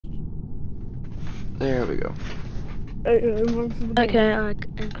There we go. Okay, I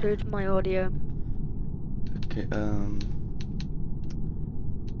include my audio. Okay,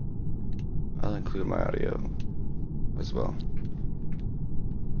 I'll include my audio as well.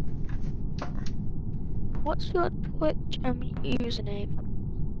 What's your Twitch username?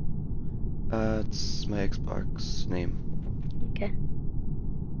 It's my Xbox name. Okay.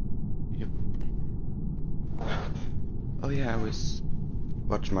 Yep. Oh yeah, I always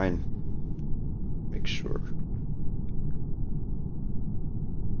watch mine. Make sure.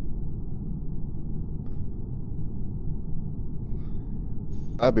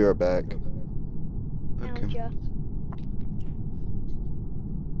 I'll be right back. Okay.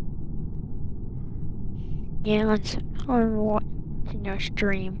 Yeah, I'm watching your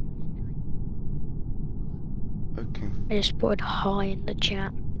stream. Okay. I just put hi in the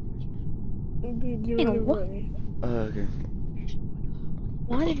chat. You know what? Okay.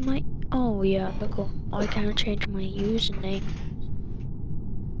 Why did my... Oh yeah, I forgot. I can't change my username.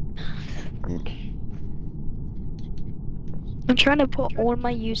 I'm trying to put all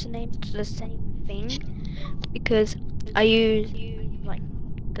my usernames to the same thing because I use like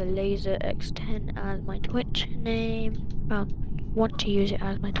the Laser X10 as my Twitch name. Want to use it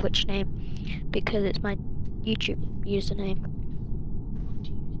as my Twitch name because it's my YouTube username.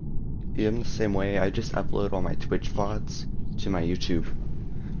 Yeah, I'm the same way. I just upload all my Twitch VODs to my YouTube.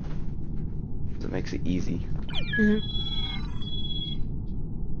 So it makes it easy.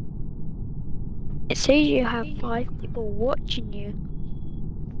 It says you have 5 people watching you.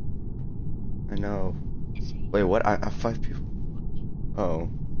 I know. Wait, what? I have 5 people. Oh.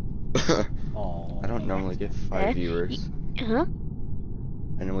 I don't normally get 5 viewers. Huh?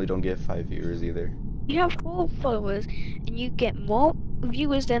 I normally don't get 5 viewers either. You have 4 followers and you get more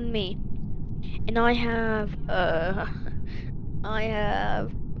viewers than me. And I have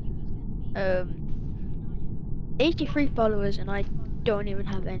 83 followers and I don't even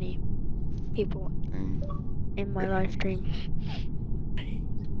have any people in my live stream.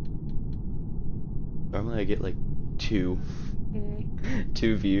 Normally I get like 2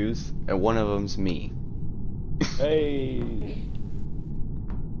 views, and one of them's me. Hey.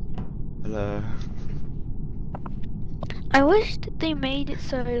 Hello. I wish that they made it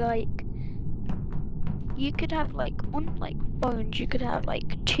so like you could have like on like phones you could have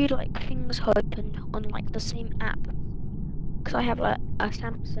like 2 like things open on like the same app. Cause I have like a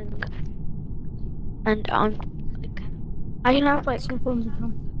Samsung, and like I can have like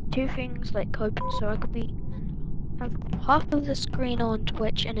 2 things like open, so I could have half of the screen on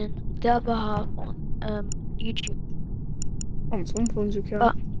Twitch and then the other half on YouTube. On some phones you can.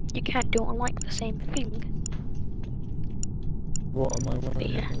 But you can't do it on like the same thing. What am I wearing?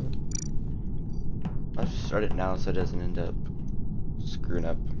 Yeah. I'll just start it now so it doesn't end up screwing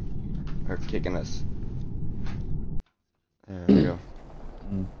up or kicking us. There we go.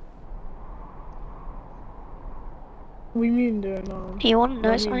 We mean doing now. You wanna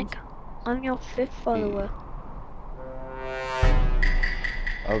know something? I'm your 5th follower.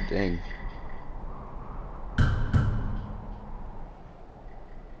 Oh dang.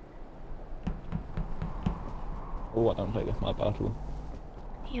 Oh, I don't think it's my battle.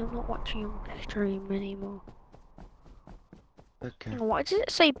 Yeah, I'm not watching your stream anymore. Okay. Why does it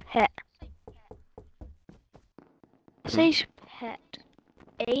say pet? It says pet.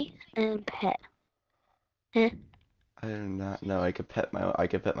 A and pet. Huh? I do not know. I could pet my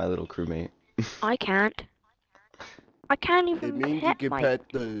little crewmate. I can't. I can't even It means pet you can my... pet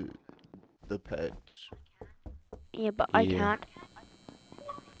the pets. Yeah, but I Yeah. can't.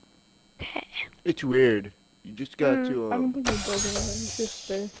 Okay. It's weird. You just got to I don't think it's broken. It's just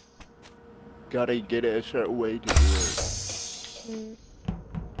there. gotta get it a certain way to do it.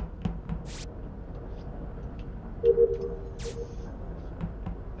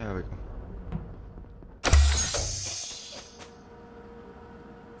 There we go.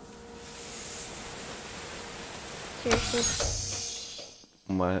 Seriously.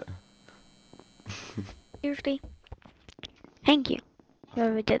 What? Seriously. Thank you.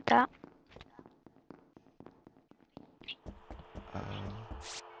 Whoever did that.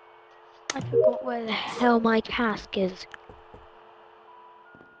 I forgot where the hell my task is.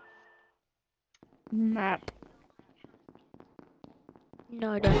 Map.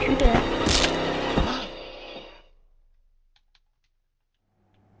 No, don't you dare.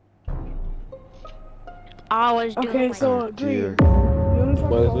 I was doing Okay, my... so dear. Green. You wanna talk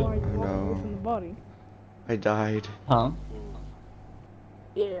What is about it? why you Oh, walked no. away from the body? I died. Huh?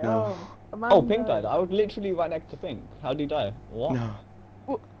 Yeah. No. Oh, Pink died. I was literally right next to Pink. How'd he die? What? No.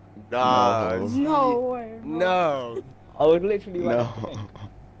 Nah. No. No way. Bro. No. I was literally right No. next to Pink.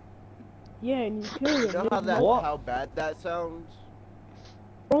 Yeah, and you kill You him. know What? how bad that sounds?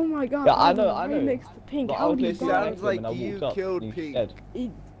 Oh my god. Yeah, I was know, right I know. next to Pink. But I How was did he literally die? next Sounds to him and I like you walked up killed and he's Pink. dead.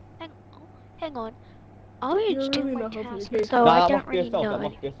 Hang on. I was You're doing really my not helping task, the case. so Nah, I that don't must be really yourself, know. that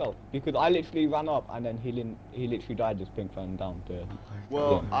must be yourself. Because I literally ran up and then he literally died just Pink fell down to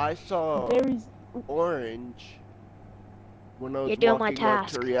Well, Yeah. I saw There is. Orange when I was You're doing my walking up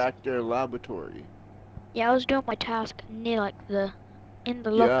task. to reactor laboratory. Yeah, I was doing my task near like in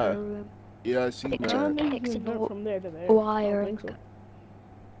the Yeah. locker room. Yeah, I seen I Fix don't that. think you Fixing can the jump from there to there. wire I and don't think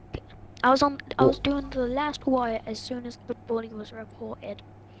so. I was doing the last wire as soon as the body was reported.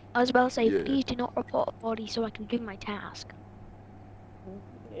 I was about to say, Yeah. please do not report a body so I can do my task.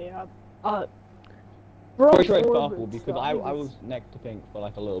 Yeah. Bro, Pretty sure it's Orbit, purple because so I think was it's- next to Pink for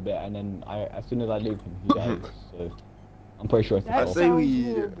like a little bit and then as soon as I leave him he dies. So I'm pretty sure it's That purple. say sounds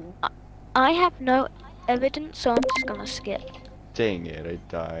we- horrible. I have no evidence, so I'm just gonna skip. Dang it, I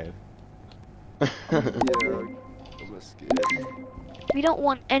died. Yeah, I'm a skid. We don't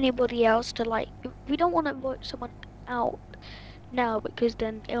want anybody else to like. We don't want to vote someone out now because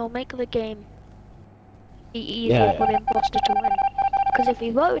then it'll make the game easier Yeah, for the imposter to win. Because if we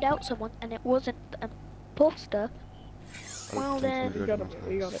voted out someone and it wasn't the imposter, well then You got it,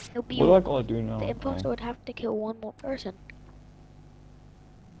 you got it. it'll be What do I gotta do now? the imposter would have to kill one more person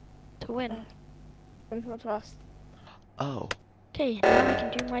to win. Finish my task. Oh. Okay, now I can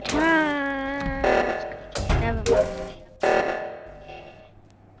do my task. Never mind.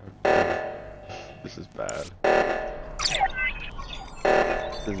 This is bad.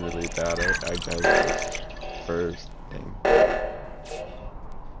 This is really bad. I got this first thing.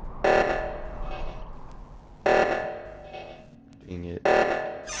 Dang it.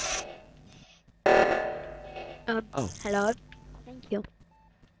 Oh. Hello. Thank you.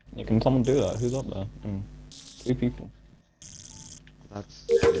 Yeah, can someone do that? Who's up there? 2 people. That's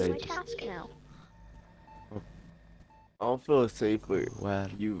Do yeah, my just task now. I don't feel safer. well.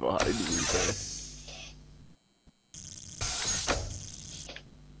 You behind me, man.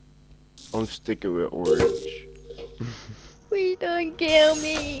 I'm sticking with Orange. Please don't kill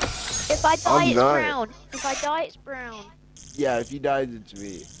me. If I die, I'm it's not. brown. If I die, it's brown. Yeah, if he dies, it's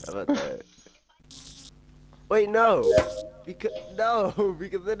me. How about that? Wait, no. Because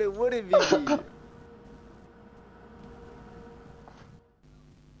because then it wouldn't be me.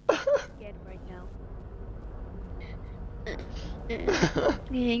 Scared right now. If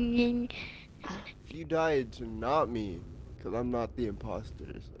you die, it's not me. Because I'm not the imposter,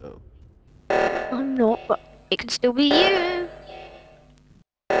 so. I'm not, but it can still be you.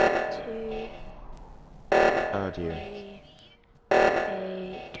 2, Oh dear.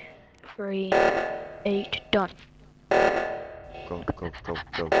 8, 3, 8, done. Go, go, go,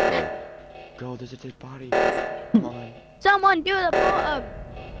 go, go. Go, there's a dead body. Come on. Someone do the bottom.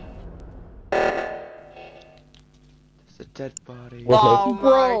 There's a dead body. Oh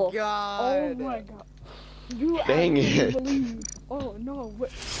Bro. my god! Oh my god. You Dang actually it. believe. Oh no, what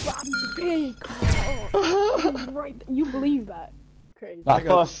Pink? Oh, right. You believe that. Crazy. That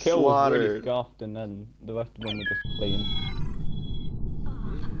got first kill was really slaughtered. scuffed and then the rest of them were just clean.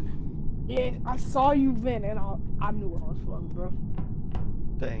 Yeah, I saw you vent and I knew I was fucked, bro.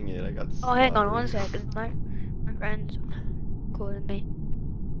 Dang it, I got Oh, hang on one slaughtered. second. My friend's calling me.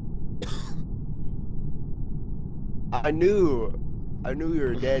 I knew you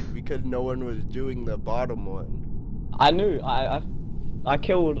were dead because no one was doing the bottom one. I knew I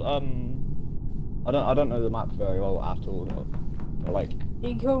killed I don't know the map very well at all. But like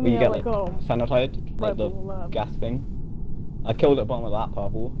He killed when me you at get like like sanitized, like the Rebel Lab. gas thing. I killed at bottom of that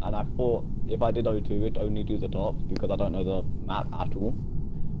purple, and I thought if I did O2, it'd only do the top because I don't know the map at all.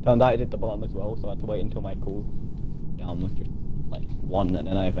 Turned out it did the bottom as well, so I had to wait until my cool down was just like 1, and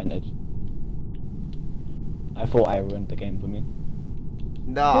then I vented. I thought I ruined the game for me.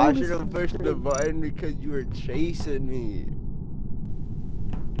 Nah, I Holy should have pushed the button because you were chasing me.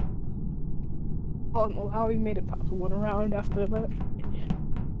 I don't know how he made it past one round after that.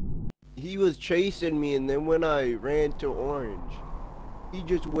 He was chasing me, and then when I ran to Orange, he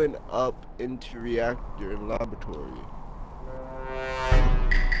just went up into reactor and laboratory.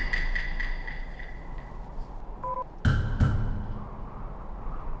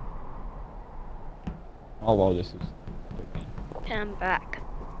 Oh well, this is. Okay, I'm back.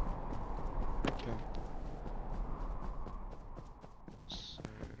 Okay. So,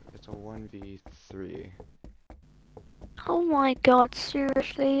 it's a 1v3. Oh my god,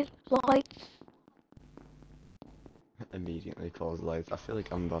 seriously? Lights? Immediately calls lights. I feel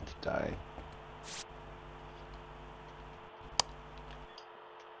like I'm about to die.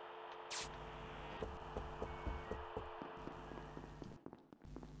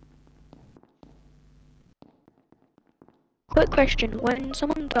 quick question. When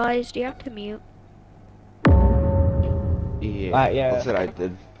someone dies, do you have to mute? Yeah. Yeah. That's what I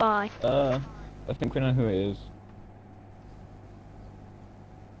did. Bye. I think we know who it is.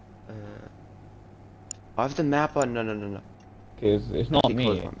 I have the map on. No. Cause it's not He me.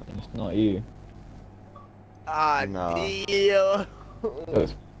 closed my It's not you. Ah, No. deal. So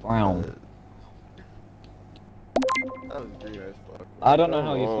it's brown. That was green as fuck. I don't know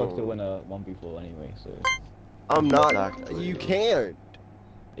how you're supposed to win a 1v4 anyway. So I'm not. Exactly. You can't.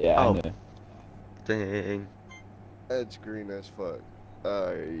 yeah, Oh. I know. Dang. That's green as fuck.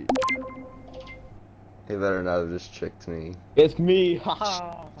 Alright. He better not have just tricked me. It's me.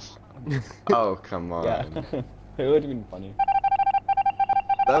 Haha. Oh, come on. Yeah. It would have been funny.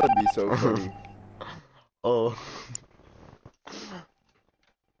 That would be so funny. Oh.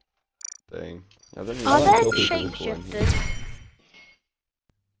 Dang. Are don't there kill people shapeshifters?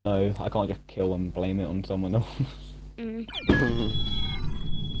 No, I can't just kill and blame it on someone else. Mm.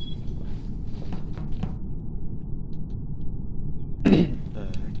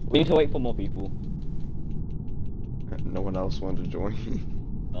 We need to wait for more people. No one else wanted to join.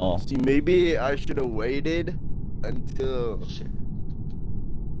 Oh. See, maybe I should have waited until Shit.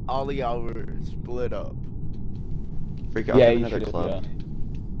 all the hours split up. Freak out. Yeah, Have you another should club.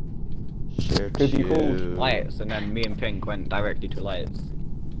 have. Share Because you called queue. lights, and then me and Pink went directly to lights.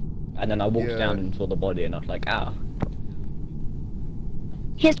 And then I walked Yeah. down and saw the body, and I was like, ah.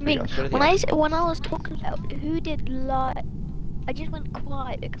 Here's me. Yeah, so When yeah. when I was talking about who did light, I just went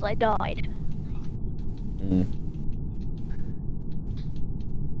quiet because I died. Mm.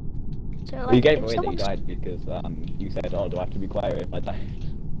 So Well, like, you gave if away that you someone's- died because you said, oh, do I have to be quiet if I die?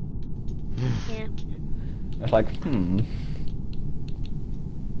 Yeah. It's like,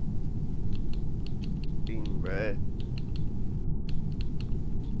 Being red.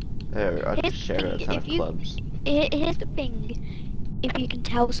 There, I Here's just the shared a thing, ton if of you- clubs. Here's the thing. If you can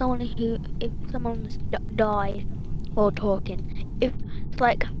tell someone if someone's died while talking, if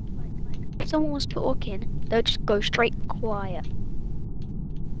someone was talking, they'll just go straight quiet.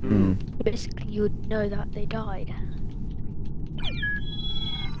 Basically, you would know that they died.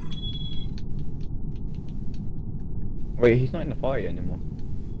 Wait, he's not in the party anymore.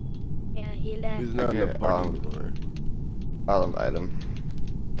 Yeah, he left. He's not in the Okay, party anymore. I'll invite him.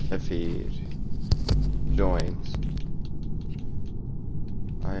 If he joins.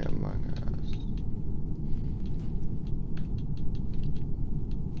 I Among Us.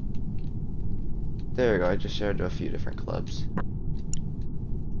 There we go, I just shared to a few different clubs.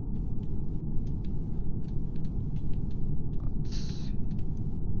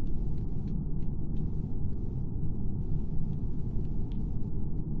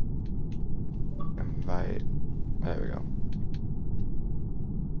 Invite. There we go.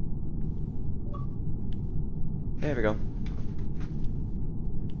 There we go.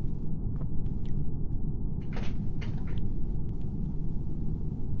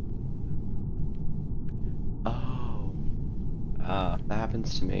 Oh, that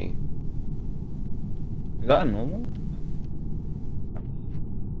happens to me. Is that normal?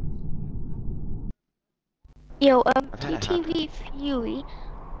 Yo, I've had it happen. TTV Fury.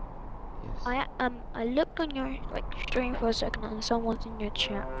 Yes. I looked on your stream for a second and someone's in your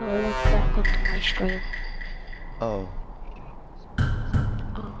chat, but I went back onto my stream. Oh.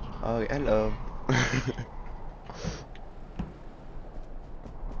 Oh. Oh, hello.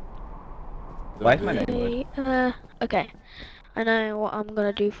 Why is my name wood? Okay, okay. I know what I'm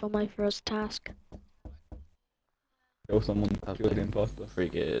gonna do for my first task. Kill someone, Okay. kill the imposter.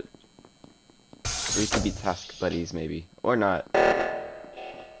 Freak it. We could be task buddies, maybe. Or not.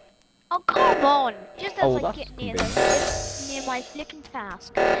 Oh, come on! Just as Oh, I that's get near convenient. near my flipping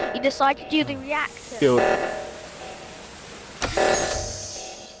task, you decide to do the reactor. Killed.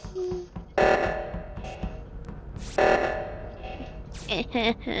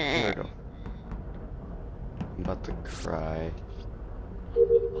 There we go. I'm about to cry.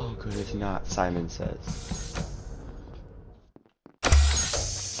 Oh, good if not, Simon says.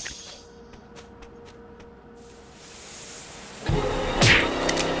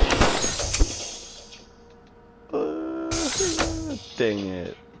 Dang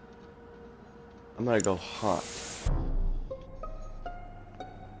it. I'm gonna go haunt.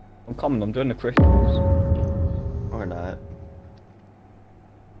 I'm coming, I'm doing the crystals. Or not.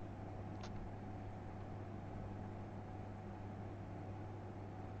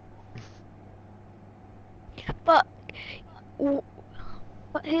 But,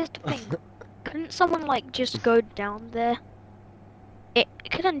 but here's the thing. Couldn't someone like just go down there? It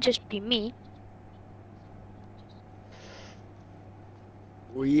couldn't just be me.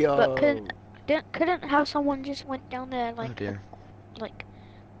 We But couldn't couldn't have someone just went down there like Oh dear. like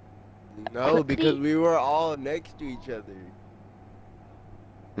No, because quickly. we were all next to each other.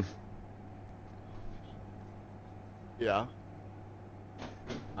 Yeah.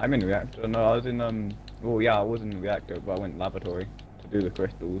 I'm in reactor. No, I was in well, yeah, I was in reactor, but I went laboratory to do the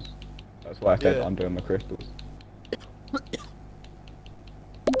crystals. That's why I said Yeah. I'm doing the crystals.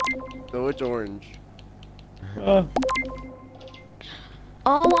 So it's orange. Uh,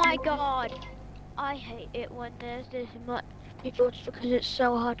 Oh my god! I hate it when there's this much people because it's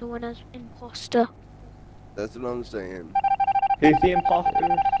so hard to win as imposter. That's what I'm saying. who's the imposter?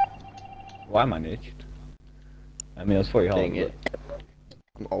 Why am I niched? I mean, it's pretty hard. Dang it.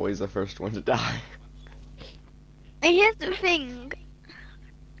 I'm always the first one to die. And here's the thing.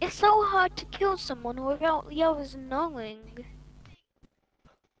 It's so hard to kill someone without the others knowing.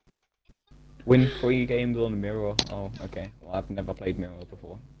 Win 3 games on Mirror. Oh, okay. Well, I've never played Mirror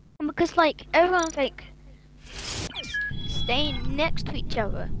before. Because like everyone's like staying next to each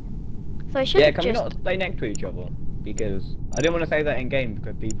other. So I should Yeah, have can we just not stay next to each other? Because I didn't want to say that in game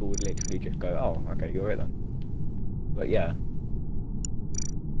because people would literally just go, oh, okay, you're it then. But yeah.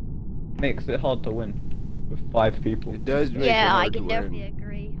 Makes it hard to win with 5 people. It does make it yeah, I hard can to win. definitely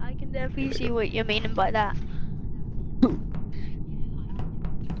agree. I can definitely see what you're meaning by that.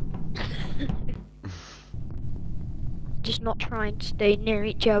 Just not trying to stay near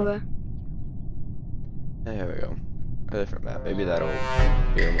each other. There we go. A different map. Maybe that'll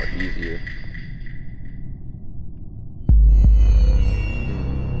be a more easier.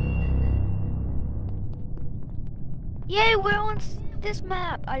 Yay, we're on this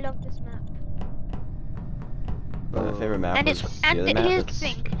map. I love this map. My favorite map And is it's- the and other map here's the that's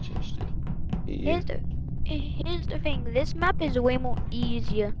thing. changed it. Yeah. Here's the thing. This map is way more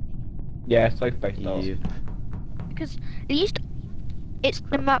easier Yeah, it's like based off. Yeah. because at least it's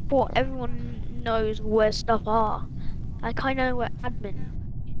the map where everyone knows where stuff are. Like I know where admin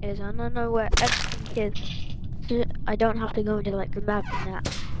is, and I know where everything is. So I don't have to go into like the map and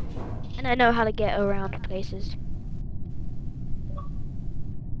that. And I know how to get around places.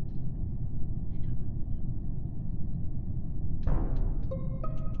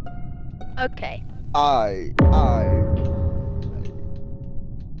 Okay.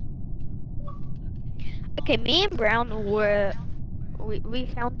 Okay, me and Brown were we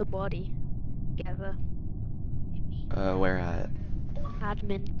found the body together. Where at?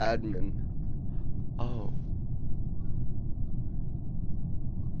 Admin. Admin. Oh.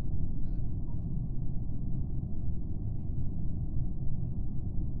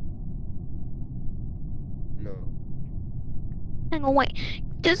 No. Hang on, wait.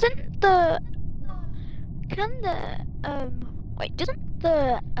 Doesn't the doesn't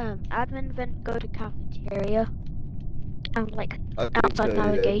the admin vent go to cafeteria and like I think outside so, yeah.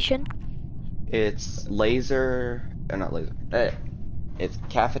 navigation? It's laser. Not laser. It's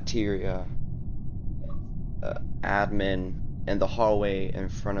cafeteria, admin, and the hallway in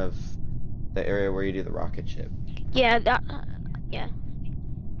front of the area where you do the rocket ship. Yeah, that. Yeah.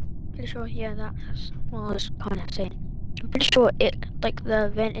 Pretty sure. Yeah, that's what I was kind of saying. I'm pretty sure it like the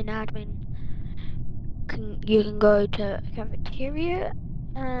vent in admin. You can go to cafeteria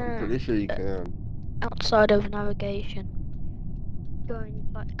I'm pretty sure you can. outside of navigation. Going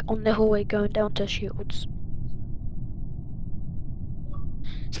like on the hallway going down to shields.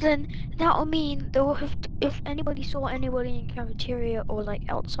 So then that will mean there will have if anybody saw anybody in cafeteria or like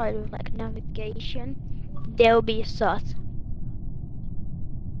outside of like navigation, they'll be sus.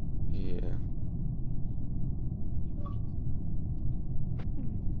 Yeah.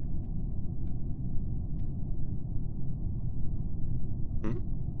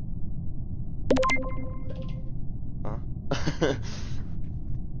 Huh?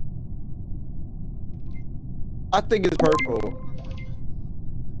 I think it's purple.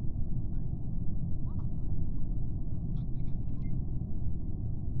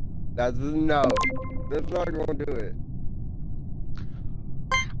 That's no. That's not gonna do it.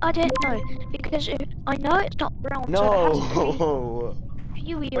 I don't know because if, I know it's not brown. So it has to No. be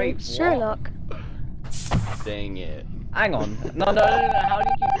Huey or Wait, what? Sherlock. Dang it. Hang on. No. How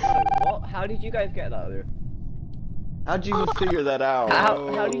did you? What? How did you guys get that? Though? How'd you figure that out?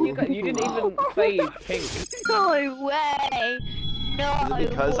 How did you guys? You didn't even say pink. No way! No Is it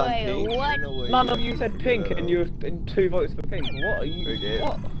because I'm way! pink? What? No way None you of you said can pink, do and that. you and 2 votes for pink. What are you? Okay.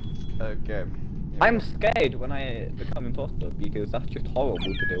 What? Okay. I'm scared when I become imposter because that's just horrible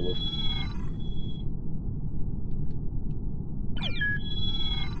to deal with.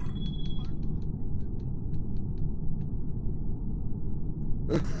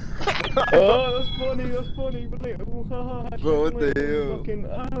 Oh, that's funny. But Bro, what the hell? Fucking,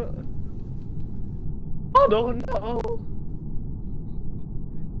 I don't know.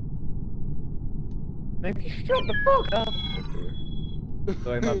 Maybe shut the fuck up.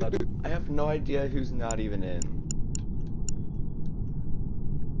 Sorry, my bad. I have no idea who's not even in.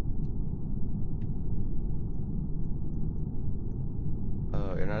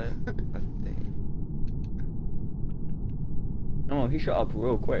 Oh, you're not in? I think. No, he shut up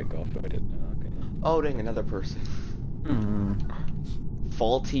real quick after I did that. Okay. Oh, dang, another person. Hmm.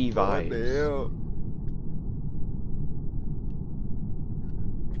 Faulty What vibes. the hell?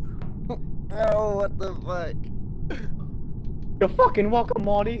 Oh, what the fuck? You're fucking welcome,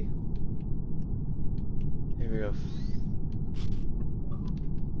 Marty. Here we go.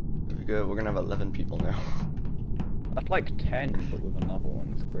 There we go. We're gonna have 11 people now. That's like 10, but with another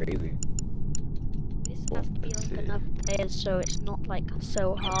one. It's crazy. This has to be Let's like see. enough players so it's not like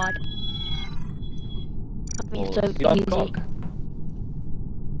so hard. I mean, Well, so You love easy. cock.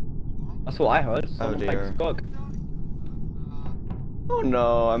 That's what I heard. Oh, Someone dear. likes cock. Oh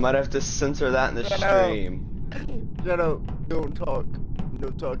no, I might have to censor that in the No, no. stream. Shut up. Don't talk. No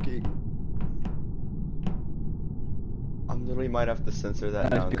talking. I literally might have to censor that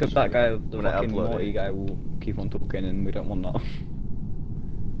now. It's in the because that guy, stream the when I fucking upload naughty it. guy, will keep on talking, and we don't want that.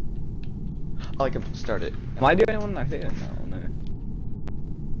 Oh, I can start it. Am I the only one that hit it now? No.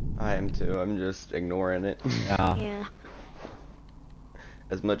 I am too. I'm just ignoring it Yeah. Yeah.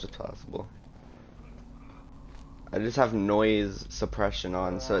 as much as possible. I just have noise suppression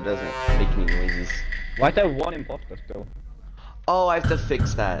on so it doesn't make any noises. Why is there one imposter still? Oh, I have to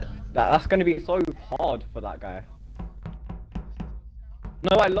fix that. That's gonna be so hard for that guy.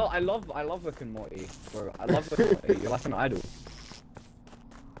 No, I love Rick and Morty, bro. I love Rick and Morty. You're like an idol.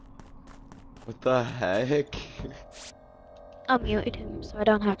 What the heck? I muted him so I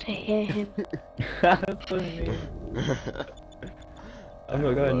don't have to hear him. That's so mean. I'm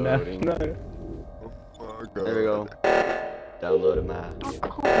not going now. Loading. No. Oh, God. There we go. Download a map. Oh,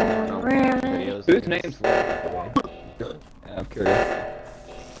 come on, No, really? videos. Whose name's Rick, by the way? Yeah, I'm curious.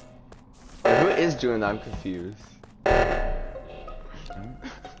 Who is doing that? I'm confused.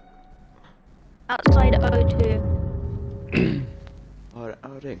 Outside O2.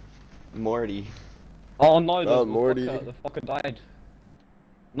 Oh dang. Morty. Oh no, Oh, Morty. The fucker died.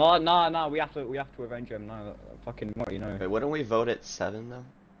 No, we have to avenge him. No, fucking Morty, no. Wait, wouldn't we vote at 7 though?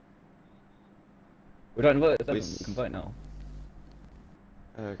 We don't vote at 7, We we can vote now.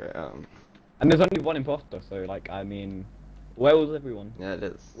 Okay, And there's only one imposter, so like, I mean, where was everyone? yeah it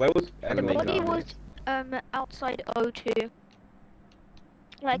is. Where was Gotta make everyone? it Body was outside O2.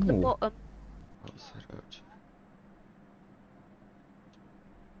 Like the Ooh. bottom.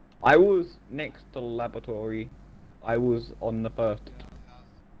 I was next to the laboratory. I was on the first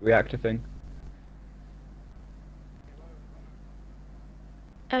reactor thing.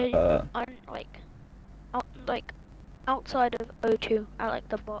 I'm like outside of O2 at like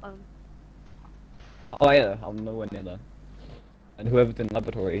the bottom. Oh yeah, I'm nowhere near there. And whoever's in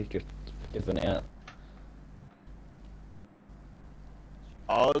laboratory just isn't it.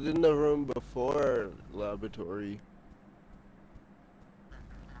 I was in the room before laboratory.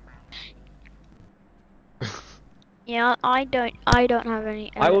 Yeah, I don't have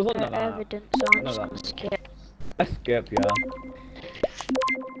any I was on the map. evidence, so I'm No, just no. gonna skip. I skip, yeah.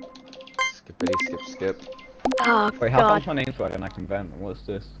 Skippity skip. Oh Wait, how god. comes my name's right and I can vent? What's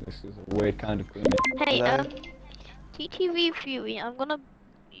this? This is a weird kind of criminal. Hey, Hello? TTV Fury, I'm gonna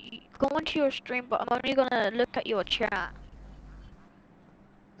go into your stream, but I'm only gonna look at your chat.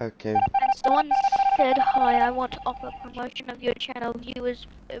 Okay. And someone said, hi, I want to offer promotion of your channel, viewers,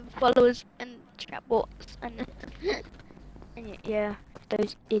 followers, and chat bots. And, and yeah,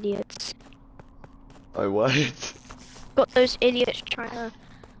 those idiots. Oh what? Got those idiots trying to,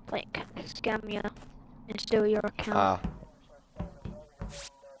 like, scam you and steal your account.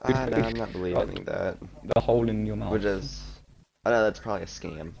 No, I'm not believing that. The hole in your mouth. Which is, I know that's probably a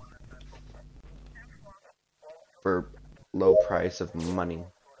scam. For low price of money.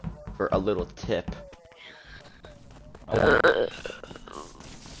 For a little tip.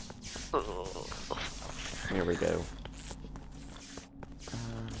 Here we go.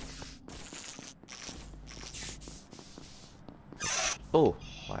 Oh,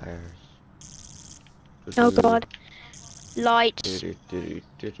 wires. Oh god. Lights.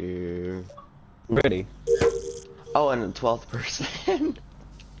 Do-do-do-do-do. Really? Oh, and the 12th person.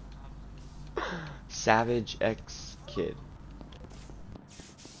 Savage X Kid.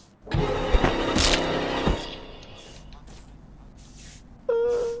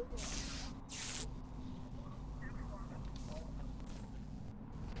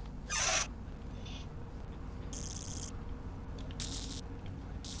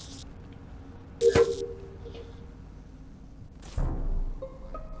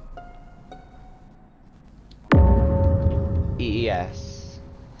 Yes.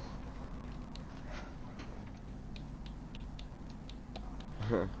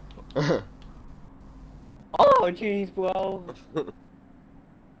 Oh jeez, bro.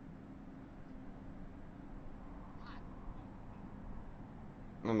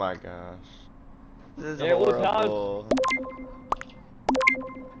 Oh my gosh. This is It was hard. horrible.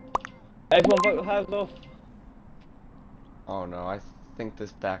 Everyone vote has off. Oh no, I think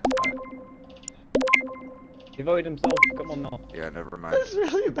this backfired. He voted himself. Come on now. Yeah, never mind. This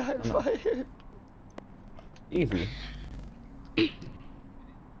really backfired. Easy.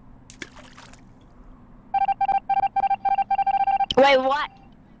 Wait, what?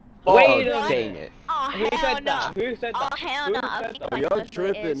 Wait Oh, a dang it. Oh, Who hell said no. that? Who said Oh, that? hell Who no. I said think that? I Y'all know who it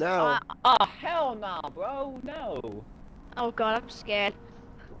tripping is. now. Oh hell nah, bro. No. Oh god, I'm scared.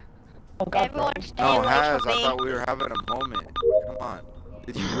 Oh god, Everyone bro. stay No, away Haz, from I me. thought we were having a moment. Come on.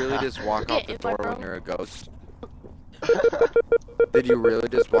 Did you really just walk out the door when you're a ghost? Did you really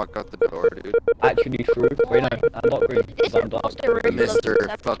just walk out the door, dude? Actually true. Wait no, I'm not green. This I'm dark. imposter room Mr. looks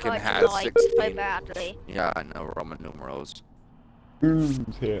like fucking it's has like 16. so badly. Yeah, I know, Roman numerals. Who's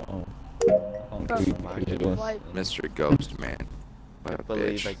here? Oh. Can't Bro, read. my Who's goodness. doing? Like, Mr. Ghost, man. What I a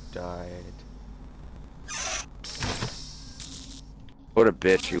believe I bitch. died. What a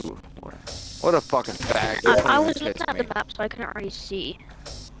bitch you. What a fucking fag. You I don't was even looking kiss at me. the map so I couldn't really see.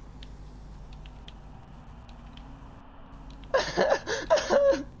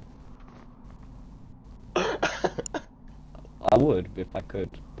 I would if I could,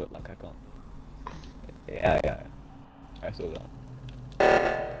 but like I can't. Yeah. I saw that.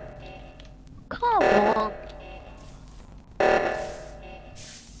 Come on.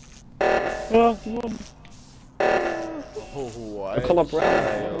 Oh, come Oh, on. what? The colour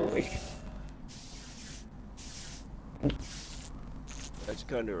brown. That's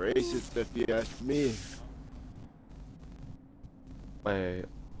kind of racist if you ask me. Wait.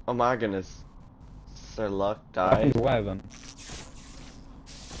 Oh my goodness. Sir Luck I died. where then?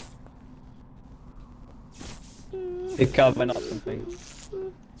 He's covering up something.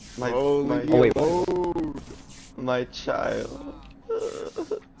 Holy Oh, wait. oh. My child.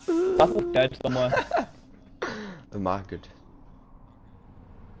 That's dead somewhere. Oh my good.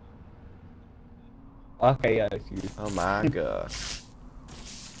 Okay, yeah, it's you. Oh my god.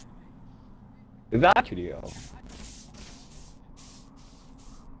 Is that actually you?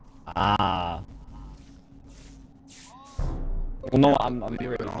 Ah. Well, no, I'm We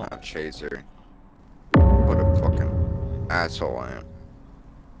really don't not. have Chaser. What a fucking asshole I am.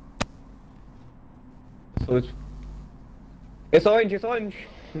 So it's orange, it's orange.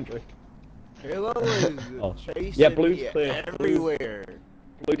 Halo is Oh. chasing Yeah, blue's me clear. everywhere.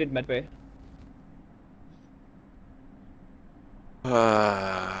 Blue did medbay.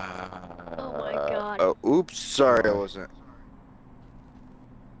 Oh my god. Oh, oops, sorry I wasn't.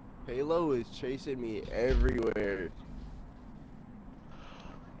 Halo is chasing me everywhere.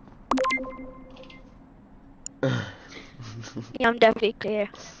 Yeah, I'm definitely clear.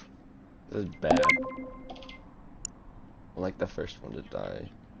 This is bad. I'm like the first one to die.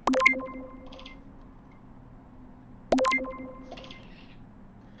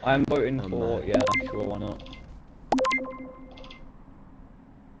 I'm voting Oh for, my. yeah, sure, why not?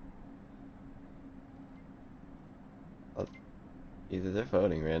 Either they're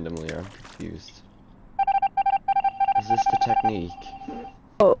voting randomly or I'm confused. Is this the technique?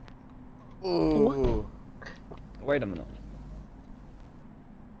 Ooh. Wait a minute.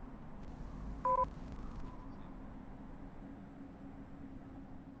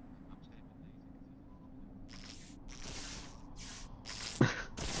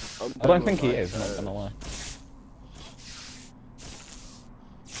 I don't think he is, not gonna lie.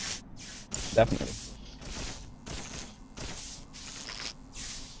 Definitely.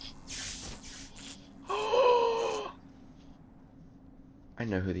 I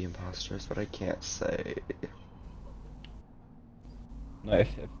know who the imposter is, but I can't say. No, if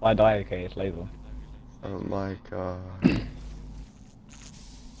I die, okay, it's laser. Oh my god.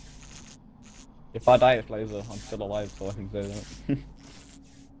 If I die, it's laser. I'm still alive, so I can say that.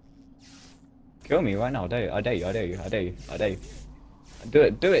 Kill me right now, I dare you, I dare you, I dare you, I dare you, I dare you. Do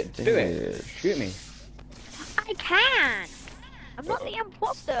it, do it, do it! Dude. Shoot me. I can! I'm not the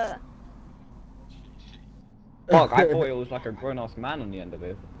imposter! Fuck, I thought it was like a grown-ass man on the end of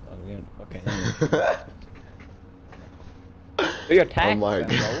it. Oh, yeah, okay. Do your Oh tags my then,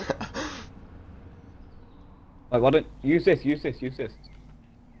 bro. god. Like, why don't... Use this, use this, use this.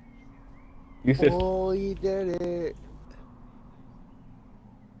 Use this. Oh, he did it.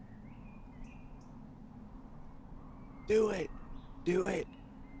 Do it. Do it.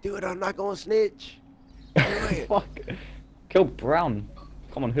 Do it. I'm not gonna snitch. Do it. Fuck. Kill brown.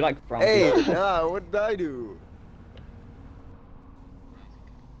 Come on, who likes brown? Hey, people? nah, what did I do?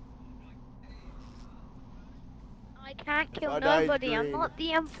 I can't kill I died nobody. I'm green. not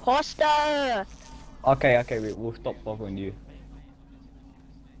the imposter. Okay, we'll stop bothering you.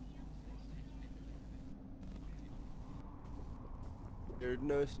 There's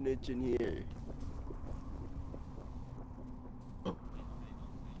no snitching here.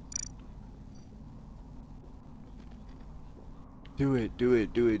 Do it, do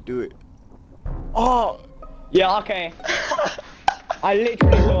it, do it, do it. Oh! Yeah, okay. I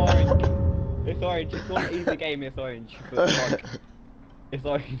literally saw orange. It's orange. It's not an easy game. It's orange. But fuck. It's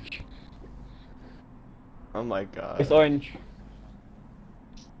orange. Oh my god. It's orange.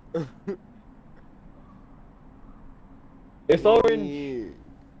 It's orange. Me.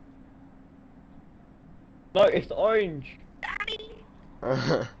 No, it's orange.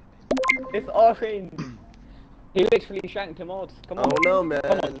 It's orange. He literally shanked him out. Come on. Oh no, man.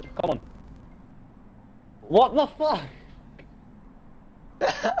 Come on. Come on. What the fuck?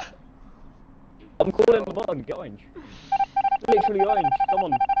 I'm calling the button. Get orange. Literally orange. Come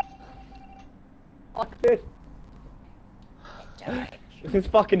on. Fuck this. This is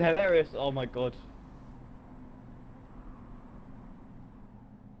fucking hilarious. Oh my god.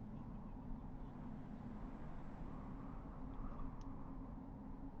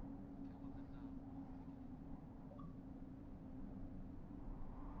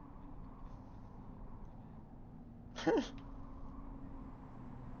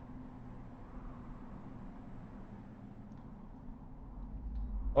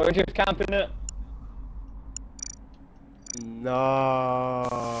 Orange is camping it. No.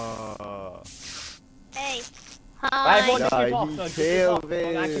 Hey. Right, everyone Hi. just Nah, be off. he Don't just failed be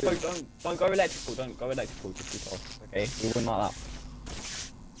off. it. Don't go electrical. Don't go electrical. Just be off. Okay, we wouldn't like that.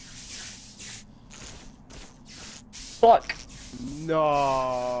 Fuck.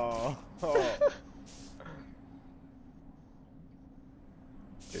 No.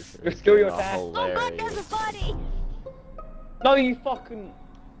 Just do your Not task. Oh god, there's a body. No, you fucking.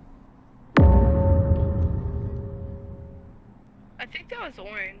 I think that was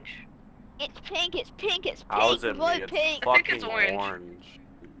orange. It's pink. It's pink. It's pink. How's it Vote me? It's pink. I think fucking it's orange. orange.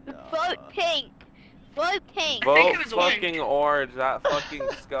 Vote pink. Vote pink. think Vote it was orange. fucking orange. That fucking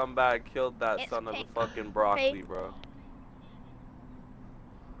scumbag killed that It's son of a pink. fucking broccoli, Pink. bro.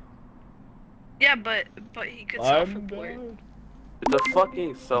 Yeah, but he could I'm self-report. dead. It's a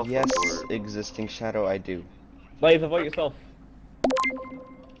fucking self-report. Yes, existing shadow, I do. Laser, vote yourself.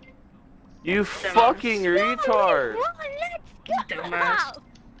 You fucking retard! Come on, let's go. Dumbass.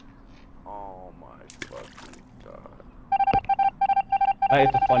 Oh my fucking god. That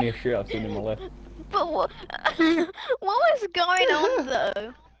is the funniest shit I've seen in my life. But what was going on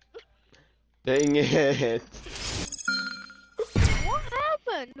though? Dang it! What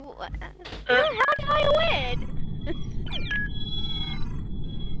happened? How did I win?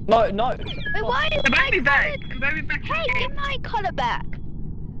 No. Wait, why is Invite my me back. colour- Invite me back to Hey, the give game. my colour back.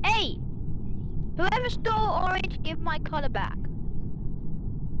 Hey, whoever stole orange, give my colour back.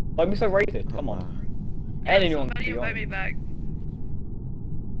 Don't be so racist. Come on. Anyone can Somebody be invite me on. back.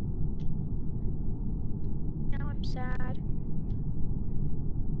 Now I'm sad.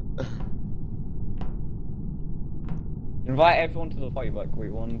 Invite everyone to the party. Like,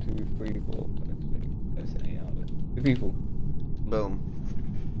 wait, 1, 2, 3, 4, 5, 6, 7, 8, 2 people. Boom.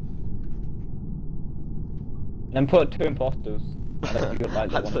 Then put 2 imposters. And then you get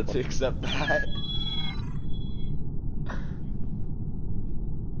like I the one had to imposter. accept that.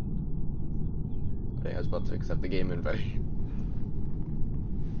 I think I was about to accept the game invite.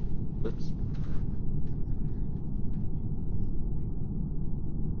 Oops.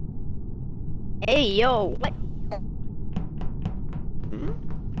 Hey, yo, what? Hmm?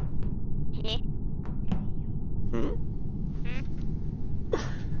 Heh. Hmm?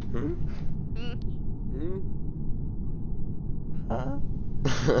 Hmm? Hmm? Huh?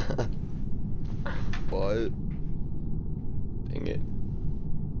 What? Dang it.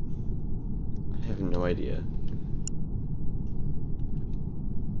 I have no idea.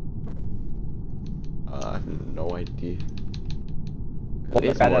 I have no idea. What the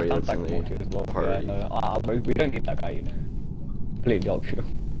It's guy that Mario sounds like definitely Morty as well. Yeah, party. no, we don't need that guy, you know. Completely optional.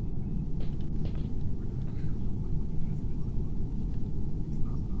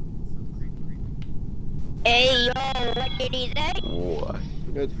 Hey, yo, what did he say? What?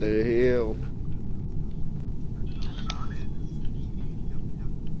 What the hell?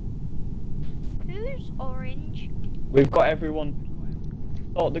 Who's orange? We've got everyone.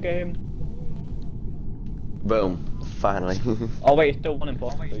 Start the game. Boom. Finally. Oh wait, it's still 1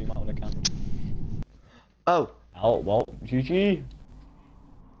 imposter, so you might want to count. Oh. Oh, well, GG.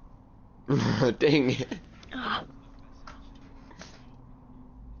 Dang it.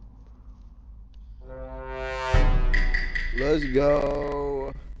 Let's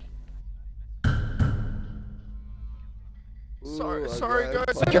go. Sorry, Ooh, sorry got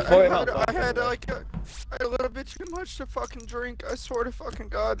guys. What's your point I about had that? like a little bit too much to fucking drink. I swear to fucking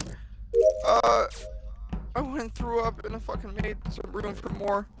God. I went and threw up and I fucking made some room for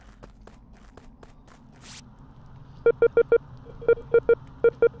more.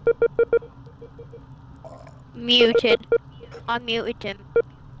 Muted. I muted him.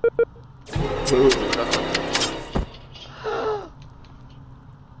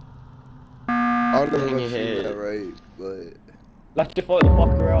 I don't know Dang if I it. that right, but Let's just vote the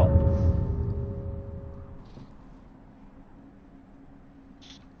fucker out.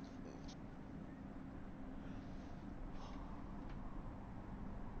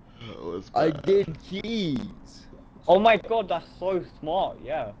 I did keys. Oh my god, that's so smart,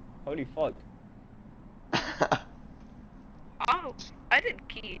 yeah. Holy fuck. Oh, I did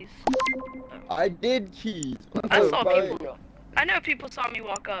keys. I did keys. I saw Right. people. I know people saw me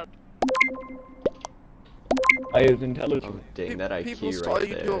walk up. I was intelligent. Oh, dang, that People IQ saw right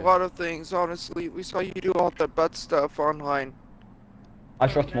you there. do a lot of things, honestly. We saw you do all the butt stuff online. I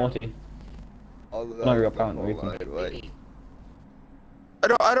trust Morty. All of No, that you're stuff apparently online, like,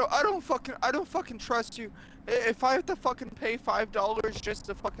 I don't fucking trust you. If I have to fucking pay $5 just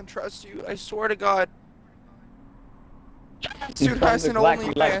to fucking trust you, I swear to God. This You dude has an sound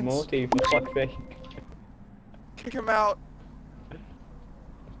exactly like OnlyFans. Morty, for fuck's sake. Kick him out.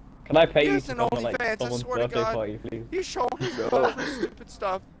 Can I pay He you has to an come to like OnlyFans, I someone's swear to birthday God. party, please? He's showing his No. butt for stupid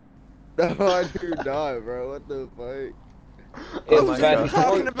stuff. no, I do not, bro. What the fuck? I Oh was my even God.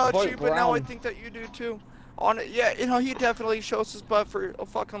 talking Vote- about vote you, but now I brown. think that you do too. On it, yeah, you know, he definitely shows his butt for a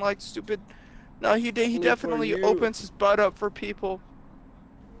fucking like stupid. No, he Only for definitely you. opens his butt up for people.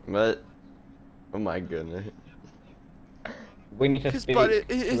 What? Oh my goodness. We need to His speak butt,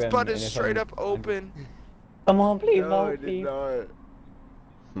 to his him butt in is his straight own up language. open. Come on, please, No, I vote, did please. not.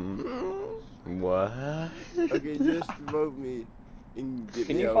 What? Okay, just vote me and get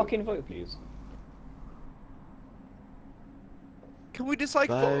Can me you out. fucking vote, please? Can we just like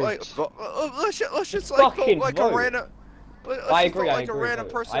Vote. vote like let's just like vote Fucking like vote. a random. Let's I just agree, vote I like a agree, random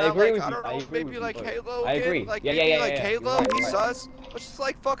vote. person I out, agree like with I you, don't I know, agree maybe with like you, vote. Halo. I again, agree. Like Yeah, maybe yeah, like yeah, Halo. you're right, He's right. sus. Let's just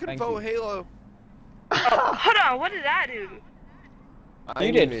like fucking Thank vote you. Halo. Oh, hold on, what did that do? I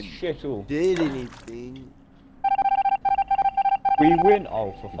You didn't did even shit all. did anything. We win.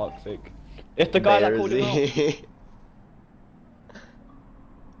 Oh, for fuck's sake! It's the guy that called him out. Bearsy.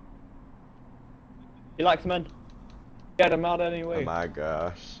 He likes men. Get him out Oh anyway. my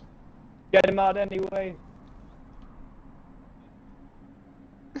gosh. Get him out anyway.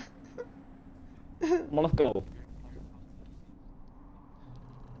 Come on, let's go.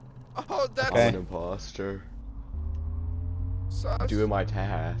 Oh, that's I'm an Okay. imposter. sus. Doing my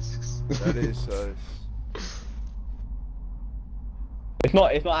tasks. That is sus. It's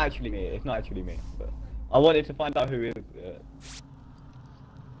not actually me. It's not actually me. But I wanted to find out who is.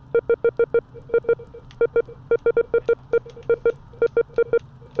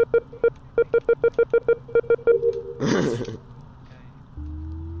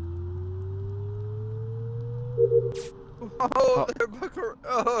 Oh, they're bucker.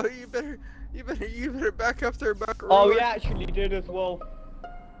 Oh, you better back up there, buckaroo. Oh, we actually did as well.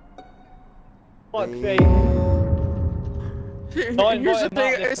 Fuck's sake. Here's No, the invite him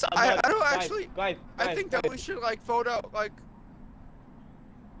thing out, is, let's- I don't guys, actually. Guys, I think that guys. we should like vote out like.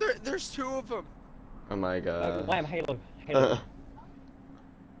 There's two of them. Oh my god. Why am Halo? Halo.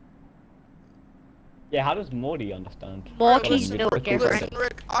 Yeah, how does Morty understand? Morty's Listen, no Rick, different. Listen,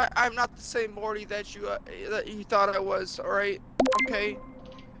 Rick, I'm not the same Morty that you thought I was. All right, okay.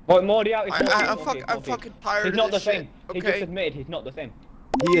 What, Morty out? It's Morty, I'm Morty, I'm Morty. fucking tired He's of not the this same. shit. He just Okay, admitted he's not the same.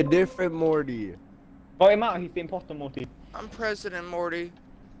 He a different Morty. Vote him out, he's the imposter Morty. I'm President Morty.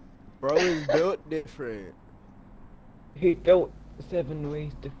 Bro is built different. He built 7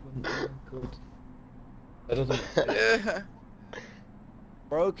 ways different. Oh god. That doesn't. Yeah.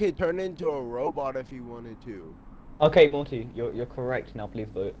 Bro could turn into a robot if he wanted to. Okay, Morty, you're correct now, please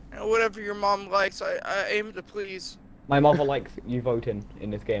vote. Whatever your mom likes, I aim to please. My mother likes you voting in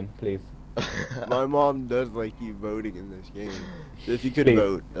this game, please. My mom does like you voting in this game. So if you could Please.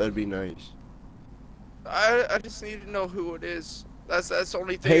 vote, that'd be nice. I just need to know who it is. That's the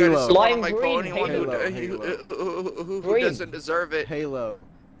only thing. Halo. I just don't want to Lime like green, vote anyone Halo. who Green. doesn't deserve it. Halo.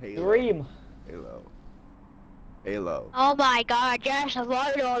 Halo. Dream! Halo. Halo. Oh my god, just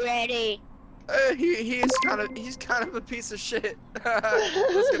vote already. He's kind of a piece of shit.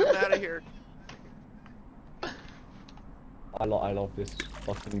 Let's get him out of here. I love this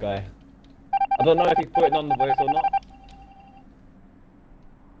fucking guy. I don't know if he's putting on the voice or not.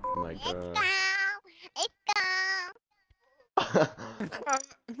 Oh my god.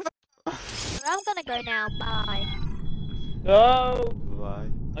 I'm gonna go now. Bye. No! Bye.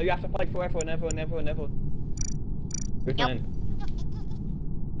 Oh, you have to fight forever and ever and ever and ever. Good Yep. man.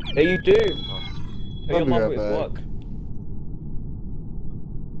 Yeah, you do. Tell I'll your be mother right it's back. work.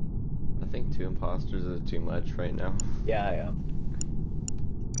 I think 2 imposters is too much right now. Yeah, yeah.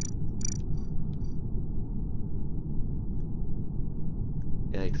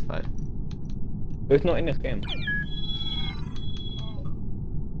 Yikes, 5. But it's not in this game.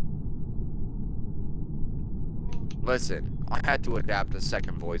 Listen, I had to adapt a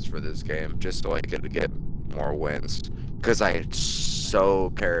second voice for this game just so I could get more wins. Because I so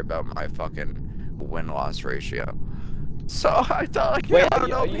care about my fucking win-loss ratio. So I thought, like, Wait, I don't are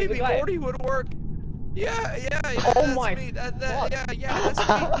know, you the maybe guy? Morty would work. Yeah, Oh that's my me. God. Yeah, that's me.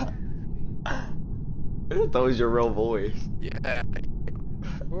 I just thought it was your real voice. Yeah.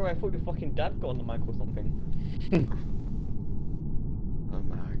 Bro, I thought your fucking dad got on the mic or something. Oh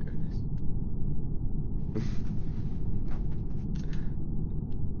my goodness.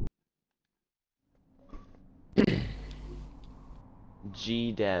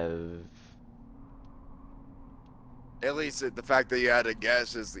 GDev. At least the fact that you had to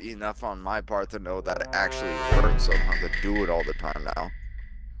guess is enough on my part to know that it actually works. So I don't have to do it all the time now.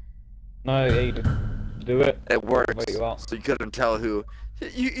 No, yeah, you do. Do it. It works. Wait, you out. So you couldn't tell who.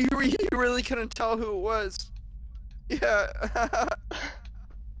 You really couldn't tell who it was. Yeah.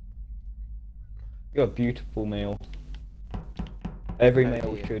 You're a beautiful male. Every Thank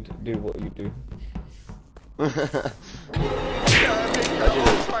male you. should do what you do. Yeah, I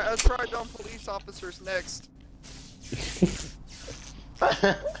mean, let's try dumb police officers next.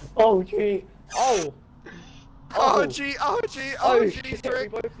 Oh gee! Oh! Oh gee, shit,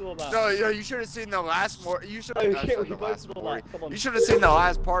 Rick. we both saw that. No, you should have seen the last You should Oh have shit, seen we the both last saw party. that. Come on. You should have seen the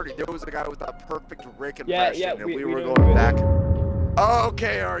last party. There was a guy with a perfect Rick Yeah, impression, yeah, and we we were know going who it back. is. Oh,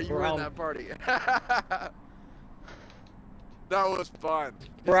 okay, alright, you were in Brown. that party. That was fun. His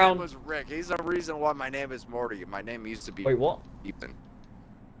Brown. name was Rick. He's the reason why my name is Morty. My name used to be Wait, what? Ethan.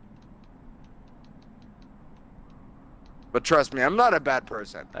 But trust me, I'm not a bad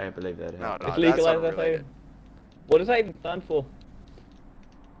person. I believe that. No, It's that's legalized, unrelated. What does that even stand for?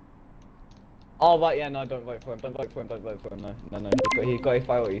 Oh, right, yeah, no, don't vote for him, don't vote for him, don't vote for him, no, he's got his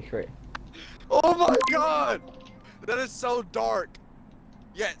priorities straight. Oh my god! That is so dark,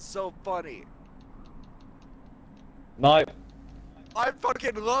 yet so funny. No, I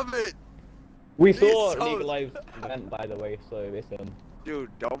fucking love it! we He's saw so- legalized event, by the way, so it's, Dude,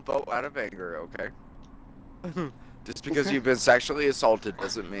 don't vote out of anger, okay? Just because you've been sexually assaulted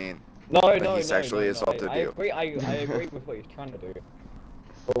doesn't mean No, he sexually assaulted I you. agree, I agree with what he's trying to do.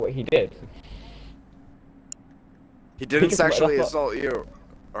 But what he did. he didn't just- sexually that's assault you,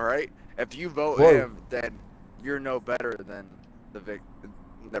 alright? If you vote Whoa. him, then you're no better than the victim.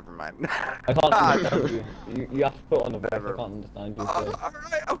 Never mind. I can't understand you. You have to put on the voice, I Whatever. can't understand you. So.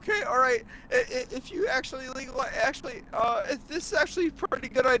 Alright, okay, alright. If you actually legalize, this is actually a pretty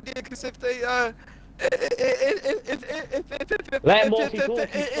good idea, because if they, Let Morty talk,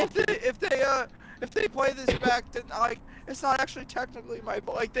 if they play this back, then like it's not actually technically my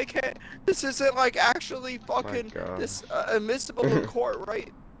fault. Like they can't. This isn't like actually fucking God. this admissible in court,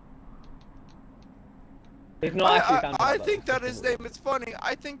 right? He's not actually found I out think that that it's his name is funny.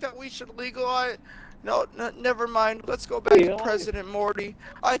 I think that we should legalize. No, never mind. Let's go back to Legalize? President Morty.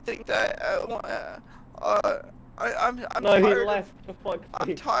 I think that I'm No, he tired. left, for fuck's I'm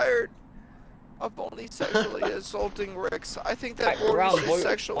sake. tired of only sexually assaulting Ricks. I think that Right, Morty round should vote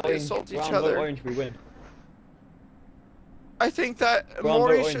sexually orange, assault each round vote other. orange, we win. I think that Round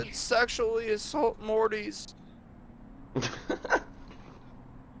Morty vote should orange. sexually assault Mortys.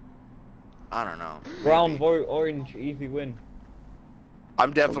 I don't know. Brown maybe. vote orange, easy win.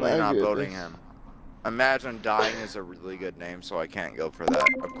 I'm definitely Oh my not goodness. voting him. Imagine Dying is a really good name, so I can't go for that.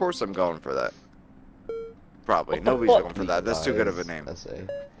 Of course I'm going for that. Probably. What the Nobody's fuck? going for that. That's too good of a name. I say.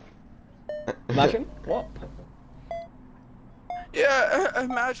 Imagine? What? Yeah,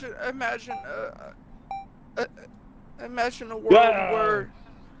 imagine a world Yeah. where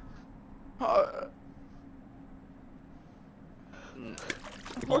where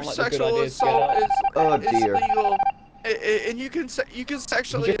like the good sexual ideas assault get Oh, is dear. legal, and you can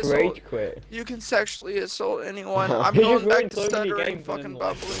sexually You just assault. rage quit. You can sexually assault anyone. I'm He going just back ruined to so many stuttering games fucking and,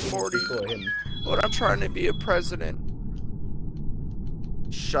 like, bubbling Morty. for him. But I'm trying to be a president.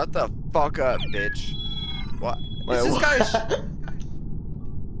 Shut the fuck up, bitch. What? Wait, Is this what? guy?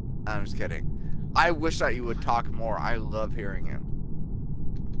 I'm just kidding. I wish that you would talk more. I love hearing it.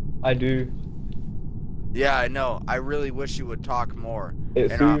 I do. Yeah, I know. I really wish you would talk more.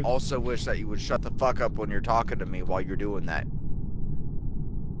 It And I soothes. also wish that you would shut the fuck up when you're talking to me while you're doing that.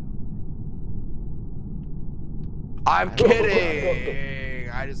 I'm kidding!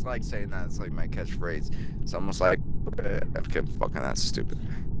 I just like saying that. It's like my catchphrase. It's almost like, I'm kidding. Fucking that's stupid.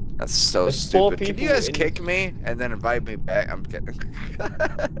 That's so There's 4 stupid. Can you people guys in- kick me and then invite me back? I'm kidding.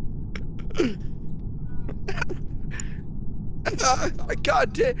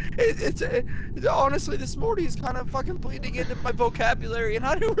 God damn, it's honestly, this Morty is kind of fucking bleeding into my vocabulary, and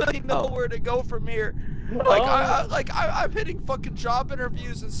I don't really know where to go from here. Like, I'm hitting fucking job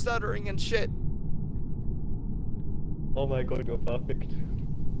interviews and stuttering and shit. Oh my god, you're perfect.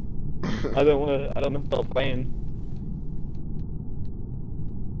 I don't wanna stop playing.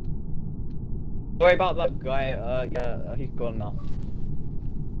 Sorry about that guy, yeah, he's gone now.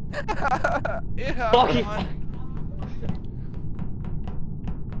 Yeah. Fuck it.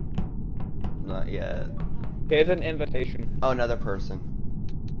 Not yet. Here's an invitation. Oh, another person.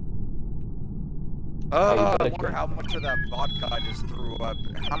 I wonder how much of that vodka I just threw up.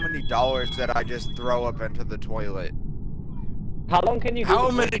 How many dollars did I just throw up into the toilet? How long can you do How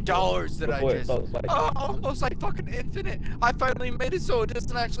this many for? dollars did I Before it just... starts, like- almost like fucking infinite. I finally made it so it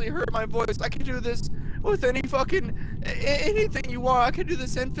doesn't actually hurt my voice. I can do this with any fucking... anything you want. I can do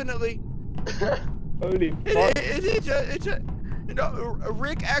this infinitely. Holy fuck. You know,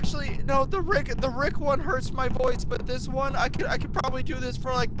 Rick actually... No, the Rick one hurts my voice, but this one, I could probably do this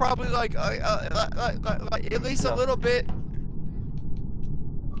for like, probably like at least a little bit.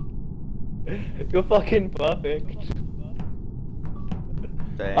 You're fucking perfect.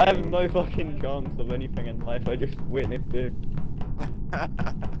 Dang. I have no fucking chance of anything in life, I just witnessed it.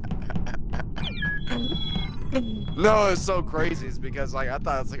 No, it's so crazy. It's because like I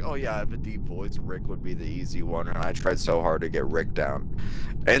thought it's like, oh yeah, I have a deep voice. Rick would be the easy one, and I tried so hard to get Rick down,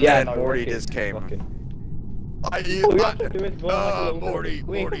 and Yeah, then no, Morty Rick is just came. fucking- All we have to do is go on like a little Morty,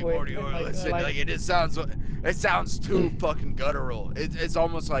 wink, like, listen, like- like it sounds too fucking guttural. It's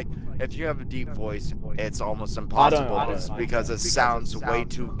almost like if you have a deep voice, it's almost impossible I don't know. because it sounds way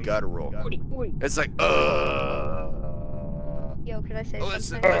too guttural. It's like, Yo, can I say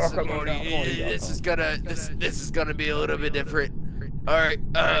Listen, something? Morty, this is gonna be a little bit different. All right,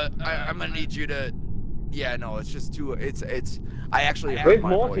 I'm gonna need you to. Yeah, no, it's just too. It's. I actually heard With my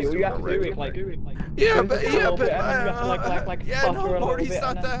Morty, voice all you have to already. do is like. Yeah, Bend but it a yeah, little but bit, and then you have to, like, yeah, stutter a no, little Morty's bit,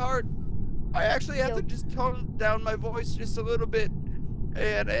 not and that hard. I actually have to just tone down my voice just a little bit,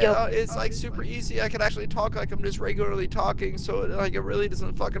 and it's like super easy. I can actually talk like I'm just regularly talking, so like it really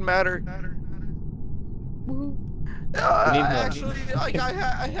doesn't fucking matter. Actually, like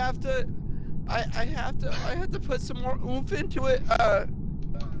I have to put some more oomph into it.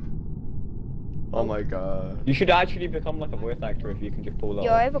 Oh my god. You should actually become like a voice actor if you can just pull that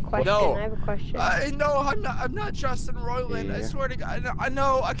Yo, I off. have a question. No. I have a question. No, I'm not Justin Roiland. I Yeah. swear to God, I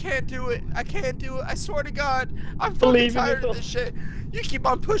know I can't do it. I swear to God, I'm fucking Believe in tired of yourself. this shit. You keep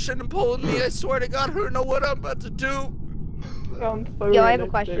on pushing and pulling me. I swear to God, I don't know what I'm about to do. Yo, I have a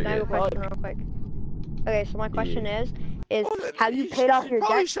question. I have a question real quick. Okay, so my question is Well, then have you you paid off should your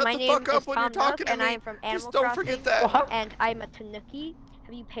probably debt? shut My the name fuck up is when you're Tom talking Nook, to and I me. am from Just Animal don't Crossing, forget that. and I'm a Tanuki.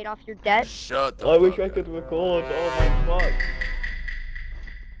 Have you paid off your debt? Shut the I wish fuck I could up. record. Oh my fuck.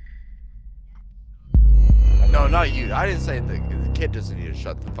 No, not you. I didn't say the kid doesn't need to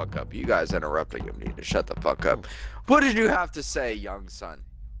shut the fuck up. You guys interrupting him need to shut the fuck up. What did you have to say, young son?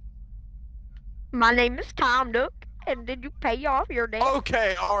 My name is Tom Nook, and did you pay off your debt?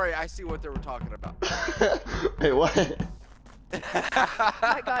 Okay, alright, I see what they were talking about. Wait, what? Oh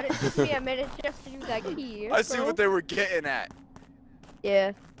my god, it took me a minute just to do that key. I see bro. what they were getting at.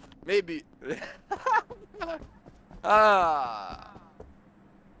 Yeah. Maybe. Ah.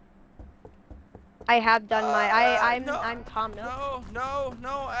 I have done my. no, I'm Tom Nook.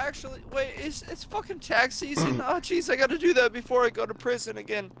 No. Actually, wait. It's fucking tax season. Oh, jeez, I gotta do that before I go to prison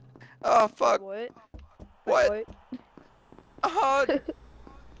again. Oh, fuck. What? What? Oh.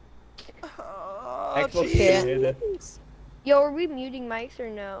 Xbox Jeez. can't hear this. Yo, are we muting mics or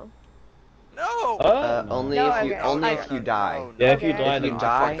no? No. Oh, Only No, if you okay. only Okay. if you die. No, yeah, if you Okay. die, If you then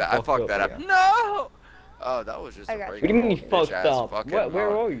die, I fucked that up. yeah. No. Oh, that was just Okay. a break. What do you mean you Bitch fucked ass up? fucking Where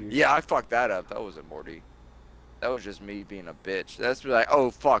mouth. are you? Yeah, I fucked that up. That wasn't Morty. That was just me being a bitch. That's like,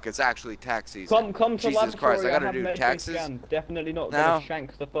 oh fuck, it's actually tax season. Come to Jesus Christ, laboratory, I gotta have do medical taxes. scan. Definitely not No. gonna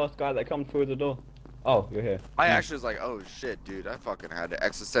shank the first guy that comes through the door. Oh, you're here. I actually was like, oh shit, dude, I fucking had an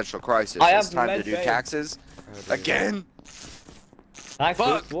existential crisis. I It's have time to med do bay. taxes again. Taxes?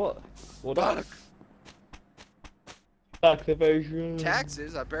 Fuck. What? What? Fuck. Tax evasion.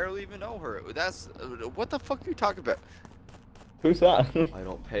 Taxes? I barely even know her. That's what the fuck are you talking about? Who's that? I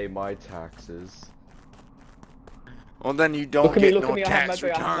don't pay my taxes. Well, then you don't Look at me, get look at no me, I have tax my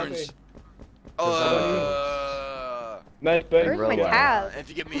pay, I have my returns. Where's my Umbrella. tab? If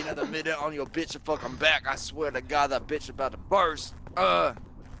you give me another minute on your bitch fucking back, I swear to God that bitch about to burst.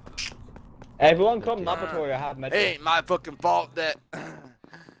 Everyone come laboratory, I have It med. ain't my fucking fault that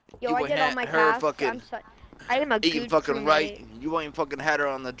Yo, you I ain't did all had my her tasks. fucking I am a eating good fucking crewmate. right. You ain't fucking had her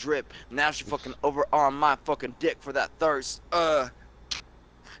on the drip. Now she fucking overarm my fucking dick for that thirst.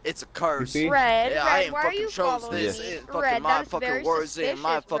 It's a curse. see? Red, Yeah, I Red, ain't why are fucking you chose following this. me? It ain't fucking Red, my that is fucking very words. It ain't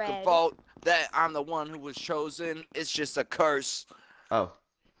my suspicious, fucking Red. fault that I'm the one who was chosen. It's just a curse. Oh.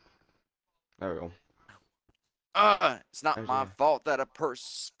 There we go. It's not my Okay. fault that I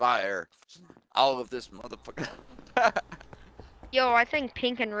perspire. All of this motherfucker. Yo, I think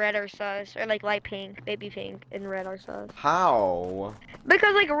pink and red are sus, or like light pink, baby pink, and red are sus. How?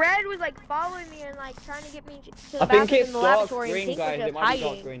 Because like red was like following me and like trying to get me to the I think bathroom it's in the dark laboratory, and green, pink guys. was It just might be dark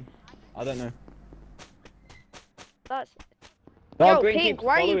hiding. green. I don't know. Sus. Dark Yo, green pink, keeps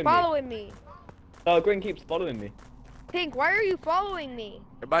why are you following me. following me? Dark green keeps following me. Pink, why are you following me?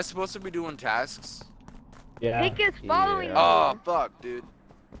 Am I supposed to be doing tasks? Yeah. Pink is following Yeah. me. Oh, fuck, dude.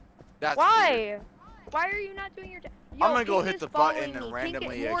 That's weird. Why? Why are you not doing your? Yo, I'm gonna go Pink hit is the button following and me. randomly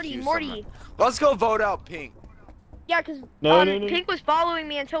Pink is Morty, accuse Morty. someone. Let's go vote out Pink. Yeah, cause No. Pink was following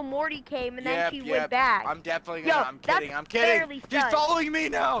me until Morty came, and then Yep, she yep. went back. I'm definitely Yo, gonna. I'm that's kidding. I'm kidding. barely He's sus. following me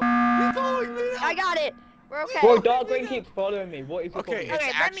now. He's following me now. I got it. We're okay. Bro, dark green keeps following me. What is the Okay, problem? it's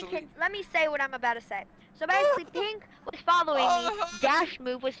Okay, actually- let me say what I'm about to say. So basically, Pink was following me, Dash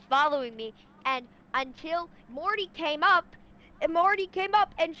Move was following me, and until Morty came up,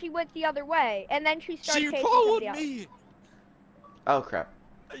 and she went the other way, and then she started She chasing followed somebody else. me. Oh crap.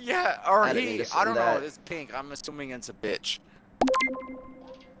 Yeah, or I didn't mean he. to I say don't know. that. It's Pink. I'm assuming it's a bitch.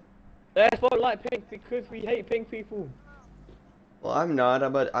 Let's vote like pink because we hate pink people. Well, I'm not.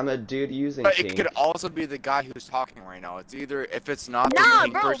 I'm a dude using But pink. it could also be the guy who's talking right now. It's either if it's not Nah, the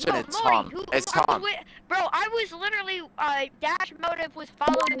pink bro, person, bro, it's Morty, Tom. It's Tom. Bro, I was literally, Dash Motive was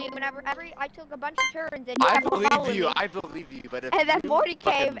following me whenever I took a bunch of turns, and he I kept believe following you. me. I believe you. But if And then you Morty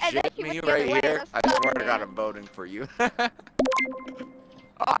fucking came, and then jip she me went the other right way, here, and I that's swear to fine, God, man. I'm voting for you.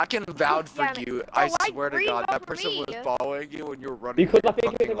 I can vouch for Yeah, man. you. Oh, I why swear to green God, vote that for person me? was following you when you were running Because for I your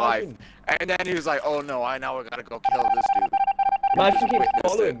think it's fucking life. imagine. And then he was like, "Oh no, I gotta go kill this dude." Imagine keeps Witnessed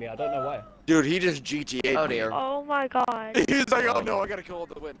following it. me. I don't know why. Dude, he just GTA'd Oh me. dear. Oh my god. He's like, "Oh no, I gotta kill all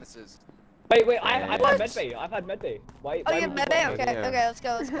the witnesses." Wait, I've What? had medbay. I've had medbay. Why? Oh, why yeah, would you Medbay? follow me? Okay, Yeah. okay, let's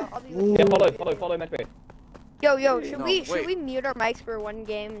go. I'll be Yeah, follow medbay. Yo, should No, we wait. mute our mics for one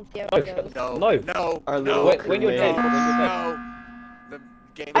game and see how No, it goes? No, No. no, Our no. little When you're dead, crewmate. when you're dead. No. The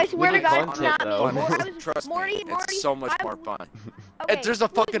game I is swear to need God, fun. it's content, not me. though. I was Trust Morty, me, it's so much more fun. Okay, There's a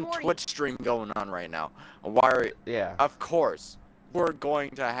who was fucking Morty? Twitch stream going on right now. Why are Yeah. Of course, we're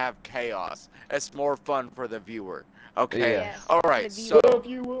going to have chaos. It's more fun for the viewer. Okay. Yeah. Yes, All right. the So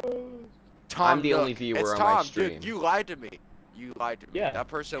viewers. Tom, I'm the Nook, only viewer it's on Tom, my stream. Dude, you lied to me. You lied to me. Yeah. That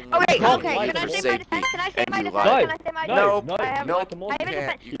person. Oh, wait, went okay, lied can I for say my safety, defense? Can I say and my you defense? lied. Can I say my No, defense? I have no, the I have a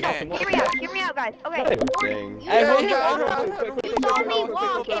defense. you No, can't. hear me out, guys. Okay, No. Morty, Dang. you Everyone saw go, me- you saw me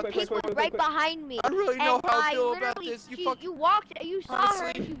walk, and Pink was right behind me. I really know And how I I feel about literally, this. you saw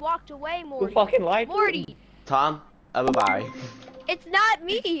her and she walked away, You Morty. fucking lied. to me. Morty, Tom. Bye-bye. it's not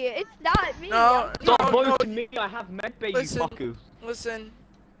me. It's not me. No, Stop no, voting me. I have medbay, you Listen. fuckers. Listen,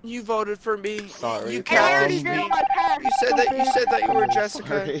 you voted for me. Sorry, You Tom. And I already catfished did me. all my tasks. You said that you were Jessica.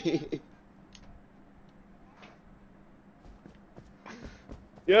 Sorry.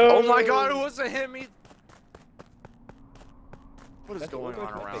 Yo. Oh my God, it wasn't him. What is That's going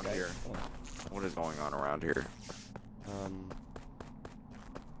what on we're around doing, here? guys. Come on. What is going on around here?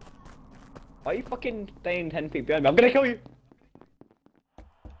 Why are you fucking staying 10 feet behind me? I'm gonna kill you.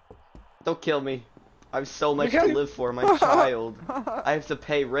 Don't kill me. I have so much Okay. to live for, my child. I have to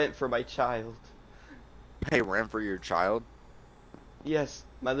pay rent for my child. Pay rent for your child? Yes,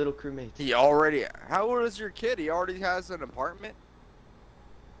 my little crewmate. He already. How old is your kid? He already has an apartment?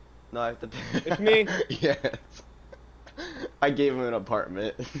 No, I have to pay. It's me. Yes. I gave him an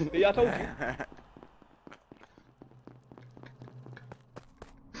apartment. Yeah, I told you.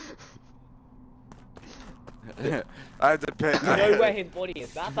 I have to pay. You know where his body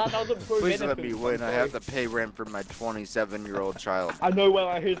is. That doesn't prove Please let anything. me win. I'm I have sorry. to pay rent for my 27-year-old child. I know where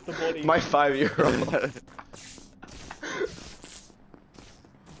I hid the body. My 5-year-old.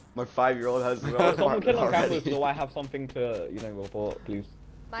 My 5-year-old has his own Someone apartment kill on cameras already. so I have something to, report, please.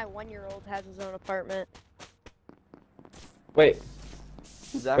 My 1-year-old has his own apartment. Wait.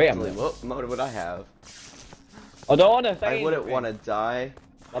 Exactly. Wait a minute. What motive would I have? I don't want to say I wouldn't anything. want to die.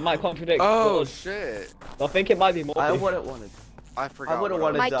 That might contradict. Oh God. shit! I think it might be more. I wouldn't want to. I forgot. wouldn't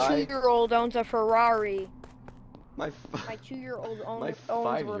what wanna I My was- die. 2-year-old owns a Ferrari. My My 2-year-old My owns a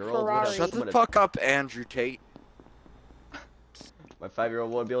 5-year-old would Ferrari. have- Shut the Would've- fuck up, Andrew Tate. my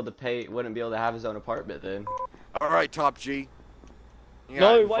 5-year-old wouldn't be able to pay. Wouldn't be able to have his own apartment then. All right, Top G. You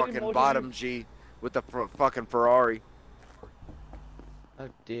No, got why fucking didn't Morgan bottom use- G with the fucking Ferrari. Oh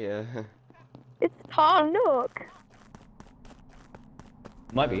dear. It's Tom Nook.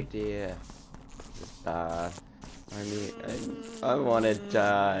 Might Oh be. dear. I mean, I want to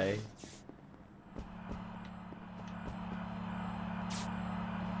die.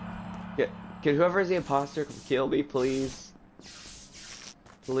 Can whoever is the imposter come kill me, please?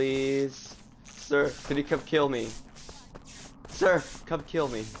 Please, sir, can you come kill me? Sir, come kill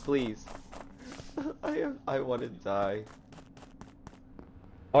me, please. I want to die.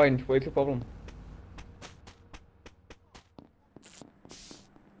 Orange, what's your problem?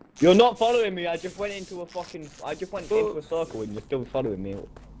 You're not following me. I just went into a fucking. I just went into a circle and you're still following me.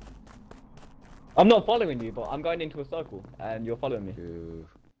 I'm not following you, but I'm going into a circle and you're following me. Ooh,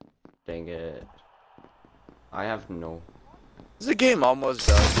 dang it. I have no. Is the game almost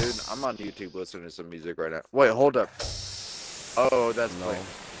done, dude? I'm on YouTube listening to some music right now. Wait, hold up. Oh, that's No. playing.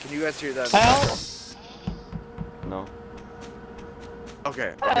 Can you guys hear that? Help! No.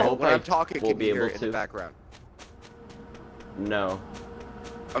 Okay. I hope When I I'm talking, will can be you hear able it in the to. background? No.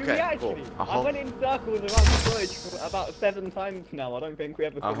 Okay, Yeah, cool. actually, I I hope- went in circles around the village about 7 times now. I don't think we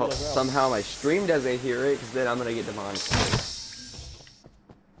ever I figured hope it out. somehow my stream doesn't hear it, because then I'm gonna get demonetized.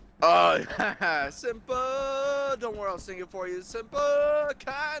 Oh, simple. Don't worry, I'll sing it for you. Simple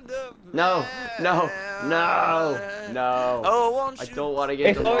kind of. No, no, no, no. Oh, won't I you don't want to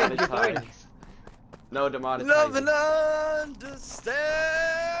get It's orange, it's demonetized. orange. No love demonetizing. and understand?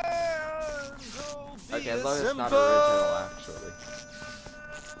 Oh, be Okay, as a long as it's not simple original, actually.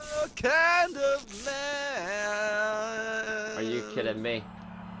 kind of man. Are you kidding me?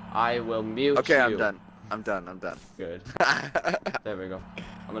 I will mute Okay, you. I'm done. I'm done. I'm done. Good. There we go.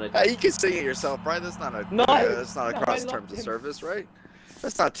 I'm gonna. Hey, you can sing it yourself, right? That's not a. No, that's not no, across I terms love of him. service, right?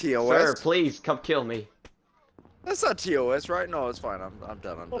 That's not Sir, TOS. please come kill me. That's not TOS, right? No, it's fine. I'm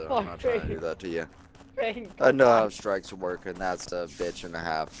done. I'm For done. I'm not fuck's trying to sake. do that to you. Thank I know how God. strikes work, and that's a bitch and a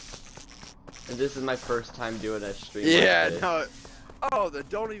half. And this is my first time doing a stream. Yeah, like this. no. Oh, then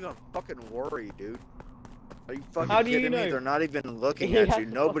don't even fucking worry, dude. Are you fucking How do you kidding me? know? They're not even looking He at has you.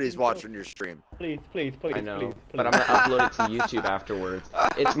 to Nobody's fucking watching your stream. Please, please, please, I know, please, but I'm please. gonna upload it to YouTube afterwards.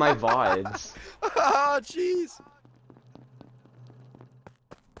 It's my VODs. Oh, jeez.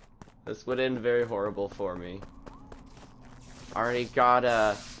 This would end very horrible for me. I already got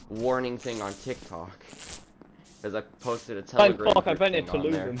a warning thing on TikTok. Because I posted a Thank Telegram fuck, I group vented thing to on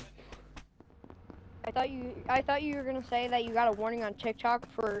lose there. him. I thought you were gonna say that you got a warning on TikTok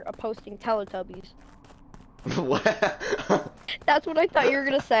for posting Teletubbies. What? That's what I thought you were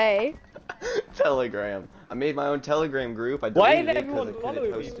gonna say. Telegram. I made my own Telegram group. I Why deleted is it because I everyone couldn't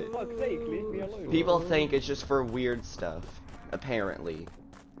following me? post For it. fuck's sake, leave me alone. People think it's just for weird stuff. Apparently.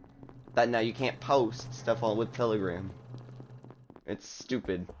 That now you can't post stuff on with Telegram. It's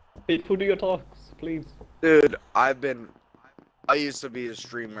stupid. People do your talks, please. Dude, I used to be a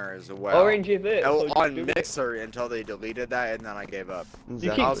streamer as well. Orange is it. Oh, so just on do it. Mixer until they deleted that, and then I gave up. You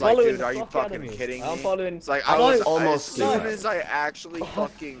Exactly. keep I was like, following dude, the are you fuck out of fucking me. kidding I'm me? following. It's like I I was almost as did soon that. as I actually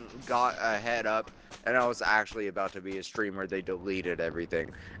fucking got a head up, and I was actually about to be a streamer, they deleted everything.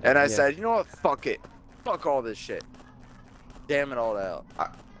 And I Yeah. said, you know what? Fuck it. Fuck all this shit. Damn it all to hell.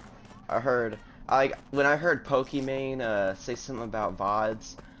 I heard, when I heard Pokimane say something about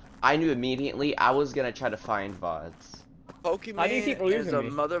VODs, I knew immediately I was gonna try to find VODs. How do you keep Pokimane is losing a me?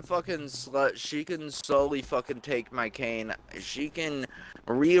 motherfucking slut. She can slowly fucking take my cane. She can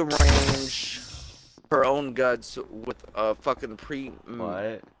rearrange her own guts with a fucking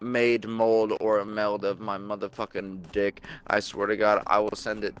What? made mold or a meld of my motherfucking dick. I swear to God, I will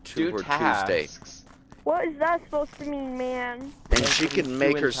send it to Do her Tuesday. tasks. What is that supposed to mean, man? And she can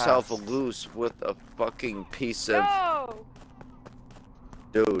make Doing herself tasks. loose with a fucking piece of No!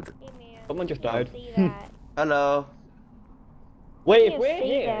 dude. Hey, man. Someone just Don't died. say that. Hello. Wait, if can't we're say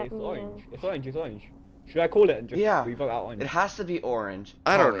here, that, it's man. orange. It's orange, it's orange. Should I call it and just Yeah. revote out orange? It has to be orange.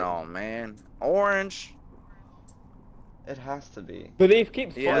 I Call don't it. know, man. Orange. It has to be. But these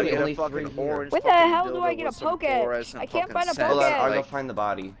keep Yeah, Only- get only a fucking three here. orange. Where the fucking hell do I dildo get with a some focus? fluorescent I can't fucking find a scent. Hold on, I'll Poke go Edge. find the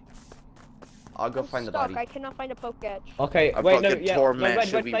body. I'll go I'm find the stuck. body. I cannot find a poke edge. Okay, A wait, no, fucking yeah. torment no, Red,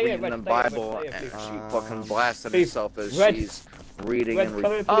 should Red, be stay here, reading the Red, stay here, Bible, Red, stay and here, please. she fucking blasting Please. herself as Red. she's reading Red, and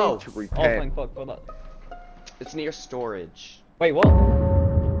come here, Oh. to Oh, repent. thank fuck for that. It's near storage. Wait, what?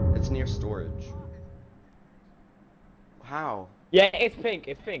 It's near storage. How? Yeah, it's pink.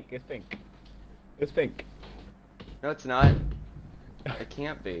 It's pink. It's pink. It's pink. No, it's not. It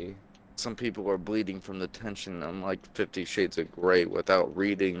can't be. Some people are bleeding from the tension. I'm like 50 Shades of Grey without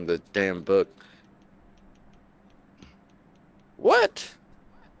reading the damn book. What?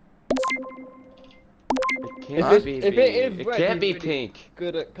 It can't If be. it is It red, can't he's be really pink.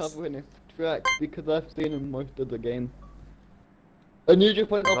 Good at covering his tracks because I've seen him most of the game. And you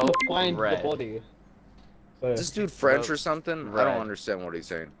just went up to Vote find red. the body. So, Is this dude French Vote or something? I red. don't understand what he's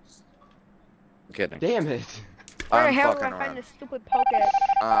saying. I'm kidding. Damn it. Where the I'm hell do I fucking find around. this stupid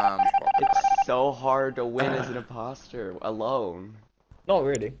Poké? It's so hard to win as an imposter alone. not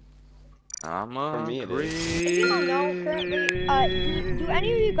really. I'm For me, it is. If you don't know, currently, do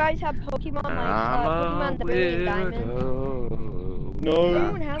any of you guys have Pokemon like Pokemon the Brilliant Diamond? No. Does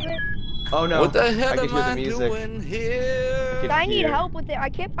anyone have it? Oh no. What the I hell can am hear the I music. doing here? Can I need hear. help with it. I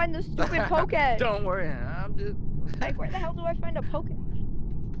can't find the stupid Poké. Don't worry, I'm just. Like, where the hell do I find a Poké?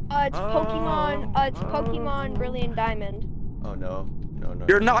 It's Pokemon. It's Pokemon Brilliant Diamond. Oh no. No.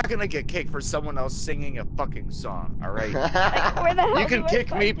 You're not gonna get kicked for someone else singing a fucking song, alright? Like, where the hell You can do I kick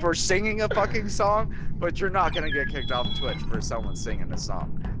find me it? for singing a fucking song, but you're not gonna get kicked off Twitch for someone singing a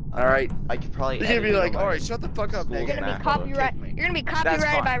song. Alright? I could probably. You're gonna edit be it like, on my alright, shut the fuck up, school's You're nigga. gonna be map. copyright. Kick me. You're gonna be That's copyrighted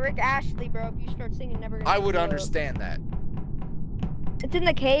fine. by Rick Ashley, bro. If you start singing, never. Gonna I would Screw Up. understand that. It's in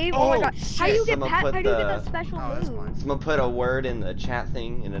the cave. Oh, my Oh, god. How do you shit. get Someone how put do you get the- that special Oh, that's move? fine. Someone put a word in the chat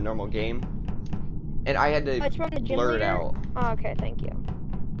thing in a normal game, and I had Oh, to it's from the gym blur it leader? out. Oh, okay, thank you.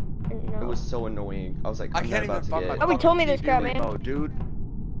 No. It was so annoying. I was like, I I'm not can't even about to find my get. Oh, he told me this crap, fucking man. mode, dude.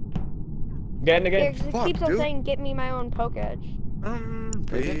 Get in the Yeah, game. 'cause it Fuck, keeps on dude. saying, "Get me my own Pokédex."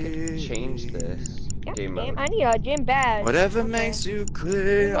 Maybe I could change this Yeah, game damn, mode. I need a gym badge. Whatever Okay. makes you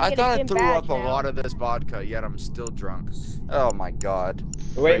clear. We'll I get a thought I gym threw badge up a now. lot of this vodka, yet I'm still drunk. Oh my god.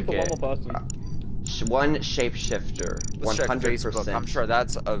 We're waiting for Break one more person. One shapeshifter, Let's check 100%. Facebook. I'm sure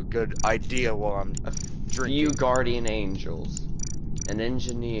that's a good idea while I'm drinking. Few guardian angels, an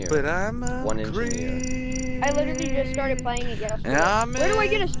engineer. But I'm One engineer. green. I literally just started playing it yesterday. And I'm Where do I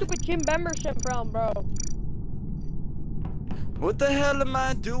get a in- stupid gym membership from, bro? What the hell am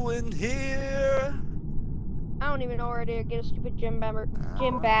I doing here? I don't even know where to get a stupid gym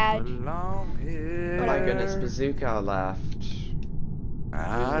badge. Belong here. Oh my goodness, Bazooka left.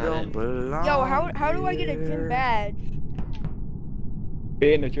 I don't belong. Yo, how do I get a gym here. badge?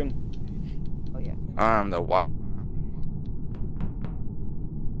 Be in the gym. Oh yeah. I'm the wow.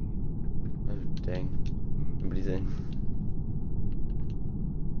 Oh dang, nobody's in.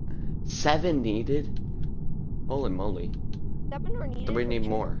 7 needed. Holy moly! 7 are needed. So we for need gym?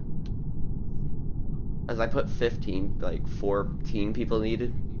 more. As I put 15, like 14 people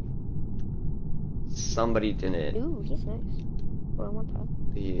needed. Somebody didn't. Ooh, he's nice. Well, I want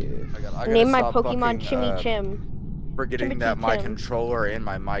that. Yeah. Name my Pokemon Chimmy Chim. Forgetting Timothy that my Tim. controller and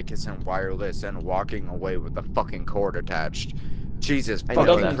my mic isn't wireless and walking away with the fucking cord attached. Jesus I know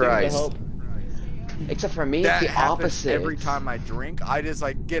fucking that. Doesn't seem to Christ. help. Except for me, That it's the happens opposite. every time I drink. I just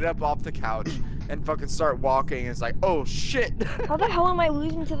like get up off the couch and fucking start walking. It's like, oh shit! How the hell am I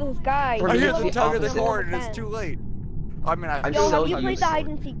losing to this guy? For I me, hear it's the the tug of the opposite. cord and it's too late. I mean, I'm Yo, so have you played used the to hide it.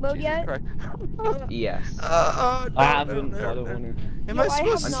 and seek mode Jesus yet? Christ. Yes. I haven't. I don't want to. Am Yo, I I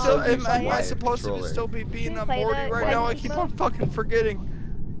supposed to have still? not Am used I my supposed to controller. still be being you a play Morty that right hide now? I and keep seek on mode? fucking forgetting.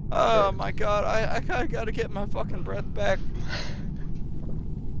 Oh my god, I gotta get my fucking breath back.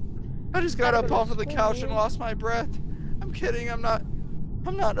 I just got up off of the couch and lost my breath. I'm kidding. I'm not.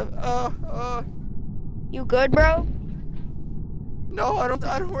 You good, bro? No, I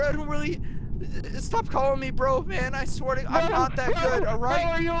don't really. Stop calling me bro, man. I swear to I'm not that good, alright?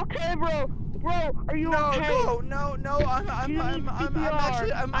 Bro, are you okay, bro? Bro, are you No, okay? no, I'm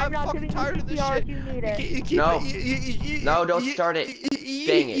actually, I'm not fucking giving tired you of this CPR shit. if you need it. You keep, No. you, No, don't start it.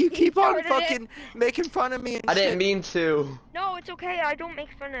 Dang it. You keep on started it. fucking making fun of me and I didn't shit. mean to. No, it's okay. I don't make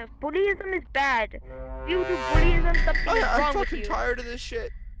fun of. Bullyism is bad. If you do bullyism, something is I'm wrong with fucking you. tired of this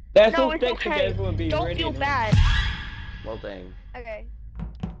shit. Let's No, all it's stick okay. together and be Don't ready. feel now. bad. Well, dang. Okay.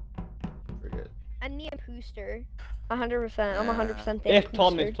 Forget. I'm the Impooster. 100%. I'm 100% the It's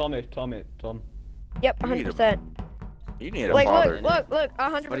Tom. Impooster. It's Tom. It's Tom. It's Tom. Yep, You need a 100%. You need a Like, father. look,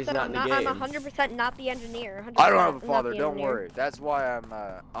 100%. But he's not in the I'm game. 100% not the engineer. 100% I don't have a not father. the Don't engineer. worry. That's why I'm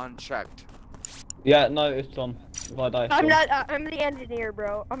unchecked. Yeah, no, it's Tom. If I die, it's I'm Tom. not. I'm the engineer,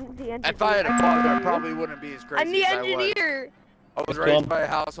 bro. I'm the engineer. If I had a father, I probably wouldn't be as crazy I'm the as I was. engineer. I was Tom. raised by a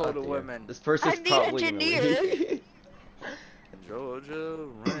household Oh, of dear. women. This person's I'm the probably engineer. gonna leave. Georgia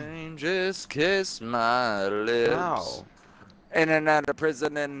rain just kissed my lips. Wow. In and out of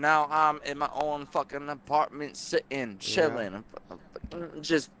prison, and now I'm in my own fucking apartment, sitting, chilling.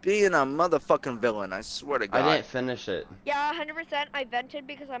 just being a motherfucking villain. I swear to God. I didn't finish it. Yeah, 100%. I vented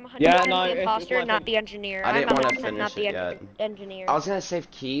because I'm 100% Yeah, no, the it's imposter, like not a- the engineer. I didn't I'm wanna 100% finish not the it yet. engineer. I was gonna save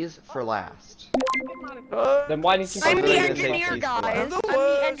keys for last. Then why didn't you I'm I'm the really gonna say engineer, keys for guys. last. I'm the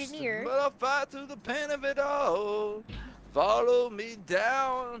worst, engineer. But I'll fight through the pain of it all. Follow me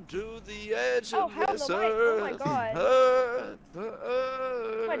down to the edge Oh, of hell this no, wait. Oh my earth. God. Earth, I'm gonna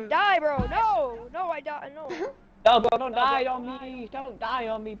earth. die, bro. No, I die. No. No, bro, don't die on me. Don't die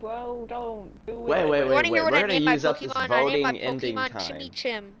on me, bro. Don't do it. Wait, wait, You wanna wait, hear wait. what We're I gonna named my use up this Pokemon? I named my voting ending Pokemon time. Chimmy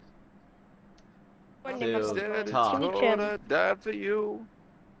Chim. What Two, named my Instead, Pokemon? talk. Chimmy it's Chim. gonna die for you.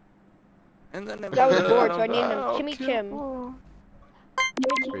 And then I was bored, so I named him Chimmy Chim.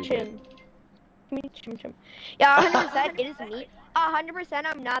 Pretty Chimmy Chim. Chimmy Chim Chim. Yeah, 100%. It is me. 100%.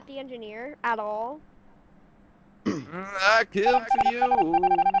 I'm not the engineer at all. I killed for you.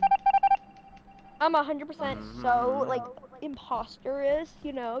 I'm 100% so like imposterous,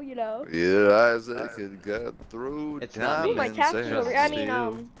 you know. Your eyes that could get through It's not me. Ooh, my diamonds tax and is over. I mean,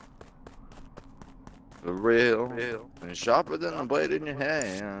 steel. For real, and sharper than a blade in your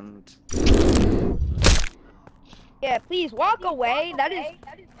hand. yeah. Please walk away. That is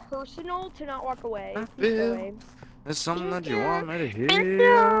personal to not walk away. I Please go feel- away. There's something that you want me to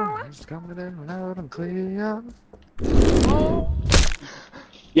hear. It's coming in loud and clear.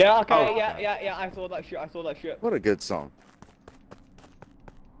 Yeah, okay, Oh. yeah, I saw that shit. What a good song.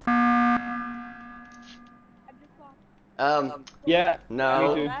 Yeah,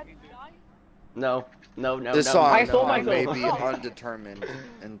 No. me too. No. This no, song I saw may myself. be undetermined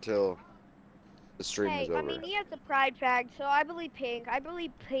until the stream Hey, is over. I mean, he has the pride flag, so I believe Pink. I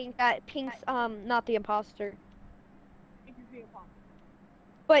believe Pink that Pink's not the imposter.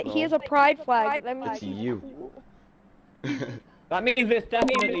 But he has a pride flag. That means It's you. That means it's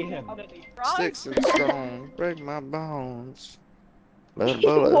definitely him. Sticks and stones break my bones. But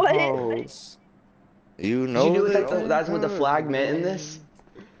bullet What? holes. You Did know you know they that that's what the flag meant in this?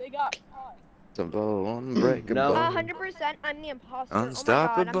 The bone unbreakable. No. 100%. I'm the imposter.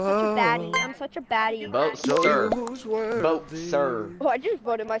 Unstoppable. Oh my god, I'm such a baddie. Vote, Show sir. you who's worthy. Vote, sir. Oh, I just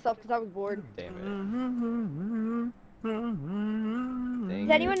voted myself because I was bored. Damn it. Does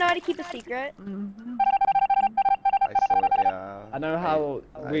anyone know how to keep a secret? I sort yeah. I know how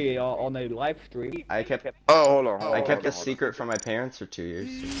we are on a live stream. I kept Oh, hold on. I kept a secret from my parents for 2 years.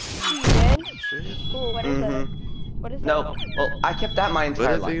 You did? Ooh, what is it? Mhm. What is it? No, well, I kept that my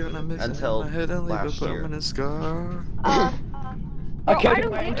entire But if you're life gonna miss it, until my head and leave a last year. permanent scar. Oh, I I kept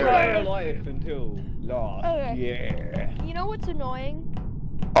don't my think entire so. life until last Okay. year. You know what's annoying?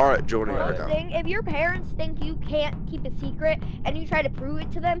 All right, Jordan. What? Right now. Thing, if your parents think you can't keep a secret and you try to prove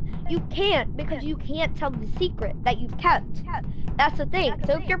it to them, you can't because you can't tell the secret that you've kept. That's the thing.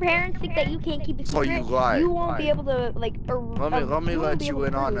 So if your parents think that you can't keep a So secret, you lie. you won't be able to like. Let me won't let be you able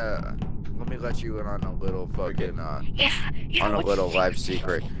in to on prove. a. Let me let you in on a little fucking Yeah, yeah. on a what's little the life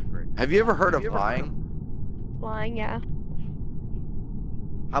secret. Have you ever heard of lying? Lying, yeah.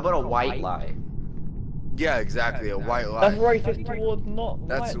 How about a white lie? Yeah, exactly. A white lie. That's racist towards not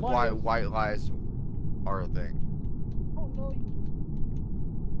That's white why liars. white lies are a thing.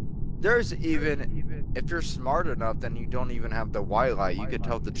 There's even, if you're smart enough, then you don't even have the white lie. You could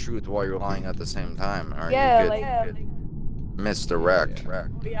tell the truth while you're lying at the same time, or Yeah, you like. could misdirect.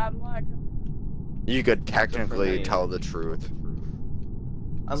 You could technically me. tell the truth.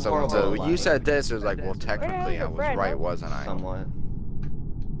 I'm Someone horrible. said, at "Well, you lying. said this." It was like, well, the hell technically is I your was friend? right, wasn't I? Somewhat.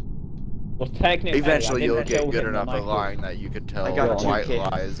 Well, technically, Eventually, I you'll didn't get kill good him enough when I at lying that you could tell I got the two white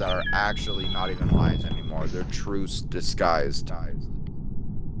kids. lies are actually not even lies anymore. They're truths disguised.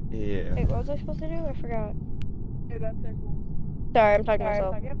 Yeah. Wait, what was I supposed to do? I forgot. Sorry, I'm talking to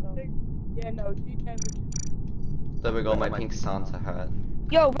myself. There we go, my pink Santa hat.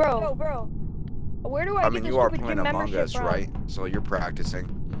 Yo, bro. Where do I I get mean, the you are stupid playing gym Among membership Us, from? right? So you're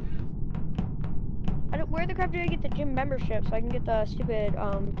practicing. Where the crap do I get the gym membership so I can get the stupid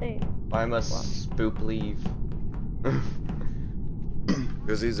thing? Why must Spoop leave?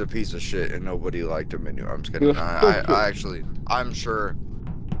 Because he's a piece of shit and nobody liked him. And I'm just kidding. I actually, I'm sure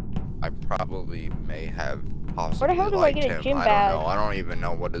I probably may have possibly Where the hell do I liked get a him. gym I badge? don't know. I don't even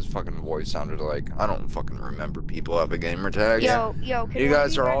know what his fucking voice sounded like. I don't fucking remember people have a gamer tag. Yo, can You one of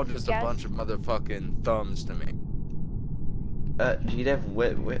guys are all guys just a guess? bunch of motherfucking thumbs to me.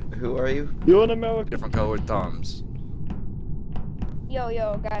 GDev, who are you? You're an American. Different colored thumbs. Yo,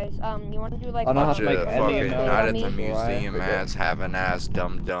 guys, you want to do like I know how Bunch to make of any fucking amount not of at the money. museum Right. ass, having ass,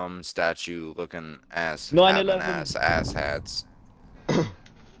 dumb statue looking ass, 9/11. having ass hats.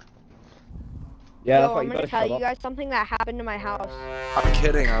 Yeah, Yo, that's why I'm you gonna better tell shut you up. guys something that happened to my house. I'm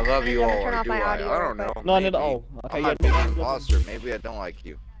kidding. I love you I'm gonna all. turn Or off do my I? audio I real don't know. quick. No, not at maybe. all. Okay, I yeah, might be an yeah. imposter. Maybe I don't like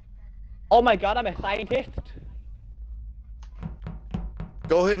you. Oh my god, I'm a scientist.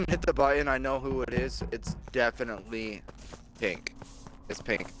 Go ahead and hit the button. I know who it is. It's definitely pink. It's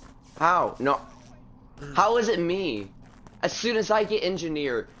pink. How? No. How is it me? As soon as I get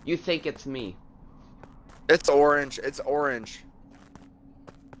engineer, you think it's me. It's orange. It's orange.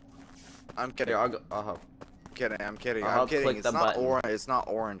 I'm kidding. Here, I'll go. Kidding. I'm kidding. I'll I'm kidding. click It's the not button. orange. It's not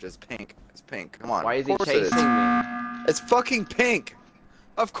orange. It's pink. It's pink. Come on. Why is he Of course it chasing me? It's fucking pink.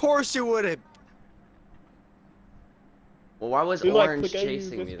 Of course you would have. Well, why was You like orange the game,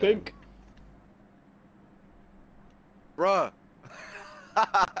 chasing it's me then? pink. Bruh.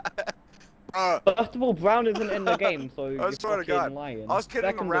 Bruh. First of all, brown isn't in the game, so you're swear to fucking God. lying. I was kidding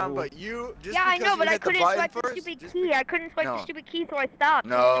Second of around, all- but you just Yeah, I because know, you but I hit the couldn't button swipe the first. stupid just key. I couldn't swipe No. the stupid key, so I stopped.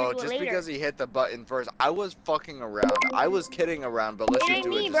 No, I'm gonna do it just later. because he hit the button first. I was fucking around. I was kidding around, but let's It just ain't do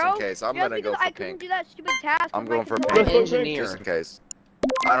me, it bro. just in case. I'm Just gonna go because for I couldn't pink. do that stupid task. I'm with my going for controller. pink. Engineer. Just in case.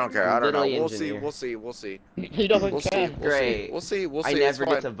 I don't care. I don't know. Literally We'll see. engineer. We'll see. We'll see. He doesn't We'll see. care. We'll see. Great. We'll see. We'll see. I It's never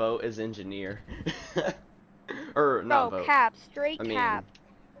get fine. to vote as engineer. Or No, not vote. cap, straight I mean, cap,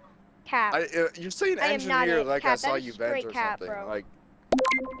 cap. You're saying I am not engineer it. like I Cap, saw that is you vent straight or cap, something. bro. Like,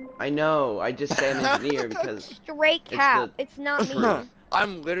 I know. I just say I'm engineer because Straight It's cap. the- It's not me. I'm I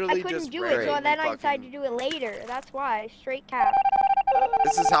literally couldn't just do it, so randomly then I decided to fucking- do it later. That's why. Straight cap.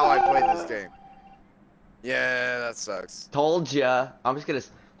 This is how I play this game. Yeah, that sucks. told ya. I'm just gonna.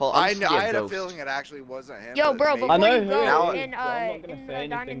 Hold on. I I'm just gonna be had a ghost. feeling it actually wasn't him. Yo, but bro, maybe- before I know you who go it Now- is, in so I'm not in gonna the say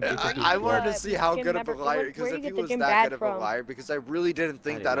diamond, anything where because do you I get wanted to the see how gym good of a member- liar, where because do you if get he the was gym that badge good of a from? liar, because I really didn't I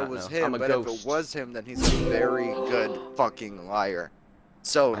think do that it not was know. him, I'm a but if ghost. it was him, then he's a very good fucking liar.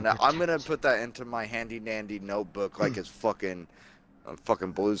 So I'm now I'm gonna protected. put that into my handy dandy notebook like it's fucking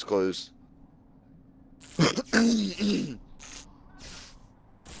Blue's Clues.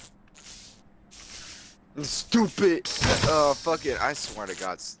 Stupid. Fuck it. I swear to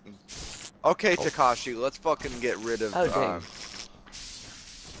God. Okay, Takashi, let's fucking get rid of. Oh, dang.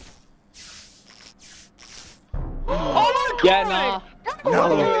 Oh my Yeah, god! nah.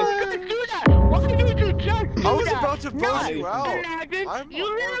 No. Why did you do that? Why did you just do I was that? about to vote No, you out. Imagine, I'm you a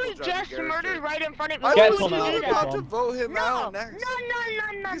literally horrible just judging murdered character. right in front of me. I Why Get would was him you out, do not get that? about to vote him No, out no, next.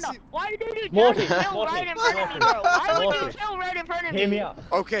 no. Why did you Morty, just kill Morty, right in front of me, Morty, bro? Why would you Morty. kill right in front of me? Hear me out.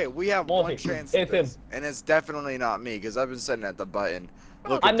 Okay, we have Morty, one chance it's at him. this, and it's definitely not me, because I've been sitting at the button.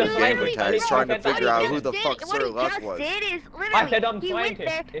 Bro, Look I'm at the the scientist. gamer I tags, didn't trying to say that. figure out What who he the did- fuck what Sir he Luck just was. did is literally, I said I'm he went scientist.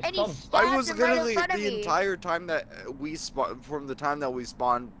 there It's and he Tom. stabbed I was him right in literally front of the me. entire time that we spawned, from the time that we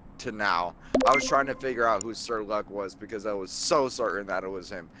spawned to now, I was trying to figure out who Sir Luck was because I was so certain that it was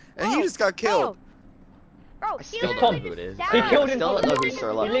him, and he Bro, just got killed. Bro, I he still literally don't know who it just is. stabbed He killed him. him. Still don't know who He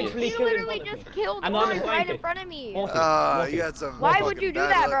Sir Luck literally is. killed him literally in front of just me. killed I'm not Orange a right in scientist. front of me. Morty, You Morty, got some. Why fucking would you do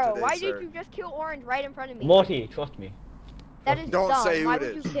bad that, luck bro? today, Why sir. did you just kill Orange right in front of me? Morty, trust me. That is Don't dumb. say who Why it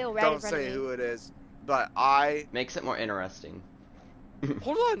would is. you kill right in Don't front say of me? who it is. But I. Makes it more interesting.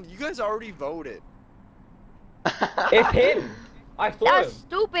 Hold on, you guys already voted. It's him. I saw That's him.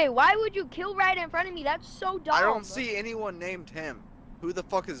 stupid. Why would you kill right in front of me? That's so dumb. I don't see anyone named him. Who the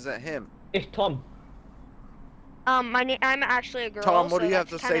fuck is that him? It's Tom. I'm actually a girl. Tom, what so do you have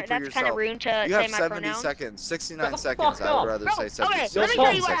that's to kinda, say for that's kind yourself? of rude to You say have my 70 pronouns. seconds. 69 Shut the seconds. fuck I would up. rather Bro, say 70 okay, seconds. let me Tom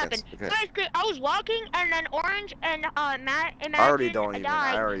tell you what seconds. happened. Okay. So basically, I was walking, and then Orange and Matt, I already Imagine, don't even-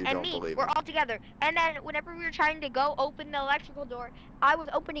 I Di, already and don't me believe were it. all together. And then whenever we were trying to go open the electrical door, I was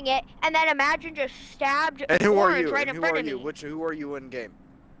opening it, and then Imagine just stabbed And who are Orange you? right And in who front are of you? me. Who are you in game?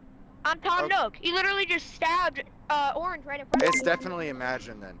 I'm Tom Okay. Nook. He literally just stabbed. Orange right in front of It's me. definitely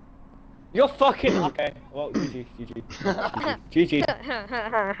Imagine then. You're fucking okay. Well, GG.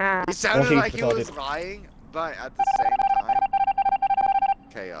 GG. He sounded Nothing like he was retarded. lying, but at the same time,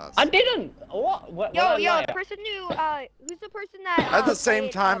 chaos. I didn't. What? What? Yo, what yo, liar? the person who's the person that At the same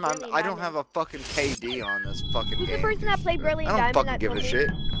played, time, Brilliant I don't Diamond? have a fucking KD on this fucking Who's the game. person that played Brilliant I don't Diamond fucking that give a told me? shit.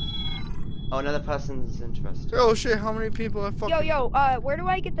 Oh, another person's interested. Oh shit, how many people have fucking... Yo, where do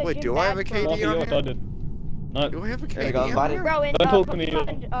I get the Wait, gym do I have a badge KD from? Morty, on you're here? retarded. No. Do I have a There you KD go, on invited. here? Bro, in Don't talk to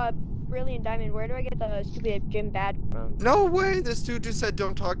me. Brilliant Diamond, where do I get the stupid gym badge from? No way, this dude just said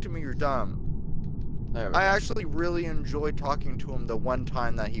don't talk to me, you're dumb. There we I go. actually really enjoyed talking to him the one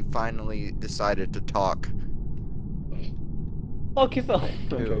time that he finally decided to talk. Fuck yourself.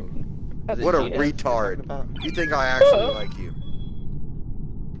 Who? I'm joking. Is it What a Gina you're retard. talking about? You think I actually like you?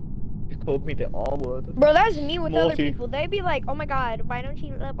 You called me the R word. Bro, that's me with other Morty. people. They'd be like, "Oh my God, why don't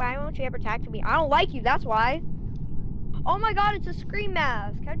you ever talk to me? I don't like you. That's why." Oh my God, it's a scream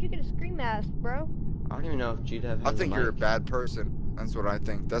mask. How'd you get a scream mask, bro? I don't even know if GDev has I think a you're a mic. bad person. That's what I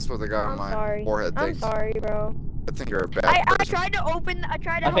think. That's what the guy on I'm my sorry. forehead I'm thinks. sorry, bro. I think you're a bad I person. tried to open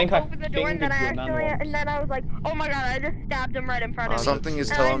the door and then and then I was like, oh my god, I just stabbed him right in front of me. Something is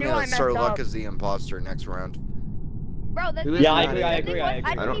And I telling me knew I that Sir messed Luck up. is the imposter next round. Bro, that's Who is Yeah, I not agree, in I it? agree, I agree.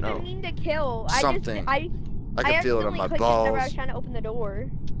 I I didn't don't even know. mean to kill. Something. I I can feel it in accidentally my clicked it whenever I was balls. trying to open the door.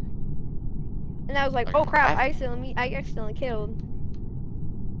 And I was like, oh crap, I- I accidentally killed.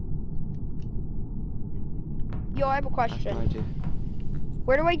 Yo, I have a I question. find you.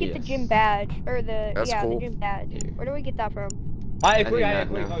 Where do I get the Yes. gym badge? Or the That's yeah, cool. the gym badge. Here. Where do I get that from? I do agree, I not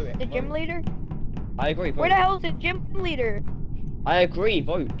agree. know. Vote. The gym Vote. leader? I agree. Vote. Where the hell is the gym leader? I agree.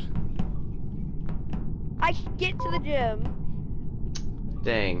 Vote. I can get to the gym.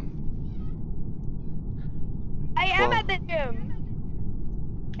 Dang. I am Well- at the gym.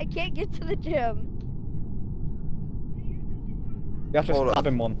 I can't get to the gym. You have to Hold stab up.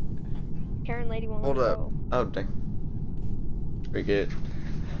 him one. Karen lady won't Hold let me up. go. Oh, dang. Pretty good.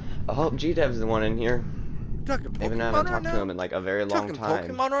 I hope G-Dev's the one in here. You talking I haven't Pokemon right talked to now? him in like a very You long talking time.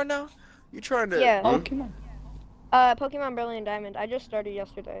 Pokemon right now? You trying to Yeah. Oh, come on. Pokemon Brilliant Diamond. I just started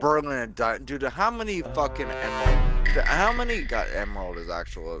yesterday. Berlin and dude, how many fucking emerald? How many got emerald is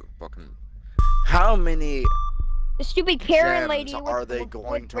actual fucking? How many The stupid Karen gems lady are with, they with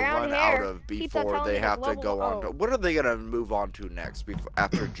going to brown run hair out of keeps on before telling they me to have to level go on up. to? What are they gonna move on to next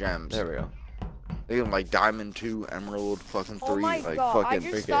after gems? There we go. They can like Diamond 2, Emerald fucking 3, Oh my like god, I fucking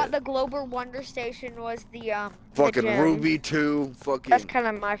just forget thought it. the Global Wonder Station was the fucking gem. Ruby 2, fucking That's kind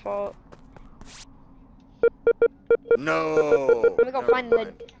of my fault. no. Let me go never find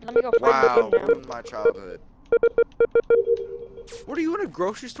mind. Let me go find Wow, the gym now. ruined my childhood. What are you in a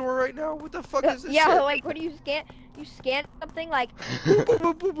grocery store right now? What the fuck is this Yeah, shit? like when you scan something like Boop,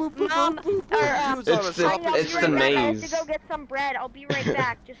 boop, boop, boop, boop, Mom, boop, boop, or, dude's on a It's the- shopping I'll it's be the right back. I have maze. to go get some bread. I'll be right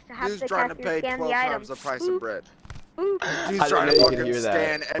back just to have Dude's the trying to cashier pay scan 12 the times items. the price Boop, of bread. boop. Dude's I trying didn't to know you could fucking hear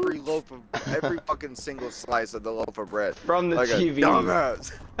that. stand every fucking single slice of the loaf of bread. From the Like a TV.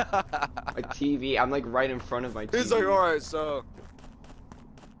 dumbass. My TV. I'm like right in front of my TV. He's like, alright, so.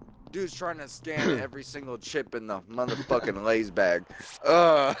 Dude's trying to scan every single chip in the motherfucking Lay's bag.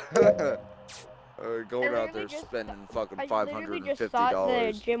 Going out there literally just- spending fucking I literally just thought the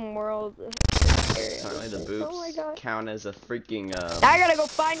 $550. Gym World area. Apparently the Oh my boots god. count as a freaking Now I gotta go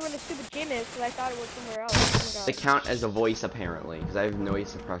find where the stupid gym is because I thought it was somewhere else. Oh my They god. count as a voice apparently, because I have noise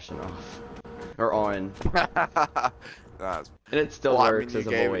suppression off. Or on. That's And it still well, I works mean, as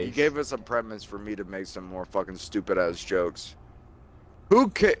a you voice. gave us a premise for me to make some more fucking stupid ass jokes. Who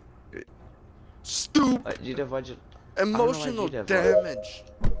ca- Stupid G-Dev, why'd you... emotional G-Dev damage.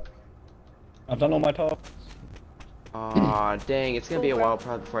 I've done all my tasks. Aw, dang, it's gonna be a while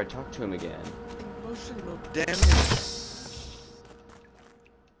probably before I talk to him again. Emotional damage.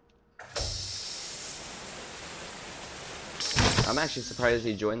 I'm actually surprised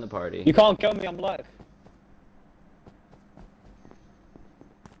he joined the party. You can't kill me, I'm black.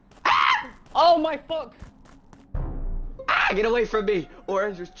 Oh my fuck! Ah, get away from me!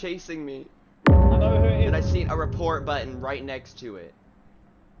 Orange was chasing me. I know who it And I is. seen a report button right next to it.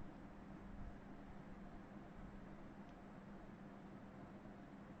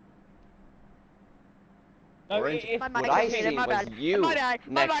 No, Orange- it's My What mic I was muted, seen my was bad. you My bad.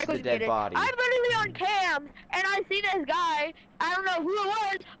 My next mic to the was dead muted. body. I'm literally on cam, and I see this guy. I don't know who it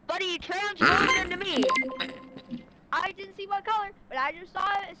was, but he transformed into me. I didn't see what color, but I just saw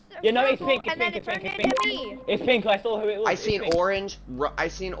it. You know, it's circle, pink, it's and then pink, it it's turned pink, it's into me. It's pink, I saw who it was. I it's seen pink. orange. I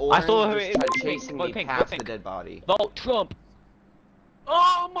seen orange. saw who just it is. chasing Vote me pink, past vote the pink. dead body. Vote Trump.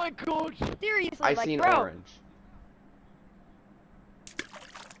 Oh my god! Seriously, I like, seen bro. orange.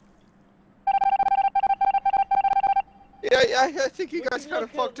 Yeah, I think you guys you kind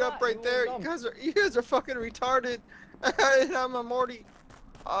of look fucked at up that, right you're there. dumb. You guys are fucking retarded. And I'm a Morty.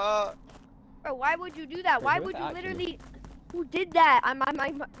 Bro, why would you do that? Wait, Why who is would you that actually? literally? Who did that?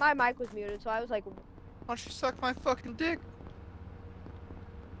 My mic was muted, so I was like, why don't you suck my fucking dick?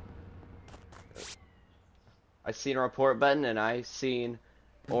 I seen a report button and I seen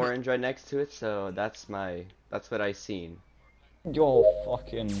orange right next to it, so that's what I seen. You're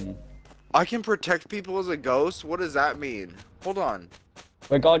fucking... I can protect people as a ghost? What does that mean? Hold on.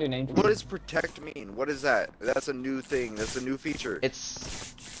 We're guardian angel. What does protect mean? What is that? That's a new thing. That's a new feature.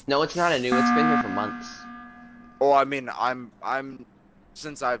 No, it's not a new. It's been here for months. Oh, I mean, I'm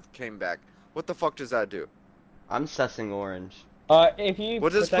since I've came back. What the fuck does that do? I'm sussing orange. If you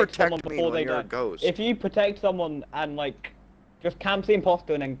What does protect someone protect mean before when they you're a die, ghost? if you protect someone and like just camp the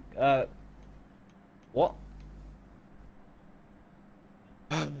imposter and then what?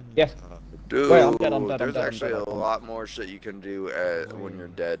 Yes. Dude, Wait, I'm dead, I'm dead, I'm there's dead, I'm actually dead, a I'm lot more shit you can do when you're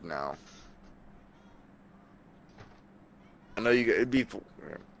dead now. I know you. It'd be.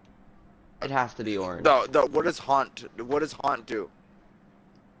 It has to be orange. The what does haunt? What does haunt do?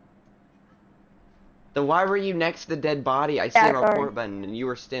 Then why were you next to the dead body? I see a sorry. report button and you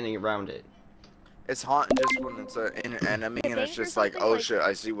were standing around it. It's haunt just when it's an enemy and it's just like, oh shit,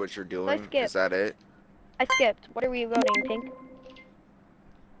 I see what you're doing. skip. Is that it? I skipped. What are we voting, Pink?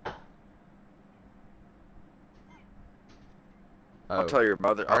 I'll tell your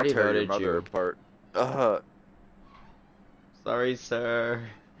mother. I'll already tear your voted mother you. apart. Sorry, sir.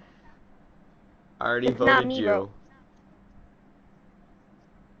 I already It's not voted me, you. bro.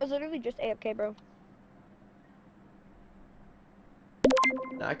 I was literally just AFK, bro.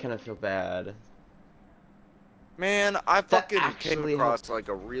 Now I kind of feel bad. Man, I fucking came actually across like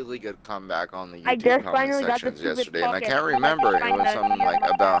a really good comeback on the I YouTube just comment finally got the sections stupid yesterday, and I pocket. can't remember. It Find was that. something like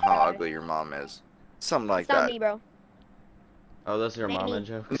about how ugly your mom is, something like It's not that. me, bro. Oh, those are your Maybe. mama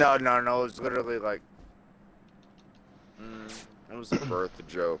jokes? No, it was literally like, it was a birth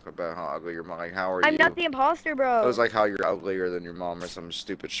joke about how ugly your mom. Like, how are I'm you? not the imposter, bro. It was like how you're uglier than your mom or some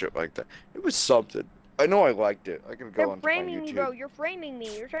stupid shit like that. It was something. I know I liked it. I can go You're onto my framing me, YouTube. bro. You're framing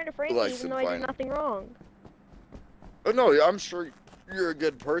me. You're trying to frame me Likes even and though I did finding. nothing wrong. Oh no, I'm sure you're a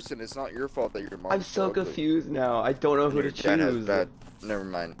good person. It's not your fault that your mom. I'm so confused now. I don't know who to Your dad has choose. bad. Never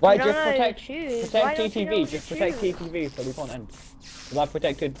mind. Why You don't just know who to protect choose. Why don't you know who TTV? to Just protect choose? TTV so we can't end. Because I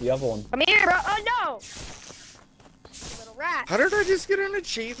protected the other one. Come here, bro. Oh no! You little rat. How did I just get an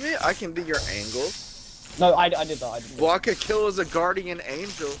achievement? I can be your angle. No, I did that. I did that. Block a kill as a guardian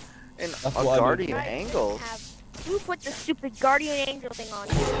angel. And That's a what I do. guardian I didn't angle. have- Who put the stupid guardian angel thing on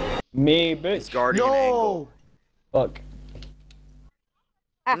you? Me, It's bitch. guardian angle. Fuck.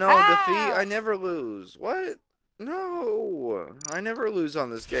 No, defeat. I never lose. What? No, I never lose on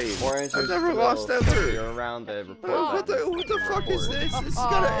this game. Orange I've is never still- lost ever. You're around the report What button. the fuck is this? This is Oh.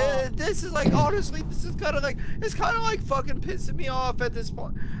 gonna. This is like honestly. This is kind of like. It's kind of like fucking pissing me off at this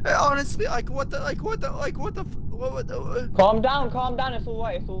point. Honestly, what the. Calm down. It's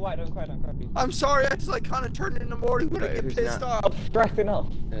alright. Don't cry, please. I'm sorry. I just like kind of turned into Morty when I Wait, get who's pissed not- off. Stop stressing up.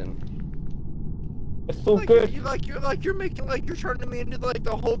 And It's all Like, good. you're making like you're turning me into like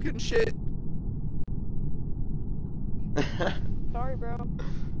the Hulk and shit. Sorry, bro.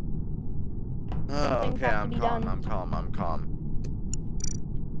 Oh, Things okay, have to I'm be calm. done. I'm calm.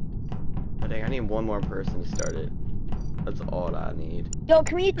 Oh, dang, I need one more person to start it. That's all I need. Yo,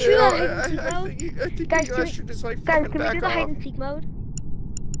 can we do the hide and seek I mode? think you Guys, guys can we- should just like Guys, fucking can we back do the off. hide and seek mode?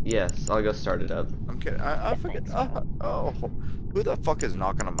 Yes, I'll go start it up. I'm kidding. I forget. Oh, who the fuck is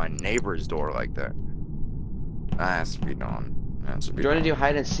knocking on my neighbor's door like that? That has to be done. That has to Do be you want to done. do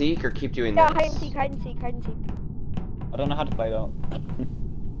hide and seek or keep doing Yeah, this? hide and seek, hide and seek, hide and seek. I don't know how to play that.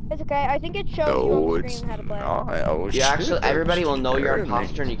 It's okay. I think it shows you No, on the it's screen how to play. not. Oh, Yeah, shit, actually, everybody will know you're an apparently.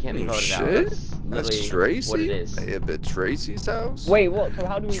 imposter and you can't be voted out. Shit. That's That's literally Tracy. what it is. Yeah, but Tracy's house. Wait, what? So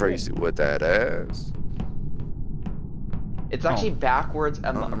how do we Tracy win? with that ass. It's actually backwards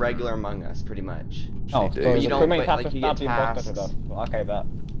Um, regular Among Us, pretty much. Oh, She so did. You the don't, crewmates but, have like, to you stab get the imposter to tasks. death. Okay, that.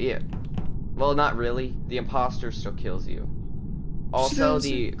 Yeah. Well, not really. The imposter still kills you. Also, does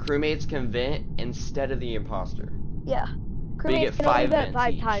the crewmates can vent instead of the imposter. Yeah. But you get Crewmates can only 5 bet vents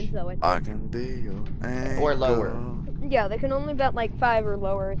 5 each. times though. I can be your angel. Or lower. Yeah, they can only bet like 5 or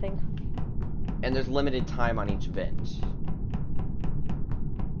lower, I think. And there's limited time on each vent.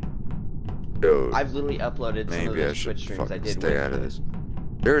 Dude, I've literally uploaded some of maybe I those should Twitch streams I fucking did stay with out of this.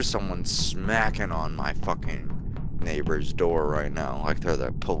 There's someone smacking on my fucking neighbor's door right now, like they're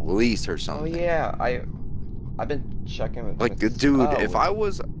the police or Oh something. yeah, I've been checking with Like, with- dude, oh, if I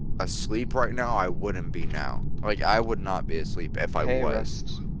was asleep right now, I wouldn't be now. Like, I would not be asleep if I hey, was.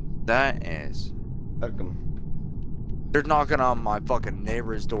 Rest. That is. Welcome. They're knocking on my fucking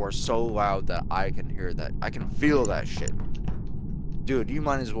neighbor's door so loud that I can hear that. I can feel that shit. Dude, you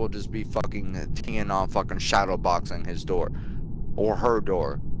might as well just be fucking teeing on fucking shadow boxing his door. Or her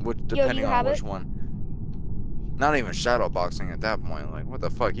door. Which, depending on have which it? one. Not even shadow boxing at that point. Like, what the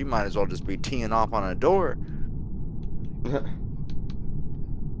fuck? You might as well just be teeing off on a door.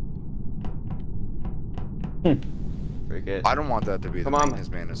 Very good. I don't want that to be the Come on. maintenance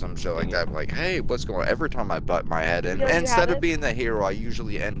man or some shit like that. Like, hey, what's going on? Every time I butt my head in, You have instead of it? being the hero, I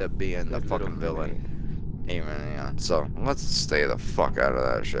usually end up being the Good little fucking villain. crewmate. Even, yeah. So, let's stay the fuck out of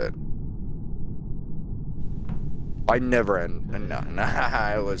that shit. I never end. No,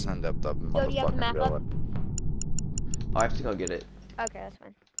 I always end up the Yo, do you have the motherfucking map up? villain. I have to go get it. Okay, that's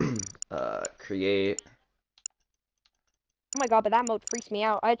fine. Create. Oh my god, but that mode freaks me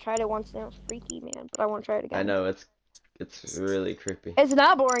out. I tried it once and it was freaky, man. But I won't try it again. I know it's really creepy. It's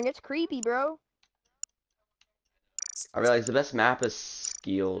not boring. It's creepy, bro. I realize the best map is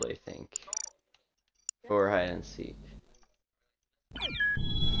Skilled, I think, for hide and seek.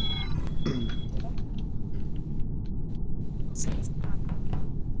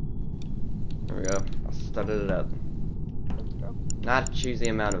 There we go. I started it up. Not choose the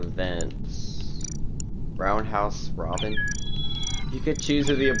amount of events. Roundhouse Robin. You could choose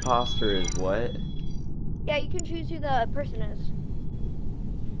who the imposter is. What? Yeah, you can choose who the person is.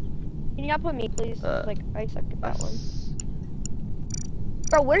 Can you not put me, please? Like, I suck at that one.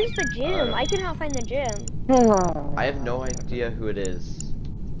 Bro, where's the gym? I cannot find the gym. I have no idea who it is.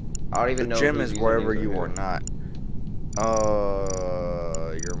 I don't even know. The gym whose is wherever usernames you are are here. not.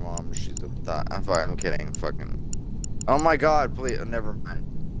 Your mom, she's a thought. I'm kidding. Fucking. Oh my god, please. Never mind.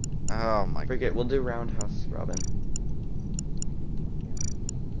 Oh my god. Forget, we'll do Roundhouse Robin.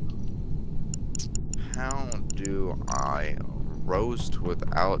 How do I roast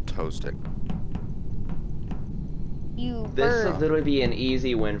without toasting? You This bird. will literally be an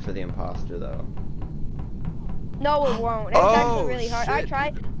easy win for the imposter, though. No, it won't. It's actually really hard. I shit,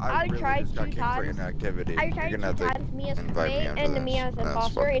 tried. dude. I really tried just got 2 kicked for times. inactivity. I You're tried 2 gonna have to times. Me as invite me crewmate into and this. me as That's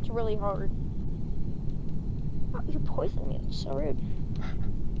imposter. fucking- It's really hard. Oh, you poisoned me. It's so rude.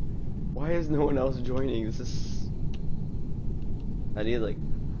 Why is no one else joining? This is... I need like...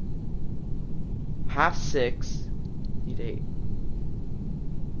 5:30. Need 8.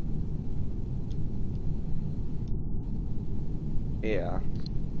 Yeah.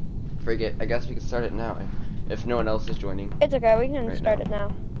 Forget, I guess we can start it now if no one else is joining. It's okay. We can Right start now. it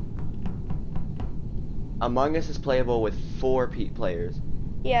now. Among Us is playable with 4 players,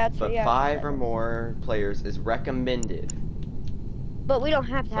 Yeah, it's but yeah. 5 or more players is recommended. But we don't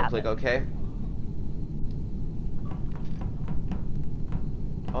have to So have click it. OK.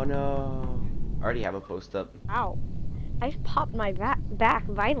 Oh no. I already have a post up. Ow. I just popped my back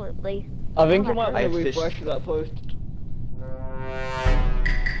violently. I think you Oh, might I have to fished- refresh that post.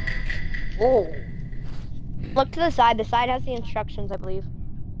 Oh. Look to the side. The side has the instructions, I believe.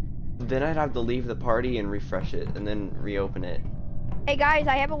 Then I'd have to leave the party and refresh it and then reopen it. Hey guys,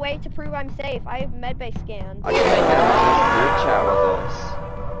 I have a way to prove I'm safe. I have medbay scan. I can make it a group chat with us.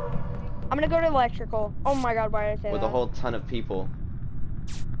 I'm gonna go to electrical. Oh my god, why did I say With that? a whole ton of people.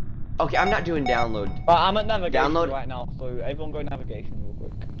 Okay, I'm not doing download. I'm at navigation Download- right now, so everyone go navigation real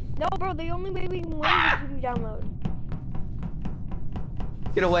quick. No, bro, the only way we can win is if we download.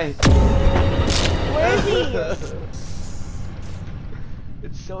 Get away. Where is he?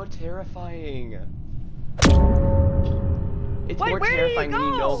 It's so terrifying. It's Wait, more where did he terrifying when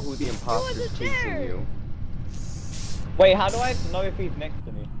you know go? who the He imposter's wasn't chasing there. you. Wait, how do I know if he's next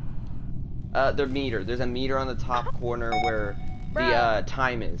to me? The meter. There's a meter on the top corner where the Bruh.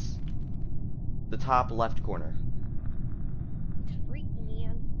 time is. The top left corner. It's freaking me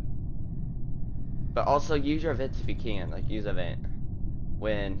out. But also use your vents if you can. Like use a vent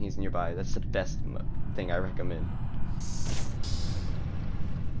when he's nearby. That's the best thing I recommend.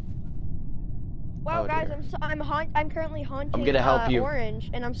 Wow, Oh, guys, dear. I'm currently haunting. gonna help you. Orange,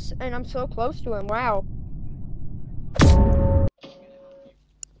 and I'm so close to him. Wow.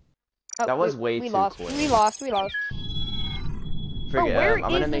 Oh, That was way we too lost. quick. We lost. Bro, Forget, where I'm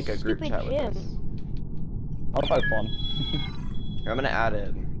gonna is make a this group stupid chat with gym? this. I'll have fun. Here, I'm gonna add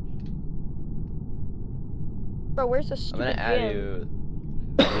it. Bro, where's the I'm stupid gonna gym? add you.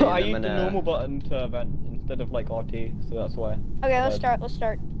 I I'm used the gonna- normal button to event instead of like RT, so that's why. Okay, let's start. Let's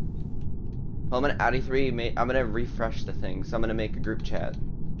start. Well, I'm gonna add E3. I'm gonna refresh the thing, so I'm gonna make a group chat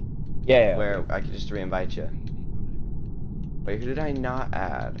Yeah. where I can just re-invite you. Wait, who did I not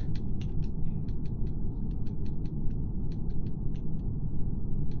add?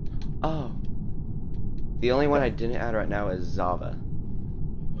 Oh, the only one I didn't add right now is Zava.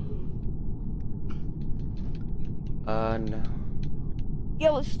 No. Yeah,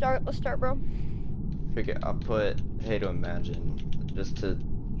 let's start. Let's start, bro. Forget. I'll put Hey to Imagine just to.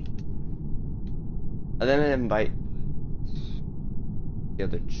 And then I invite the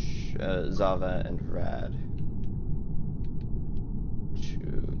other Zava and Rad.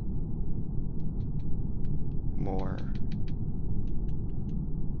 To more.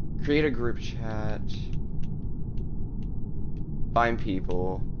 Create a group chat. Find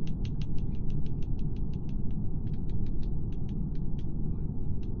people.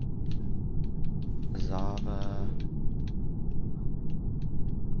 Zava.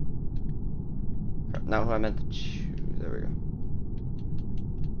 Not who I meant to choose. There we go.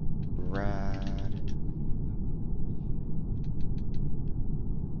 Rad.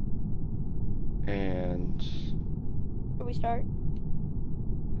 And Can we start?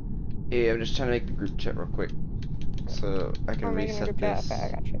 yeah, I'm just trying to make the group chat real quick, so I can We're making a reset group chat. this. Okay, I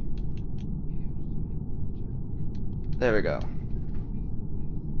got you. There we go.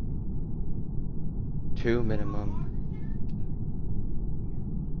 2 minimum.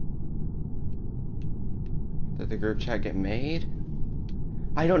 the group chat get made?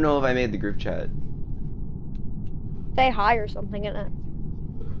 I don't know if I made the group chat. Say hi or something in it.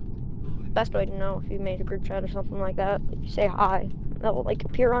 Best way to know if you made a group chat or something like that. If you say hi, that will like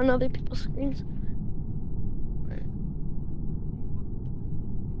appear on other people's screens. Wait.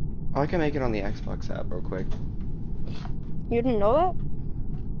 Oh, I can make it on the Xbox app real quick. You didn't know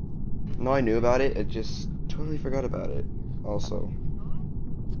that? No, I knew about it. I just totally forgot about it. Also.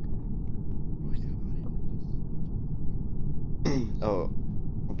 Oh,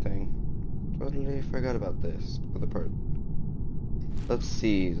 one thing. Totally forgot about this other part. Let's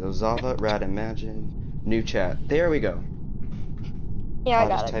see. So Zava, Rad, Imagine, new chat. There we go. Yeah, I'll I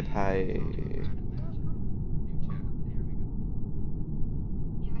got just it. type hi.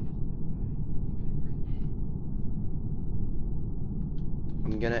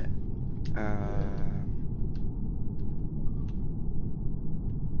 I'm gonna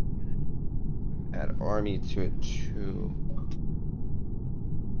add army to it too.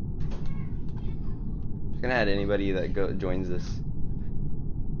 Just gonna add anybody that joins this.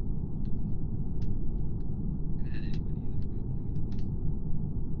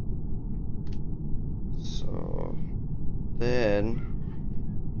 So then,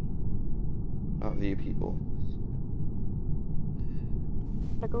 not view people.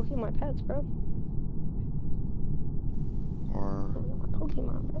 I go see my pets, bro. Or Go get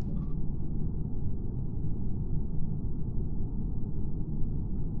my Pokemon, bro.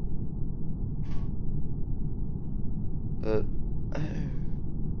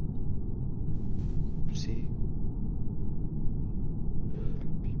 see.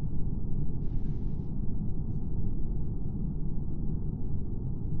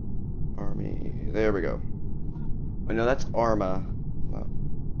 Army. There we go. Oh no, that's Arma. No.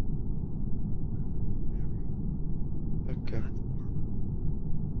 Okay.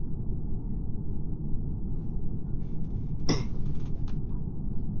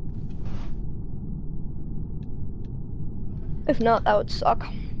 If not, that would suck.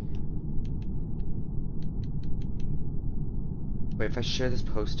 Wait, if I share this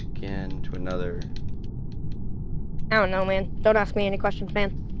post again to another. I don't know, man. Don't ask me any questions,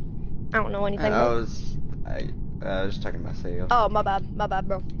 man. I don't know anything. I bro. was just talking about sales. Oh, my bad,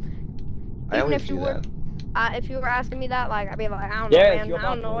 bro. I even always if you do were- that. if you were asking me that, like, I'd be like, I don't know, Yeah, it's man. your I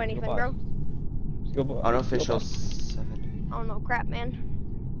don't bad, know bro. It's anything, your bro. bad. Unofficial 70. I don't know crap, man.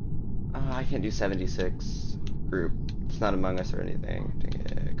 I can't do 76 group. It's not Among Us or anything. Dang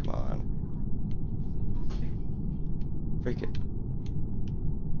it, come on. Freak it.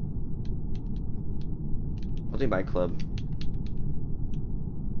 I'll do my club.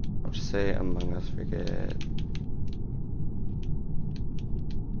 I'll just say Among Us, freak it.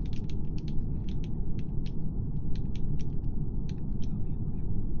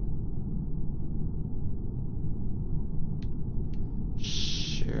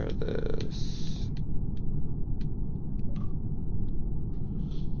 Share this.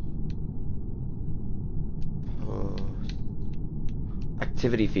 Post.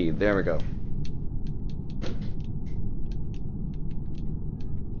 Activity feed. There we go.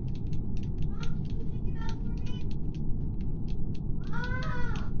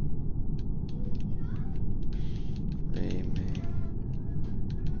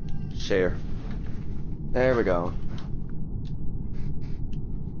 Share. There we go.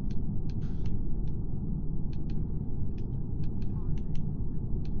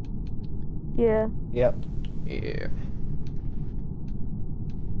 Yeah. Yep. Yeah.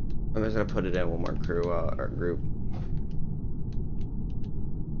 I'm just gonna put it in one more crew, or group.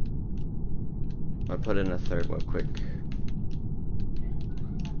 I'll put in a third one quick.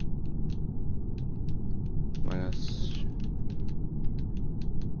 Minus.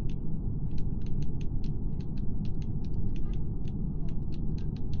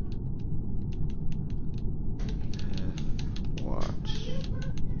 Watch.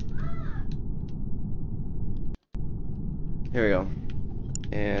 Here we go.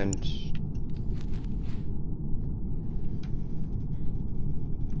 And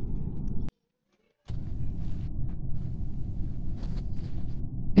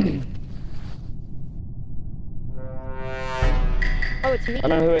Oh, it's me. I don't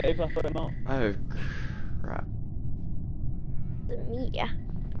know who it is, I put him out. oh crap. It's me, yeah.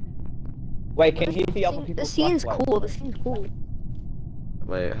 Wait, can you see other The people's scene's flashlights? cool. The scene's cool.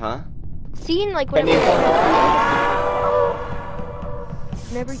 Wait, huh? Scene, like, Can whenever you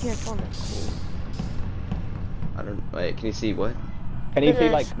whenever you transform, it's cool. I don't. Wait, can you see what? Can you The see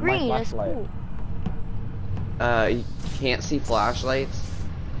like screen my is flashlight? cool. You can't see flashlights.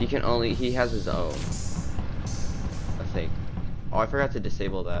 He can only. He has his own. I think. Oh, I forgot to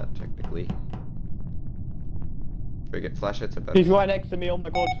disable that technically. Forget flashlights are better. He's right next to me, oh my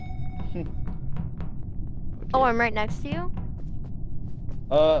god. Oh, I'm right next to you?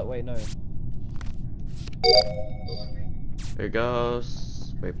 Wait, no. There it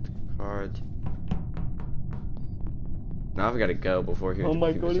goes. Swipe the card. Now I've got to go before he. Oh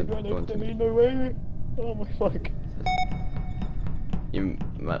my god, he's right next to me, no way. Oh my fuck. You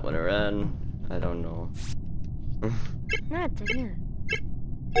might want to run. I don't know. God dang it.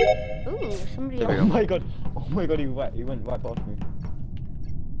 Ooh, somebody There we Oh go. my god, he went right past me.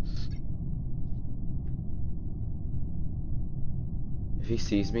 If he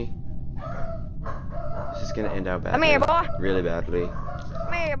sees me, this is gonna end out badly. Come here, boy. Really badly.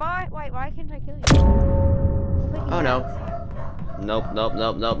 Come here, boy. Wait, why can't I kill you? Wait, Oh no. yes. Nope, nope,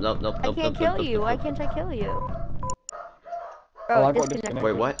 nope, nope, nope, nope, I nope, can't nope, kill nope, you. nope, Why nope. can't I kill you? Oh, Bro, I it got disconnected.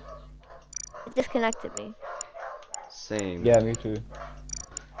 Wait, what? It disconnected me. Same. Yeah, me too.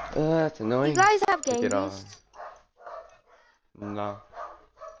 That's annoying. You guys have Take Game it off. Beast? No.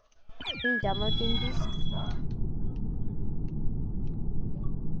 Can you download Game Beast?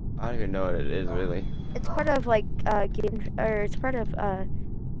 I don't even know what it is really. It's part of like it's part of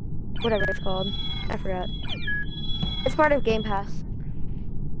whatever it's called. I forgot. It's part of Game Pass.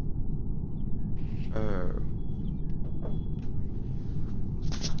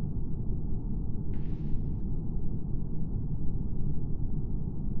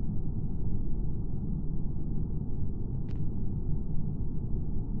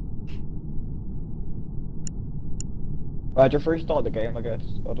 Right, just restart the game, I guess.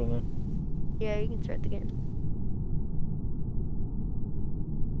 I don't know. Yeah, you can start the game.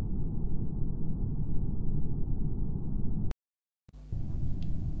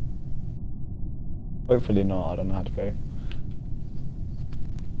 Hopefully not, I don't know how to play.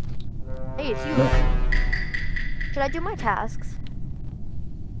 Hey, it's you. Should I do my tasks?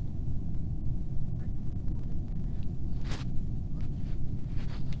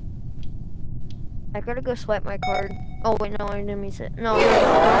 I gotta go swipe my card. Oh wait, no, I didn't mean to. No,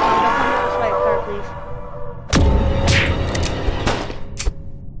 don't swipe card, please.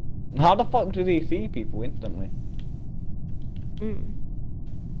 How the fuck do they see people instantly?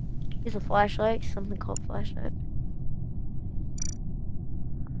 Use a flashlight, something called flashlight.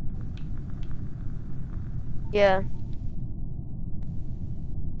 Yeah.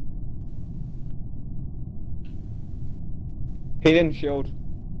 Hidden shield.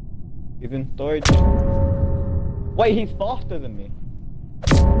 He's in storage. Wait, he's faster than me.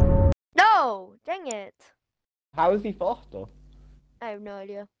 No! Dang it. How is he faster? I have no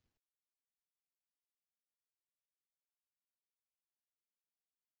idea.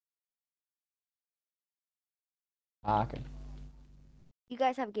 Ah, okay. You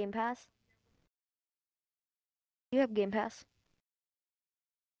guys have Game Pass? You have Game Pass?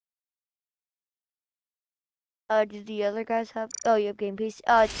 Do the other guys have? Oh, you have Game Pass.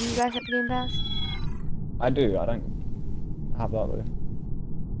 Do you guys have Game Pass? I do, I don't have that though.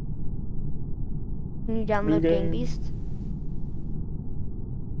 Can you download Game game. Beast?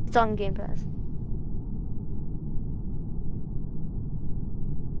 It's on Game Pass.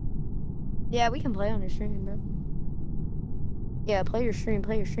 Yeah, we can play on your stream, bro. Yeah, play your stream,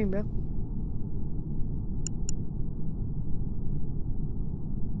 bro.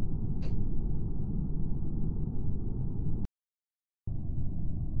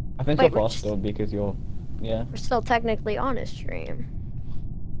 I think Wait, you're we're faster because you're... Yeah. We're still technically on a stream.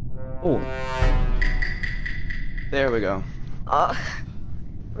 Oh, There we go. I'm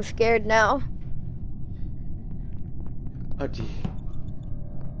scared now. Oh, gee.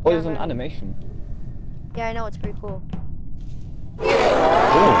 oh, there's an animation. Yeah, I know, it's pretty cool. Oh,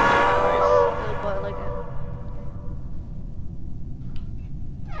 Really cool, I like it.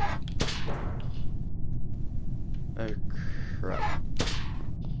 Oh, crap.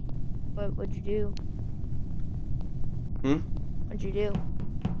 What'd you do? Hmm? What'd you do?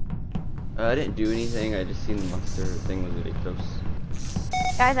 I didn't do anything, I just seen the monster thing was ridiculous.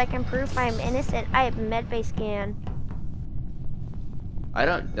 Guys, I can prove I'm innocent. I have medbay scan.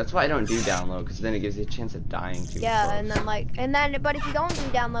 That's why I don't do download, because then it gives you a chance of dying too. Yeah, close. and then, but if you don't do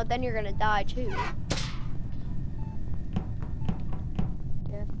download, then you're gonna die too.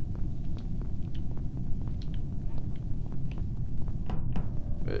 Yeah.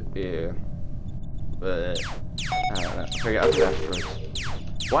 But, yeah. But, I don't know. I forgot what afterwards.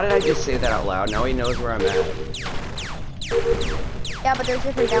 Why did I just say that out loud? Now he knows where I'm at. Yeah, but there's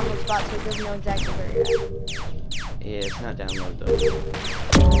different download spots, so it doesn't know exactly where you're at. Yeah, it's not download though.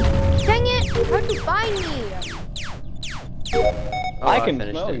 Dang it! How'd you find me? Oh, I can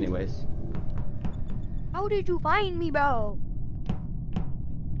finished smell it you. anyways. How did you find me, bro?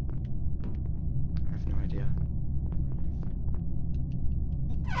 I have no idea.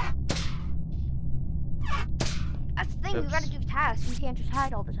 saying you gotta Oops. do tasks. You can't just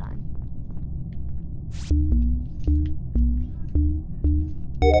hide all the time.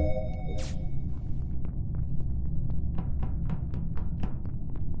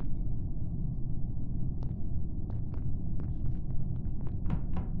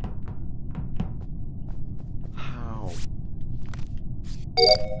 How?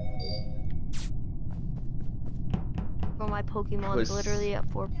 Bro, my Pokemon's Was- literally at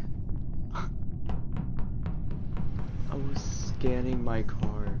 4. I was scanning my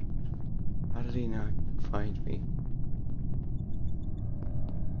card. How did he not find me?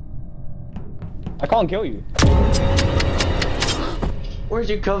 I can't kill you. Where'd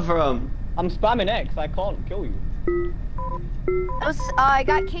you come from? I'm spamming X. I can't kill you. I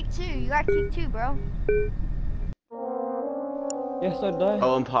got kicked too. You got kicked too, bro. Yes, I die.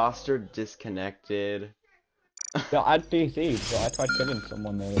 Oh, imposter disconnected. Yeah, I DC, so I tried killing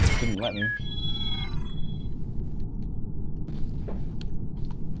someone there. It didn't let me.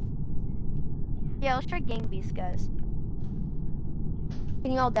 Yeah, let's try Gang Beast, guys.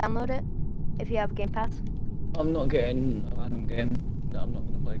 Can you all download it if you have a Game Pass? I'm not getting a random game that I'm not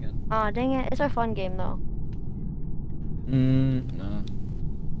gonna play again. Aw, dang it. It's a fun game, though. No.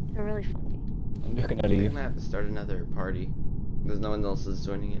 It's a really fun game. I'm just gonna I'm leave. gonna have to start another party. Because no one else is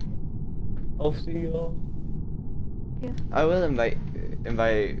joining it. I'll see y'all. I will invite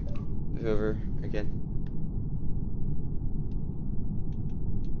whoever again.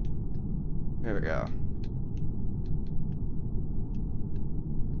 Here we go.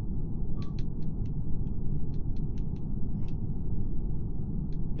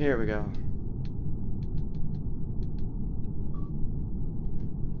 Here we go.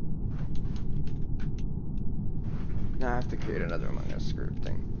 Now I have to create another Among Us group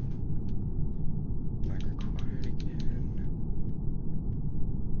thing. Mic required again.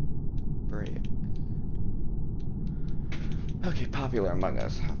 Break. Okay, popular Among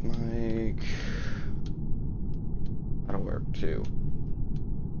Us. Hot mic. That'll work too.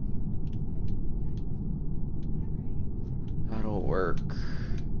 That'll work.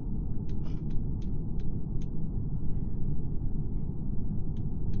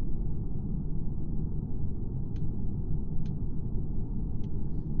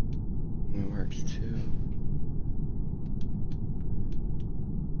 It works too.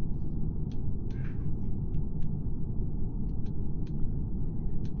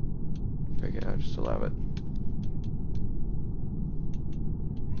 Okay, I'll just allow it.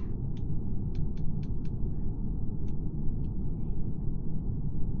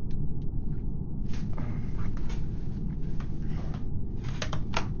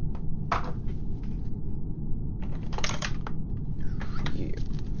 Yeah.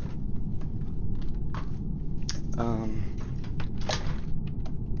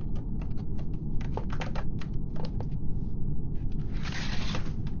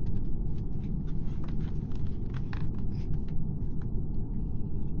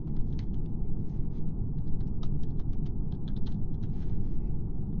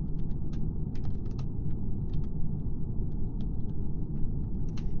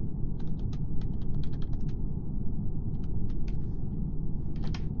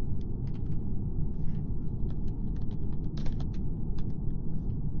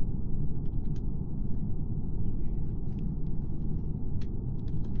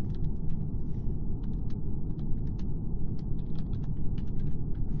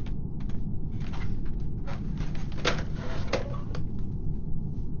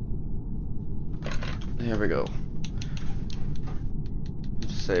 Here we go.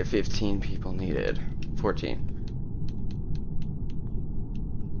 Just say 15 people needed. 14.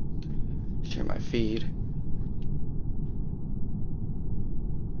 Share my feed.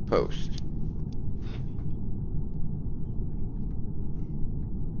 Post.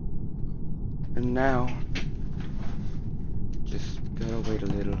 And now, just gotta wait a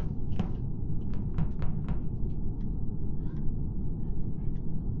little.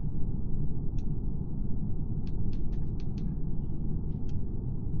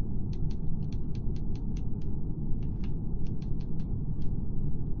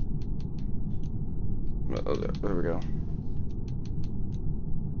 Oh, there we go.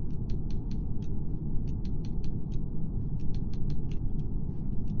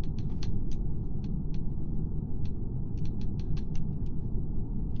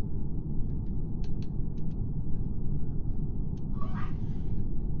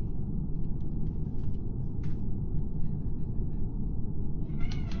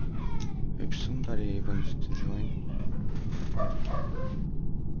 If somebody wants to join.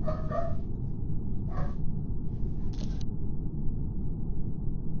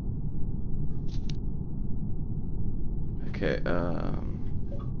 Okay,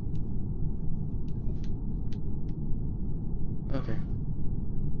 okay.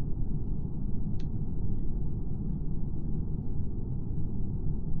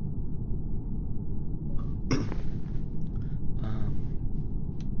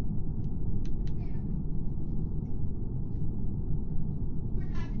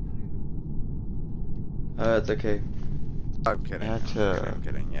 It's okay. I'm kidding. That's, I'm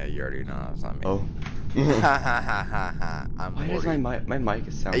kidding. Yeah, you already know that's not me. Oh. Ha ha ha ha ha. I'm Why does worried. my mic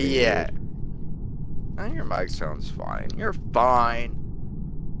is sounding Yeah. weird? Oh, your mic sounds fine. You're fine.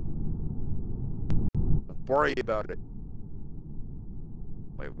 Don't worry about it.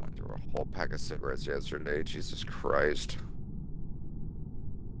 Wait, went through a whole pack of cigarettes yesterday. Jesus Christ.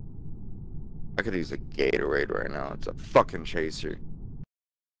 I could use a Gatorade right now. It's a fucking chaser.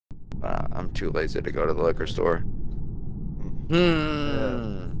 I'm too lazy to go to the liquor store.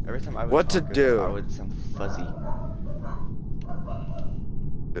 Every time I would What to talk, do? I would sound fuzzy.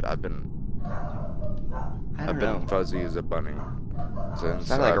 Dude, I've been I don't know. fuzzy as a bunny since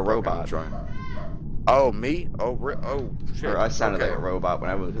Sounded like a I fucking robot. joined. Oh, me? Oh, shit. Or I sounded Okay. like a robot when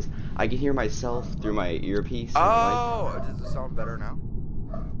I was. I could hear myself through my earpiece. and Oh, does it sound better now?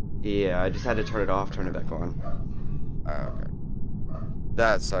 yeah, I just had to turn it off, turn it back on. Okay.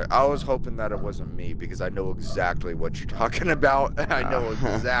 That's I was hoping that it wasn't me because I know exactly what you're talking about. I know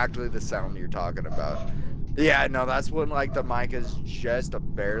exactly the sound you're talking about. Yeah, no, that's when like the mic is just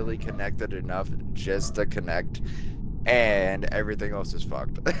barely connected enough just to connect, and everything else is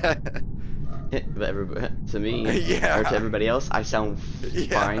fucked. But to me, Yeah. or to everybody else, I sound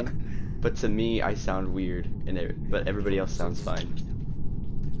Yeah. fine. But to me, I sound weird, but everybody else sounds fine.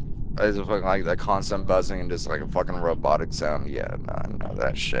 It's fucking like that constant buzzing and just like a fucking robotic sound. Yeah, no, I know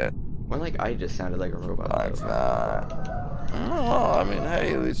that shit. More like I just sounded like a robot. Like though. that. Oh, I mean,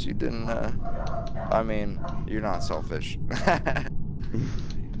 hey, at least you didn't. I mean, you're not selfish. I'm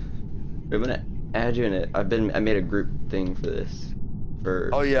gonna add you in it. I made a group thing for this.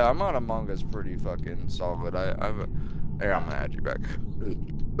 Oh yeah, I'm on Among Us pretty fucking solid. Here, I'm gonna add you back.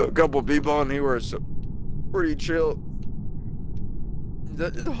 A couple people in here were pretty chill.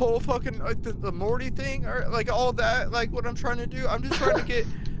 The whole fucking like the Morty thing or like all that, like what I'm trying to do, I'm just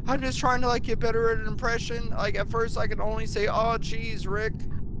trying to like get better at an impression. Like at first I could only say, "Oh geez, Rick,"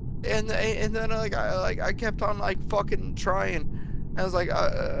 and then I kept on like fucking trying. I was like,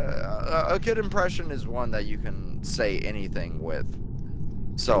 a good impression is one that you can say anything with.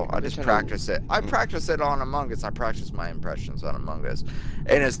 So I just practice it. I practice it on Among Us. I practice my impressions on Among Us,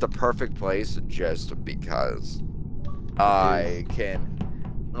 and it's the perfect place just because I can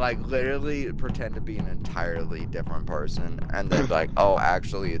like literally pretend to be an entirely different person, and then like, oh,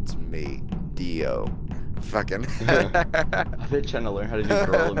 actually, it's me, Dio. Fucking. I've been trying to learn how to do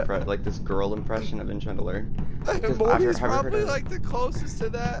this girl impression. I've been trying to learn. Morty's probably like the closest to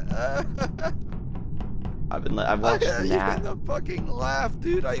that. I've watched Nat. Even the fucking laugh,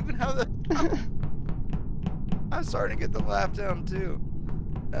 dude. I even have the. I'm starting to get the laugh down too.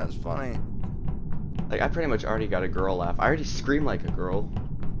 That's funny. Like I pretty much already got a girl laugh. I already scream like a girl.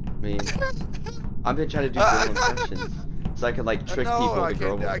 I mean, I've been trying to do girl impressions so I could like trick people to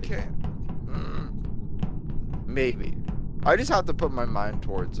girl. I can't. Maybe. I just have to put my mind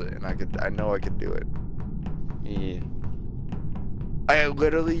towards it, and I know I can do it. Yeah. I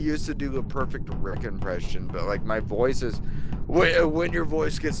literally used to do a perfect Rick impression, but like my voice is, when your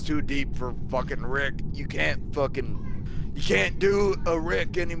voice gets too deep for fucking Rick, you can't do a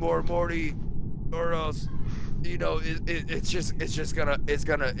Rick anymore, Morty, or else, you know, it's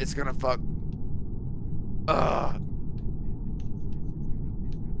gonna fuck.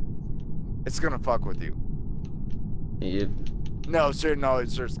 It's gonna fuck with you. Yeah. No,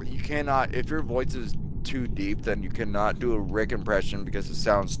 seriously, you cannot. If your voice is too deep, then you cannot do a Rick impression because it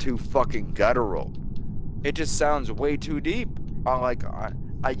sounds too fucking guttural. It just sounds way too deep. I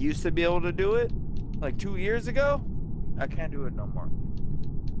used to be able to do it like 2 years ago. I can't do it no more.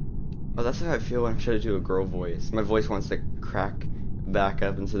 Oh, that's how I feel when I'm trying to do a girl voice. My voice wants to crack back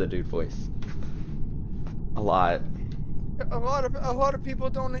up into the dude voice. A lot. A lot of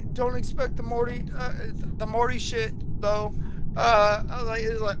people don't expect the Morty shit though.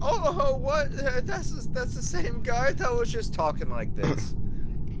 It's like, oh, what? That's the same guy that was just talking like this.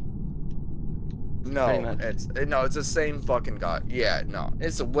 No, it's the same fucking guy. Yeah, no,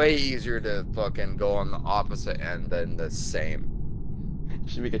 it's way easier to fucking go on the opposite end than the same. You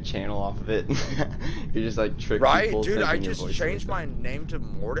should make a channel off of it. You just like trick people. Right, dude. I just changed my name to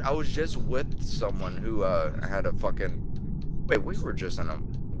Morty. I was just with someone who had a fucking. Wait, we were just in a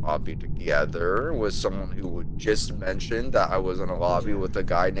lobby together with someone who just mentioned that I was in a lobby with a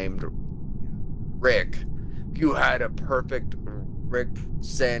guy named Rick. you had a perfect Rick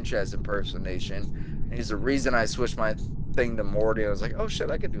Sanchez impersonation. And he's the reason I switched my thing to Morty. I was like, oh shit,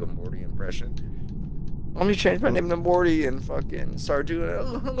 I could do a Morty impression. Let me change my name to Morty and fucking start doing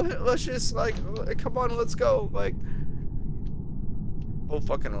it. Let's just like, come on, let's go. Like, whole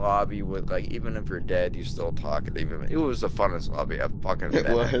fucking lobby with like, even if you're dead, you still talk. It was the funnest lobby I've fucking been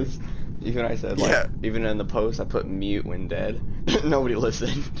It was. Even I said, like, Yeah. even in the post, I put mute when dead. Nobody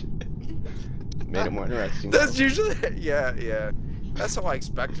listened. Made it more interesting. That's usually, yeah. That's how I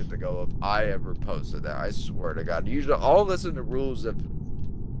expect it to go if I ever posted that. I swear to God. Usually, all this in the rules if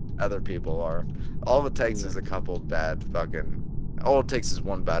other people are. All it takes is a couple bad fucking. All it takes is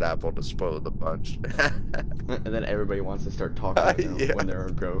one bad apple to spoil the bunch. And then everybody wants to start talking about them Yeah. when they're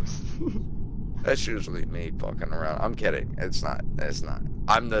a ghost. That's usually me fucking around. I'm kidding. It's not. It's not.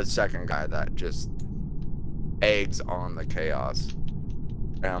 I'm the second guy that just eggs on the chaos.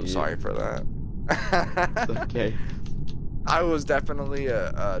 And I'm Yeah. sorry for that. It's okay. I was definitely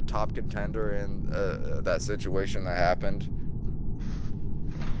a top contender in that situation that happened.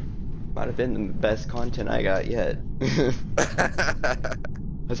 Might have been the best content I got yet. Because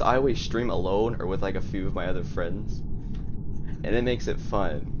I always stream alone or with like a few of my other friends. And it makes it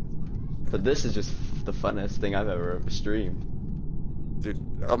fun. But this is just the funnest thing I've ever streamed. Dude,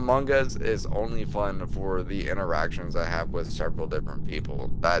 Among Us is only fun for the interactions I have with several different people.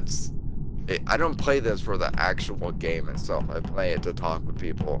 That's it. I don't play this for the actual game itself. I play it to talk with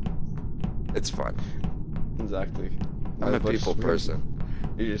people. It's fun. Exactly. I'm a But people person.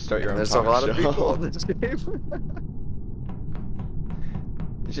 You just start your And own there's a talk lot of show. people in this game.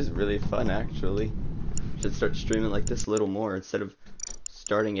 It's just really fun, actually. Should start streaming like this a little more instead of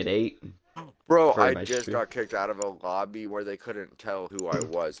starting at 8. Bro, For I my just stream. got kicked out of a lobby where they couldn't tell who I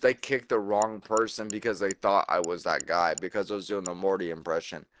was. They kicked the wrong person because they thought I was that guy because I was doing the Morty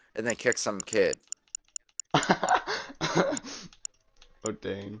impression. And they kicked some kid. Oh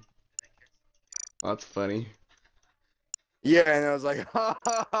dang. That's funny. Yeah, and I was like, ha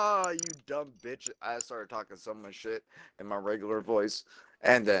ha ha, you dumb bitch. I started talking so much shit in my regular voice.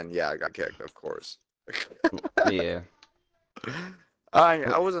 And then, yeah, I got kicked, of course. Yeah.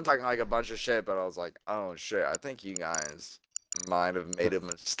 I wasn't talking like a bunch of shit, but I was like, oh shit, I think you guys might have made a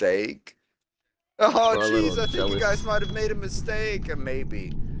mistake. Oh Or a jeez, little I think you jealous. guys might have made a mistake.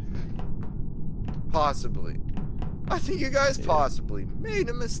 Maybe. Possibly. I think you guys Yeah. possibly made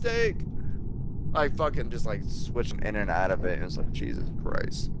a mistake. Like fucking just like switching in and out of it. And it's like, Jesus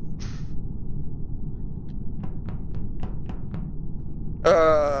Christ.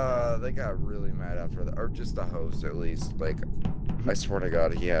 They got really mad after that, or just the host at least. Like, I swear to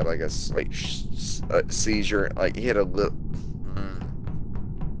God, he had like a slight seizure. Like he had a little.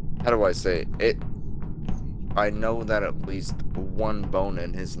 How do I say it? I know that at least one bone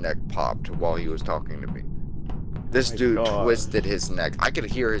in his neck popped while he was talking to me. This my dude God. twisted his neck. I could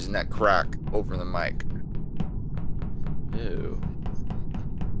hear his neck crack over the mic. Ew.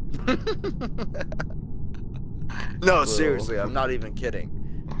 No, Whoa. seriously, I'm not even kidding.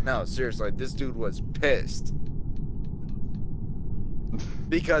 No, seriously, this dude was pissed.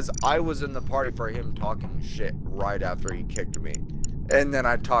 Because I was in the party for him talking shit right after he kicked me. And then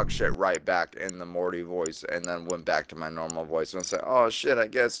I talked shit right back in the Morty voice and then went back to my normal voice and said, oh shit, I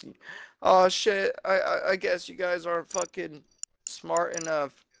guess you guys aren't fucking smart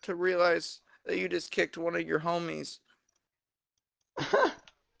enough to realize that you just kicked one of your homies.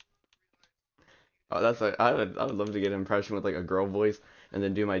 Oh, that's like I would love to get an impression with like a girl voice and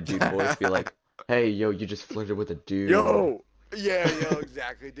then do my dude voice, be like, hey yo, you just flirted with a dude. Yo,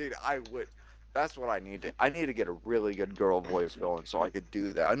 exactly, dude. I would. That's what I need to. I need to get a really good girl voice going so I could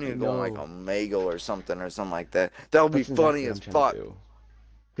do that. I need to go on like No. a Omegle or something like that. That would be That's funny exactly as what I'm trying fuck, to do.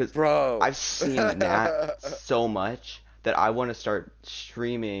 Cause bro. I've seen that so much that I want to start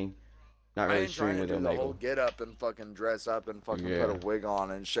streaming. Not I really ain't trying streaming to with do the whole Omegle. get up and fucking dress up and fucking Yeah. put a wig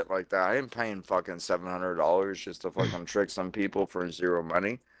on and shit like that. I ain't paying fucking $700 just to fucking trick some people for zero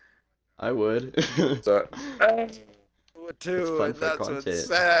money. I would. So, I would It's too, fun and for that's content. what's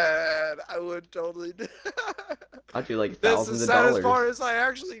sad. I would totally do. I'd do like That's the thousands of saddest dollars. part is I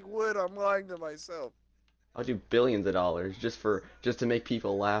actually would. I'm lying to myself. I'll do billions of dollars just to make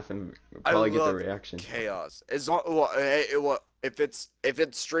people laugh and I probably get the love reaction. chaos. As long, well, if it's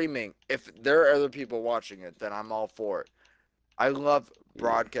streaming, if there are other people watching it, then I'm all for it. I love Yeah.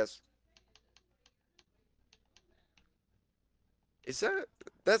 broadcast.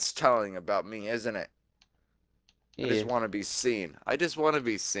 That's telling about me, isn't it? I Yeah, just want to be seen. I just want to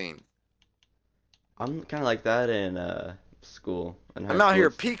be seen. I'm kind of like that in school. In high I'm out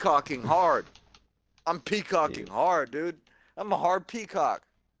here school. peacocking hard. I'm peacocking hard, dude. I'm a hard peacock.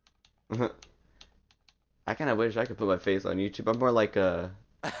 I I kind of wish I could put my face on YouTube. I'm more like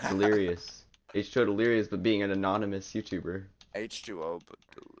Delirious. H2O Delirious, but being an anonymous YouTuber. H2O, but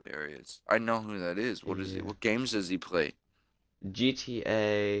Delirious. I know who that is. What is Yeah. it? What games does he play?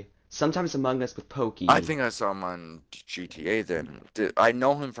 GTA. Sometimes Among Us with Pokey. I think I saw him on GTA then. I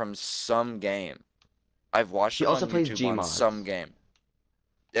know him from some game. I've watched He him also on plays YouTube on Gmod. some game.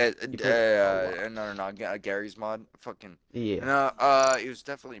 No, Gary's mod. Fucking. Yeah. No, he was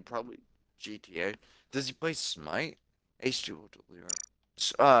definitely probably GTA. Does he play Smite? H2O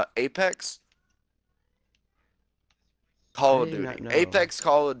Delirious. Apex? Call of I do Duty. not know. Apex,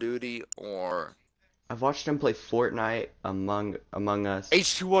 Call of Duty, or I've watched him play Fortnite, Among Us.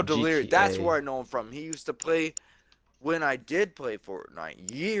 H2O Delirious. That's GTA. where I know him from. He used to play when I did play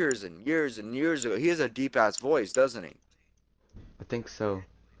Fortnite years and years and years ago. He has a deep ass voice, doesn't he? I think so.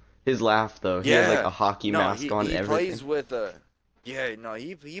 His laugh though. He has like Yeah. a hockey mask on and he everything. plays with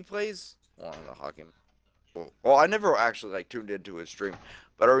he plays on the hockey. Well, I never actually like tuned into his stream,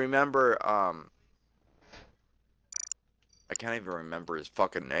 but I remember I can't even remember his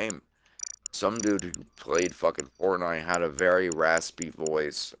fucking name. Some dude who played fucking Fortnite had a very raspy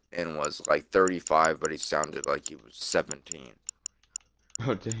voice and was like 35, but he sounded like he was 17.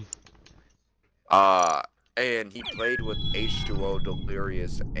 Oh dang. And he played with H2O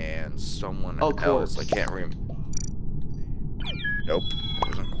Delirious and someone else. Corpse. I can't remember. Nope, it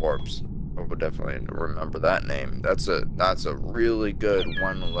wasn't Corpse. I would definitely remember that name. That's a really good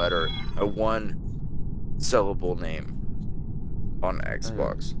one syllable name on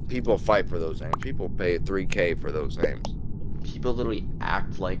Xbox. People fight for those names. People pay $3K for those names. People literally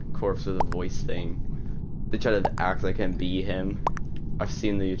act like Corpse with a voice thing. They try to act like and be him. I've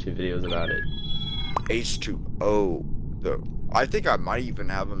seen the YouTube videos about it. H2O. I think I might even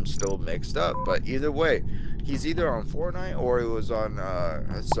have him still mixed up, but either way, he's either on Fortnite or he was on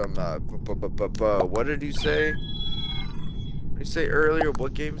some what did he say? What did he say earlier?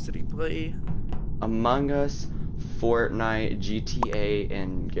 What games did he play? Among Us, Fortnite, GTA,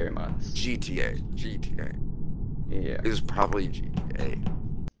 and Gary Mods. GTA. Yeah. It was probably GTA.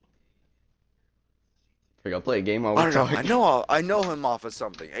 We gotta play a game while I we're don't know. talking. I know him off of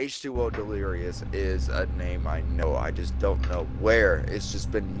something. H2O Delirious is a name I know. I just don't know where. It's just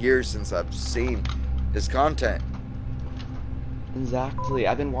been years since I've seen his content. Exactly.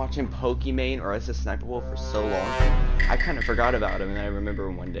 I've been watching Pokimane or SS Sniper Wolf for so long. I kind of forgot about him, and then I remember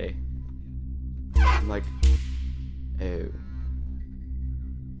him one day. I'm like, oh.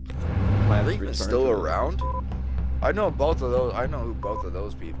 Are they even still around? I know both of those. I know who both of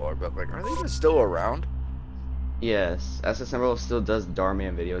those people are, but like, are they even still around? Yes, SS Sniper Wolf still does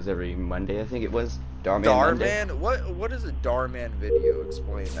Darman videos every Monday. I think it was Darman Monday. Darman? What is a Darman video?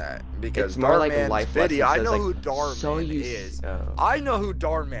 Explain that. Because It's more like Darman's life video. I lessons, know like, who Darman so you is. oh. I know who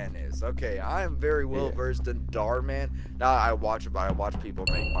Darman is. Okay, I am very well Yeah. versed in Darman. Now I watch it, but I watch people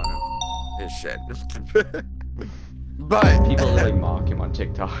make fun of his shit. But People really mock him on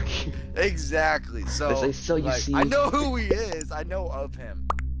TikTok. exactly. So, They say, "So you like, see." I know who he is. I know of him.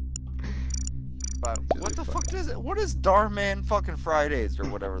 But what the fuck does it? What is Darman fucking Fridays or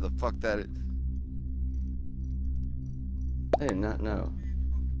whatever the fuck that is? I did not know.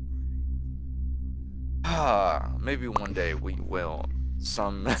 Maybe one day we will,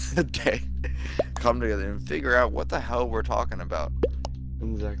 some day, come together and figure out what the hell we're talking about.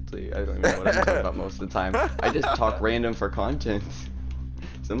 Exactly. I don't even know what I'm talking about most of the time. I just talk random for content.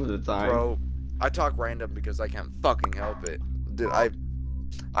 Some of the time. Bro, I talk random because I can't fucking help it. Dude,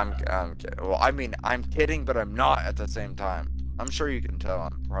 I'm kidding. Well, I mean, I'm kidding, but I'm not at the same time. I'm sure you can tell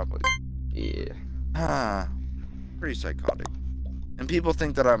I'm probably. Yeah. Pretty psychotic. And people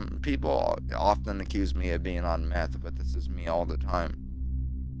think that people often accuse me of being on meth, but this is me all the time.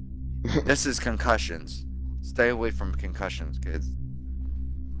 This is concussions. Stay away from concussions, kids.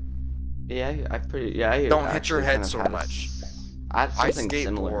 Yeah, I Don't hit your actually head kind of so had much. I had I something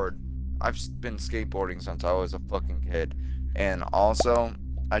similar. skateboard. I've been skateboarding since I was a fucking kid. And also,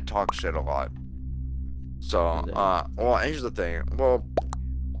 I talk shit a lot. So, well, here's the thing. Well,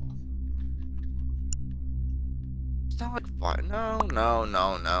 it's not like fun. No.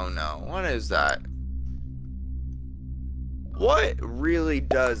 What is that? What really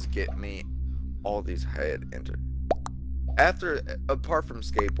does get me all these head into? Apart from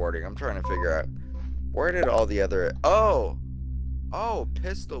skateboarding, I'm trying to figure out where did all the other oh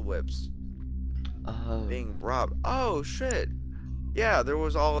pistol whips being robbed. Oh shit. Yeah, there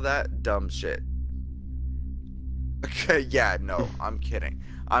was all of that dumb shit. Okay, yeah, no, I'm kidding.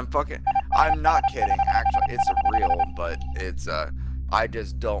 I'm not kidding, actually. It's real, but it's I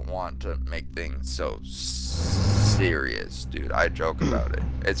just don't want to make things so serious, dude. I joke about it.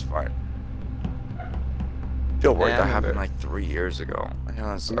 It's fine. Yo, wait, Yeah, I that happened remember. like 3 years ago. It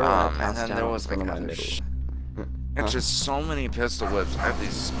was, Remember when I and passed then there out was in like front of my other middle? shit. Huh? It's just so many pistol whips. I have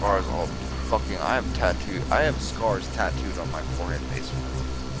these scars all fucking. I have scars tattooed on my forehead, basically.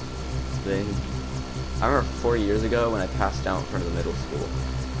 Thing. I remember 4 years ago when I passed out in front of the middle school.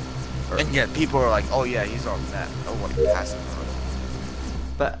 And yet people are like, "Oh yeah, he's on meth." Oh, what he passed out.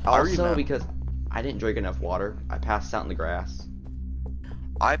 But I also remember. because I didn't drink enough water, I passed out in the grass.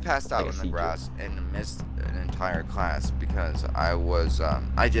 I passed out Like a in the secret. grass and missed an entire class because I was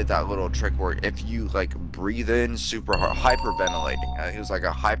I did that little trick where if you like breathe in super hard, hyperventilating. It was like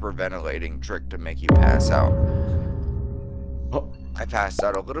a hyperventilating trick to make you pass out. Oh, I passed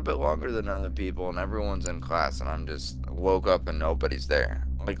out a little bit longer than other people, and everyone's in class, and I'm just woke up and nobody's there.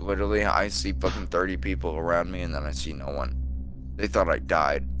 Like literally, I see fucking 30 people around me, and then I see no one. They thought I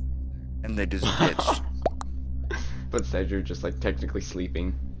died, and they just ditched. but instead you're just like technically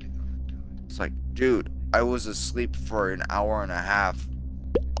sleeping. It's like, dude, I was asleep for an hour and a half,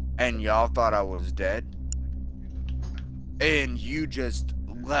 and y'all thought I was dead, and you just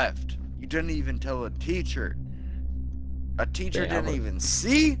left. You didn't even tell a teacher. A teacher Damn. didn't even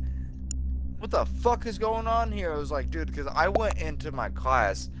see? What the fuck is going on here? I was like, dude, because I went into my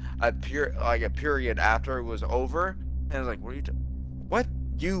class a period after it was over, and I was like, what are you what?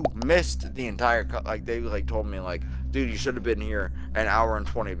 You missed the entire like they like told me like, dude, you should have been here an hour and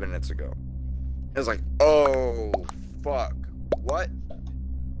 20 minutes ago. It was like, oh fuck, what?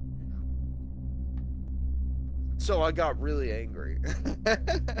 So I got really angry.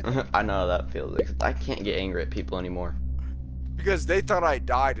 I know how that feels. Like, I can't get angry at people anymore. Because they thought I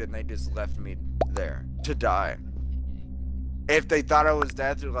died and they just left me there to die. If they thought I was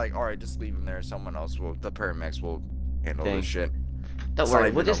dead, they're like, alright, just leave him there. Someone else will, the paramedics will handle Dang. this shit. Don't It's not worry,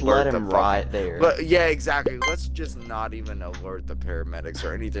 even we'll just alert let the him fucking- rot there. But yeah, exactly. Let's just not even alert the paramedics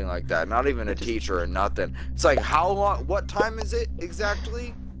or anything like that. Not even a teacher or nothing. It's like, how long, what time is it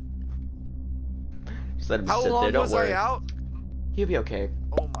exactly? Just let him How sit long there, don't was worry. I out? He'll be okay.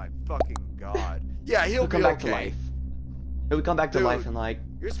 Oh my fucking god. Yeah, he'll come be back to okay. life. He'll come back to Dude, life in like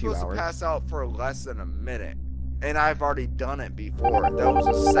You're a few supposed hours. to pass out for less than a minute. And I've already done it before. That was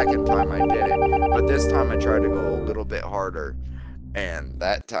the second time I did it. But this time I tried to go a little bit harder. And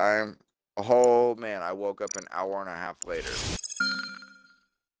that time, oh man, I woke up an hour and a half later.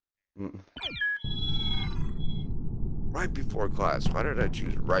 Mm. Right before class. Why did I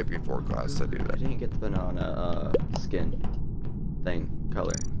choose right before class to do I that? didn't get the banana skin thing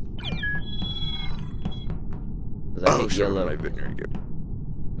color. 'Cause I hate sure, yellow. my vineyard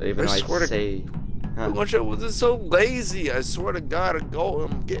game. Even I though swear to- I say, I wish I wasn't so lazy. I swear to God, to go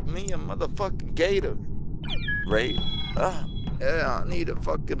and get me a motherfucking gator. Right? Yeah, I need to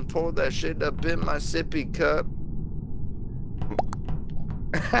fucking pour that shit up in my sippy cup.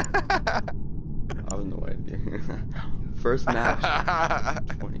 I have no idea. First match.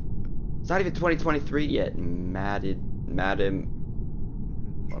 20. It's not even 2023 yet. Madam.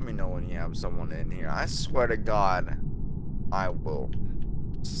 Let me know when you have someone in here. I swear to God, I will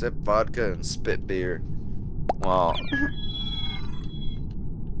sip vodka and spit beer. Well,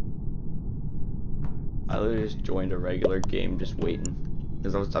 I literally just joined a regular game, just waiting,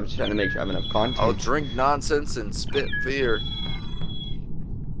 because I'm just trying to make sure I have enough content. I'll drink nonsense and spit beer.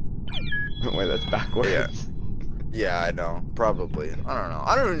 Wait, that's backwards. Yeah. Yeah, I know. Probably. I don't know.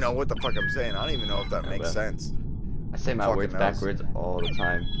 I don't even know what the fuck I'm saying. I don't even know if that I makes bet. sense. I say my Fucking words knows. backwards all the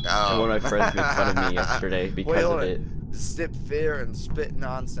time. Oh. And one of my friends made fun of me yesterday because hold of on. it. Sip fear and spit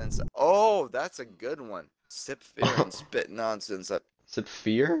nonsense. Oh, that's a good one. Sip fear and spit nonsense. Sip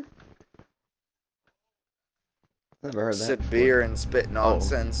fear? Never heard that. Sip before. beer and spit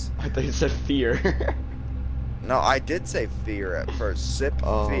nonsense. I thought you said fear. No, I did say fear at first. Sip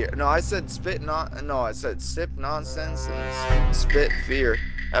Oh. fear. No, I said I said sip nonsense and spit fear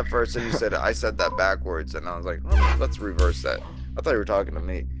at first, and you said I said that backwards, and I was like, let's reverse that. I thought you were talking to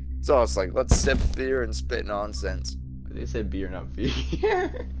me. So I was like, let's sip fear and spit nonsense. They said beer, not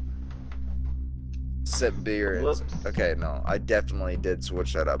fear. Sip beer. And Whoops. okay, no, I definitely did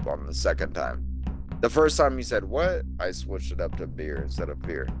switch that up on the second time. The first time you said what? I switched it up to beer instead of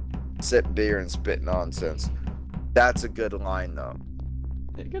fear. Sip beer and spit nonsense. That's a good line though.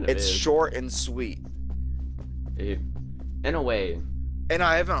 It kind of It's is. short and sweet. In a way. And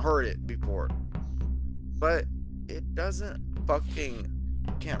I haven't heard it before. But it doesn't fucking,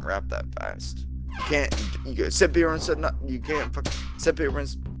 you can't rap that fast. You can't, you sip beer and no, you can't fucking sip beer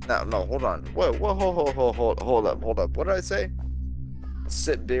and no, hold on. Whoa, hold up. What did I say?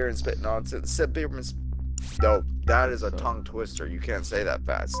 Sip beer and spit nonsense. Sip beer and no, that is a So- tongue twister. You can't say that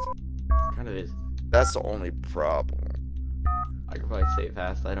fast. Kind of is. That's the only problem. I could probably say it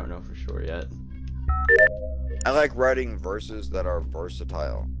fast. I don't know for sure yet. I like writing verses that are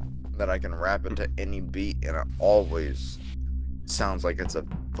versatile, that I can rap into any beat, and it always sounds like it's a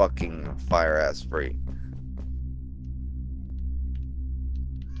fucking fire ass free.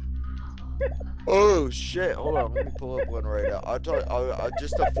 Oh shit! Hold on, let me pull up one right now. I'll tell you,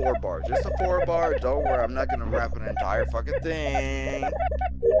 just a 4 bar, just a 4 bar. Don't worry, I'm not gonna rap an entire fucking thing.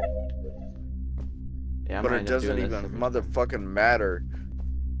 Yeah, But it doesn't even motherfucking matter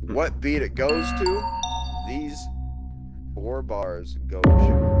what beat it goes to. These 4 bars go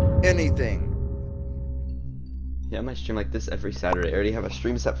to anything. Yeah, I might stream like this every Saturday. I already have a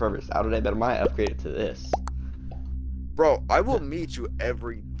stream set for every Saturday, but I might upgrade it to this. Bro, I will meet you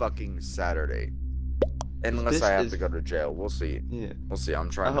every fucking Saturday. Unless I have to go to jail. We'll see. Yeah. We'll see. I'm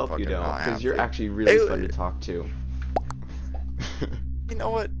trying I to hope fucking you don't, not have because you're to. actually really fun to talk to. You know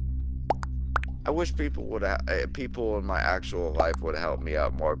what? I wish people would people in my actual life would help me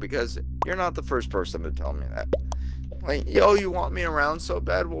out more, because you're not the first person to tell me that. Like, yo, you want me around so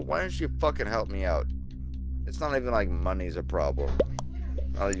bad? Well, why don't you fucking help me out? It's not even like money's a problem.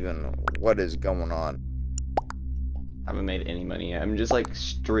 Not even what is going on. I haven't made any money yet. I'm just like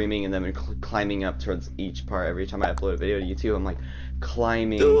streaming and then climbing up towards each part. Every time I upload a video to YouTube, I'm like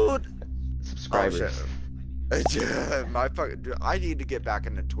climbing subscribers. Oh, shit. My fucking, dude, I need to get back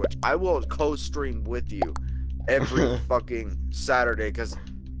into Twitch. I will co-stream with you every fucking Saturday, because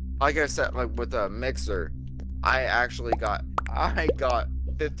like I said, like with a Mixer, I got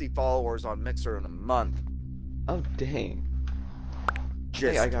 50 followers on Mixer in a month. Oh dang.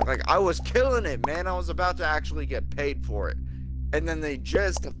 Just like I was killing it, man. I was about to actually get paid for it, and then they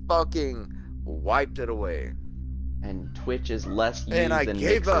just fucking wiped it away. And Twitch is less used And I than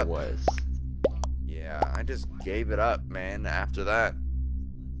gave Mixer up. was. Yeah, I just gave it up, man. After that,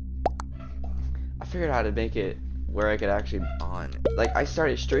 I figured out how to make it where I could actually like I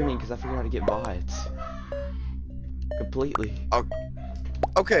started streaming because I figured out how to get bots. Completely.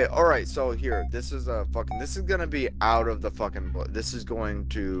 okay, all right. So here, this is gonna be out of the fucking. This is going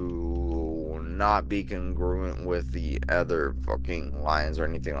to not be congruent with the other fucking lines or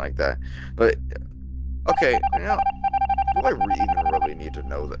anything like that. But okay, you know, do I even really need to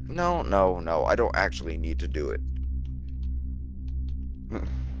know that? No. I don't actually need to do it.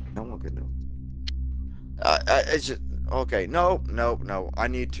 No one could know. It's just okay. No. I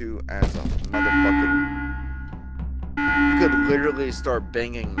need to as a motherfucking. You could literally start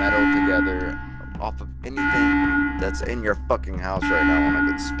banging metal together off of anything that's in your fucking house right now, and I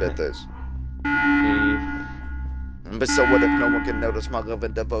could spit this. But so what if no one can notice my love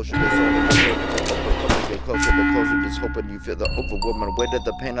and devotion? It's only get closer to closer, just hoping you feel the overwhelming weight of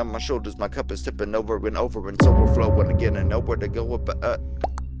the pain on my shoulders. My cup is tipping over and over and overflowing again, and nowhere to go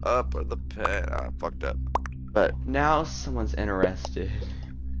up or the pen. I fucked up. But now someone's interested.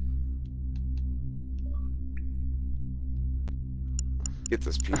 get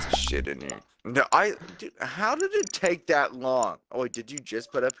this piece of shit in here. No, dude, how did it take that long? Oh, wait, did you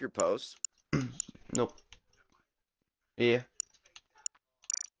just put up your post? Nope. Yeah.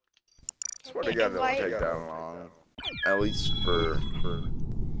 Swear to God, it won't take that long. At least for.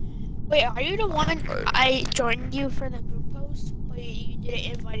 Wait, are you the one I joined you for the group post? Or you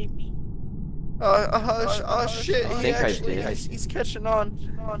didn't invite me? Shit. I think I did. He's catching on.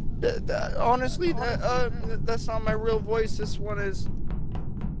 Honestly, that's not my real voice. This one is.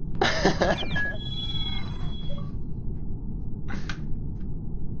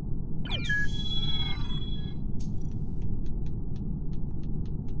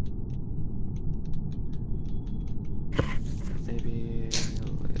 Maybe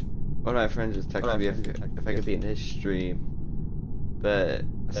one of my friends just texted me if I could be in his stream, but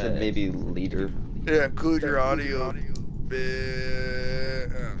I said maybe leader. Yeah, include your audio.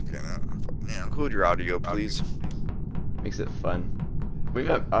 Include your audio, please. Makes it fun. We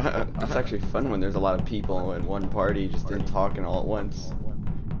got it's actually fun when there's a lot of people in one party just talking all at once.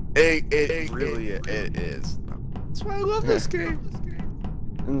 It really is. That's why I love this game.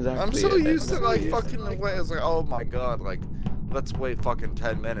 Exactly. I'm so used to like fucking the way it's like, oh my god, like let's wait fucking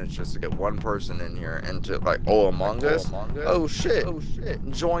 10 minutes just to get one person in here into like Among Us. Oh shit.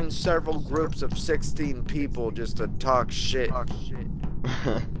 Join several groups of 16 people just to talk shit.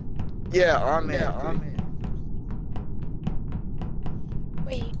 Yeah, I'm in.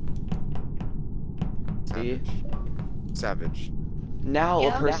 Wait. Savage. Now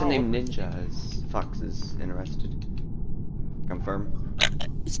a person named Ninja Fox is interested. Confirm.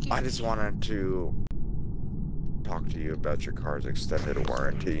 I just wanted to talk to you about your car's extended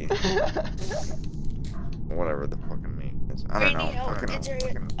warranty. Whatever the fucking means. I don't know.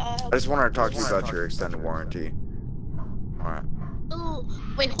 I just wanted to talk to you about your extended warranty. Alright. Oh,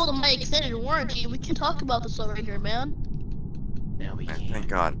 wait, hold on, my extended warranty. We can talk about this over here, man. Now we can. Thank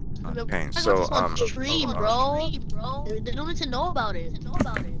God. Okay, Talk so about this on stream, bro. They don't need to know about it.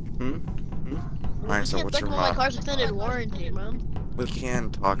 Alright, so We what's can't talk your about my mom? car's extended warranty, man. We can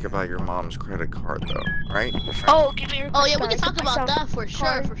talk about your mom's credit card though, right? Oh, give me your Oh yeah, we card, can talk give about myself that for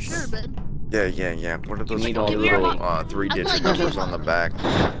sure, man. Yeah. What are those need all little the little, 3-digit numbers on the back?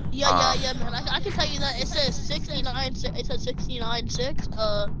 Yeah, man. I can tell you that it says 69. It says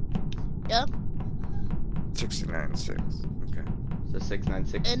 69.6. Yeah. 69.6. Okay. So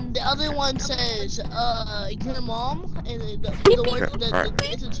 696. And the other one says your mom, and the one Okay, alright.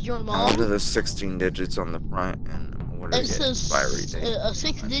 it's your Now what are mom. the 16 digits on the front and what It is the says expiry date?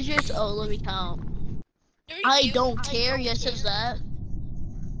 6 digits. Oh, let me count. I don't care. Yeah, it says that.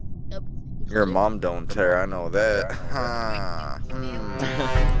 Yep. Your mom don't care, I know that.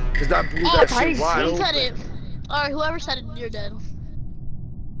 Cause I blew Oh, that Patty, shit wide Who open. said it? Alright, whoever said it, you're dead.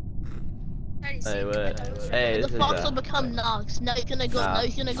 Hey, what? Hey, The this is fox will become Nox. Now you're gonna go. Nah. Now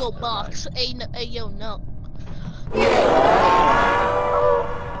you're gonna go box. Hey, yo, no.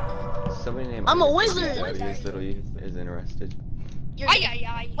 somebody named. I'm a Alex wizard. W's Little is interested. You're Wait,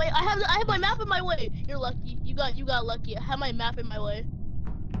 I have my map in my way. You're lucky. You got lucky. I have my map in my way.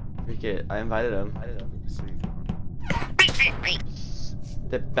 Forget. I invited him.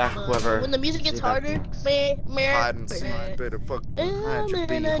 Step back, whoever. When the music gets See if that harder, works. Hide and seek, better fucking hide your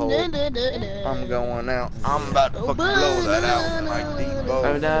beehole. I'm going out. I'm about to fucking blow that out like Debo.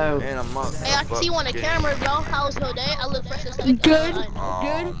 Oh no. And I'm up. Hey, I can see you on the camera, bro. How's your day? I look fresh as heck. Good.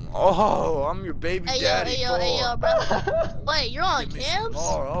 Oh, I'm your baby daddy. Hey, yo, bro. Wait, you're on cams?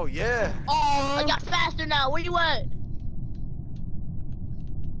 Oh, yeah. I got faster now. Where you at?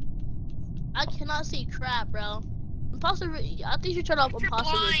 I cannot see crap, bro. Imposter, I think you should turn off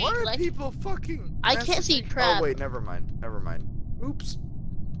imposter. Why are Like, people fucking? I can't see crap. Oh wait, never mind. Oops.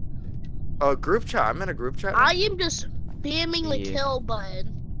 Group chat. I'm in a group chat. I am just spamming the Yeah. kill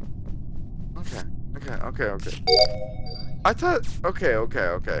button. Okay. I thought. Okay.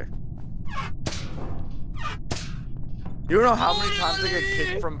 You know how many times I get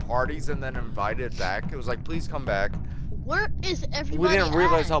kicked from parties and then invited back? It was like, please come back. Where is everybody? We didn't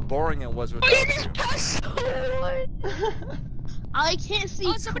realize at? how boring it was without you. I can't see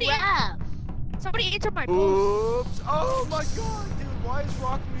Oh, somebody- crap. Somebody entered my post. Oops! Oh my god, dude, why is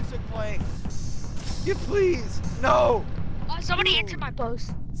rock music playing? You please! No! Somebody entered my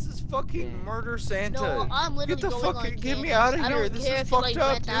post. This is fucking murder Santa. No, I'm literally Get the going fuck, on get me cams. out of I here. don't This care is if you like fucked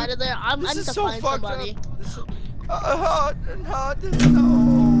up, went out dude. of there. I This need is to so find fucked somebody. up.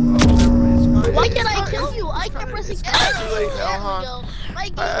 No. Why can't I kill you? I kept pressing It's X. kinda too late now, There we huh? go. My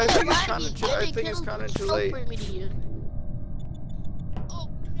game I is think it's laggy. kinda too- I They think it's killed kinda me. too So late. for me to you. Oh,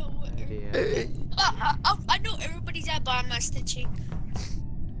 no. Yeah. I know everybody's at, but I'm not stitching.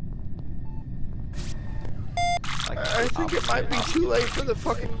 I think it might be too late for the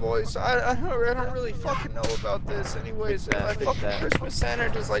fucking voice. I don't really fucking know about this. Anyways, my fucking Christmas Santa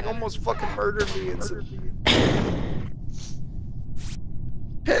just like almost fucking murdered me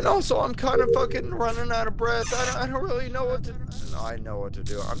and also I'm kind of fucking running out of breath. I don't really know what to. No, I know what to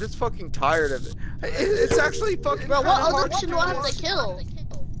do. I'm just fucking tired of it. It's actually fucking. Bro, kinda what other hard option do I have to kill?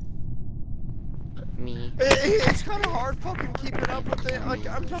 Me. It's kind of hard fucking keeping up with it. Like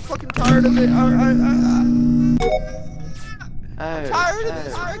I'm just fucking tired of it. I'm tired of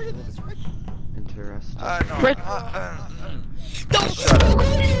this. Interesting. No. Shut up.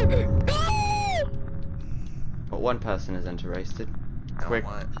 But one person is interested. Quick.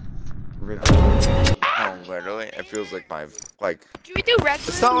 Review. Oh, literally, it feels like my Can we do regular?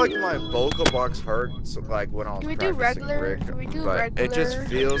 It's not like my vocal box hurts like when I was Can we do practicing regular? Rick, Can we do but it just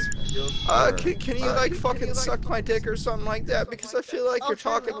regular? feels. Can you like fucking suck my dick or something like that? Because I feel like you're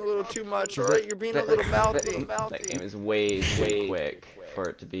talking a little too much. All right, you're being a little mouthy. That game is way too quick for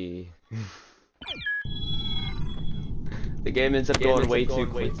it to be. The game ends up going way too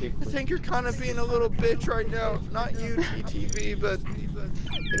quick. I think you're kind of being a little bitch right now. Not you, GTV, but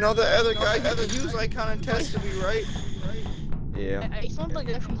you know the other guy. He was like kind of testing me, right? Yeah. I sound like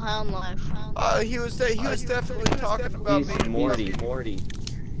a guy from High on Life. He was definitely talking about He's me. Morty.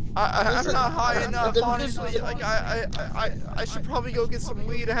 I'm not high enough, honestly. Like I should probably go get some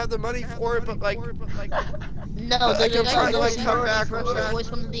weed. I have the money for it, but like. No, I the can guy try who to like goes come in back for real the fast.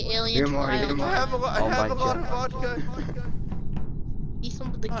 voice one of the aliens You're from Marty, High on you're I Life. have a lot of vodka. He's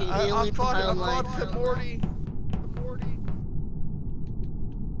some of the I'm alien from High on Life. vodka Morty.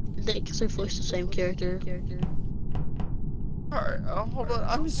 They because they voice the same character. Alright, hold on.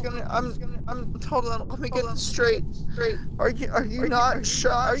 Hold on. Let me get this straight. Are you not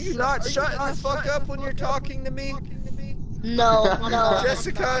shut? Are you not shutting the fuck up when you're talking to me? No, no.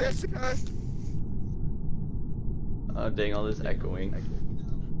 Jessica. Oh dang, all this echoing.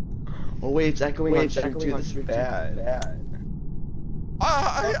 Oh wait, it's echoing on stream 2, this is bad.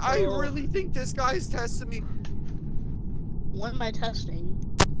 I really think this guy's testing me. What am I testing?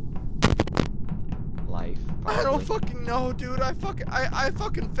 Life. I don't probably. fucking know, dude. I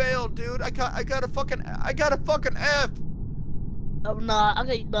fucking failed, dude. I got a fucking F. I'm not. I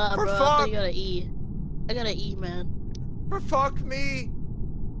got nah, For bro. fuck. I got an E. I got an E, man. For fuck me.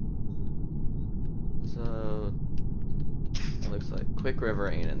 So it looks like Quick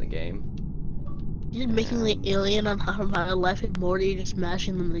River ain't in the game. You're making the alien on How My Life and Morty, just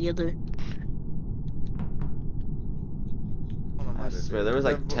mashing them together. I swear there was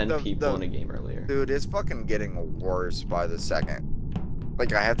like 10 people in a game earlier. Dude, it's fucking getting worse by the second.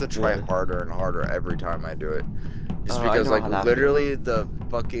 Like I have to try What? harder and harder every time I do it. Just Oh, I because know like how that literally the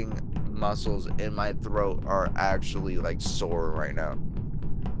fucking muscles in my throat are actually like sore right now.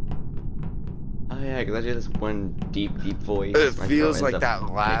 Oh yeah, cause I do this one deep voice. It my feels throat like ends up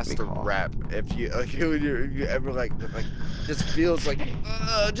that last making me cough. rep. If you like, when you ever like just feels like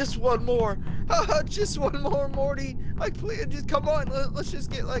just one more, just one more, Morty. Like please, just come on. Let's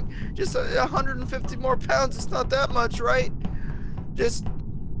just get like just 150 more pounds. It's not that much, right? Just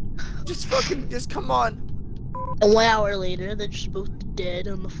fucking, just come on. And 1 hour later, they're just both dead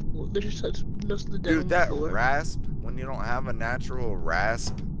on the floor. They're just most of the dead on Dude, the that floor. rasp, when you don't have a natural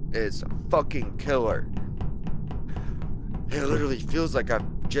rasp, is fucking killer. It literally feels like I've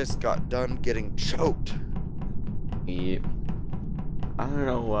just got done getting choked. Yep. I don't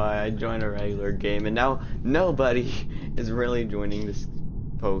know why I joined a regular game and now nobody is really joining this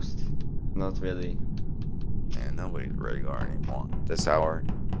post. Not really. Man, nobody's regular anymore this hour.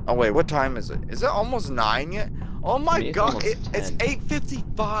 Oh wait, what time is it? Is it almost 9 yet? Oh my Me, it's god, almost it's 10.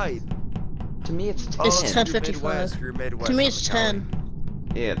 8:55. To me it's 10. It's Oh, 10:55. You're Midwest. You're Midwest. To me, I'm it's Italian. 10.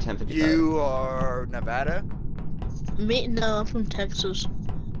 Yeah, 10:55. You are Nevada? No, I'm from Texas.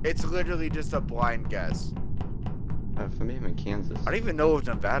 It's literally just a blind guess. For me, I'm in Kansas. I don't even know if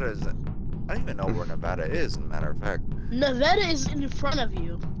Nevada is. I don't even know where Nevada is. As a matter of fact, Nevada is in front of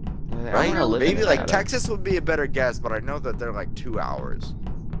you. I right? wanna live in Maybe like Nevada. Texas would be a better guess, but I know that they're like 2 hours,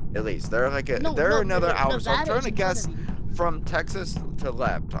 at least. They're like No, they're no, another hour. So I'm Nevada trying is to in guess front of you. from Texas to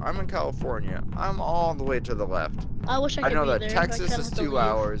left. I'm in California. I'm all the way to the left. I wish I I could know be that there, but I Texas kinda is have to 2 leave.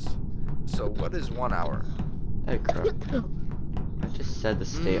 hours. So what is 1 hour? Hey, crap. I just said the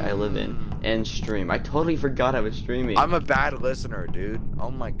state I live in and stream. I totally forgot I was streaming. I'm a bad listener, dude. Oh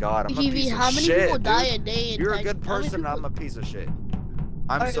my god, I'm a Evie, piece how of many shit, people dude. die a day in You're a Texas? good How many person. people- I'm a piece of shit.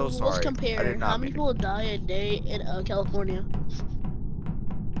 I'm Alright, so well, sorry. Let's compare. I did not How many mean people die a day in California?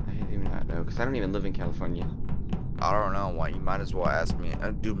 I do not know, because I don't even live in California. I don't know why. You might as well ask me.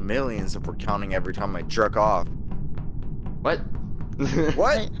 I'd do millions if we're counting every time I jerk off. What?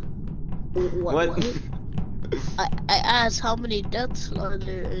 What? What? I asked how many deaths are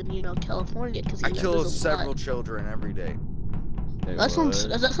there in California because I kill several children every day. It That sounds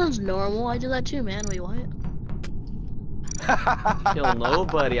was. that sounds normal. I do that too, man. Wait, what? Kill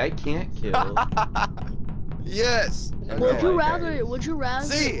nobody. I can't kill. Yes. Okay. Would you like rather? Would you rather?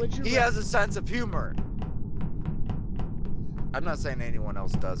 See, would you he has a sense of humor. I'm not saying anyone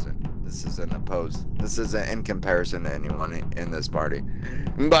else doesn't. This isn't opposed. This isn't in comparison to anyone in this party.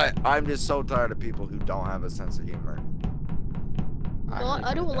 But I'm just so tired of people who don't have a sense of humor. Well,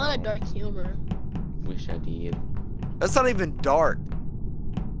 I do a lot of dark humor. Wish I did. That's not even dark.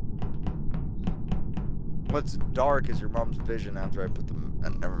 What's dark is your mom's vision after I put them.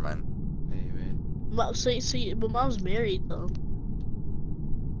 Never mind. Maybe. See, my mom's married though.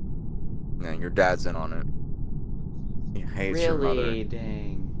 Yeah, your dad's in on it. He hates your mother. Really?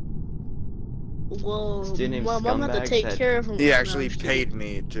 Dang. Whoa, Student my mom had to scumbags take that- care of him. He No, actually I'm just paid kidding.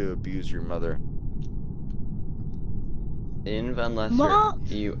 me to abuse your mother. Unless Mom!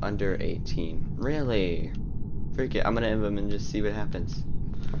 you under 18. Really? Freak it. I'm gonna end them and just see what happens.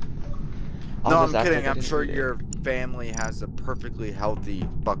 I'll No, just I'm act kidding. like I I'm didn't sure read it. your family has a perfectly healthy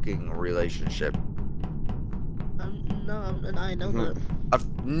fucking relationship. No, and I know that.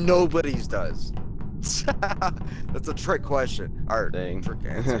 Nobody's does. That's a trick question. Or Dang. trick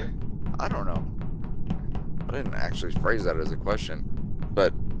answer. I don't know. I didn't actually phrase that as a question.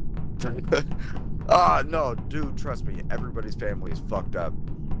 But no, dude, trust me, everybody's family is fucked up.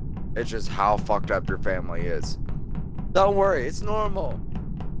 It's just how fucked up your family is. Don't worry, it's normal.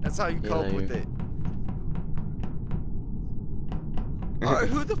 That's how you cope Yeah, with you- it.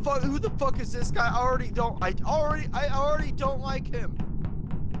 Who the fuck is this guy? I already don't don't like him.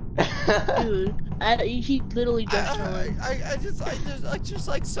 Dude, he literally just joined. I just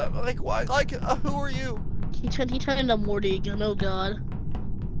like some like why like who are you? He turned into Morty again. Oh god.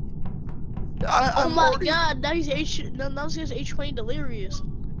 Oh I'm my Morty. god. Now he's H20 delirious.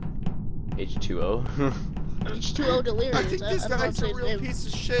 H2O. H2O delirious. I think this I don't know how to guy's say a his real name. piece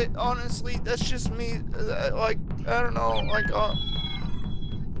of shit. Honestly, that's just me. Like, I don't know. Like,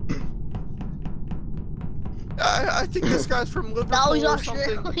 I think this guy's from Liverpool Now he's or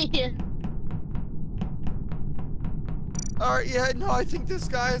something. Australian. Alright, yeah, no, I think this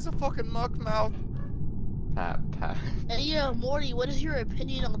guy is a fucking muck mouth. Pat. Hey, yeah, Morty, what is your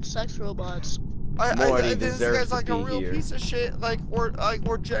opinion on sex robots? Morty I this deserves guy's to like a be real here. piece of shit. Like we're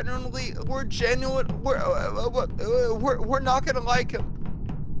genuine. We're not gonna like him.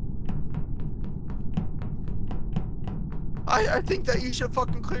 I think that you should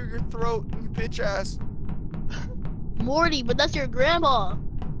fucking clear your throat, you bitch ass. Morty, but that's your grandma.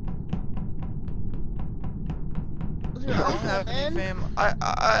 That's I your don't uncle, have any man.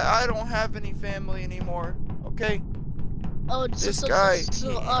 I don't have any family anymore. Okay. Oh, This guy, Rick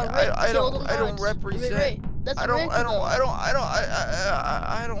I killed don't him once. represent. Rick, that's I Rick, though.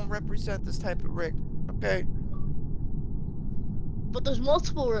 don't represent this type of Rick. Okay. But there's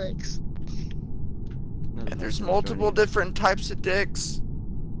multiple Ricks. And there's multiple different types of dicks.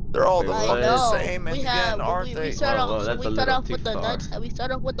 They're all the I fucking know. same, and again, aren't they? We start Whoa, off, that's a we start little off too with the far. nuts. We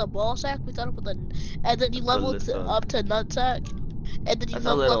start off with the ball sack. We start off with the, and then you That's a level little- up to nutsack, and then you That's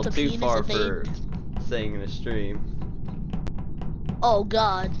a level little up to too penis. far And for then, saying in a stream. oh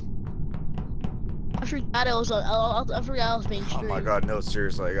god, I forgot I was I forgot I was being Oh streamed. my god, no,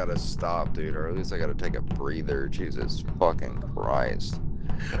 seriously, I gotta stop, dude, or at least I gotta take a breather. Jesus fucking Christ.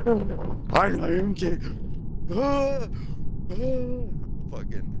 I am kidding.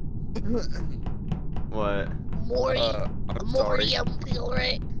 Fucking. What? Morty, I'm Morty, sorry. I'm feeling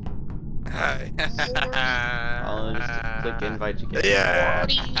right. I'll just click invite to get Yeah.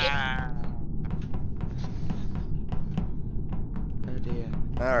 Morty. Oh dear.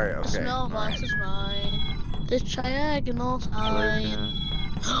 Alright, The okay. smell of ice is mine. This diagonal sign. Alert,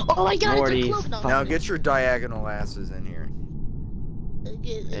 Oh my god, Morty, it's a cloak now. Now get your diagonal asses in here.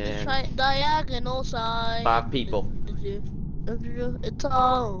 And- Diagonal sign. 5 people. It's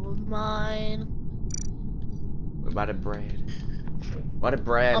all mine. What about a Brad? What a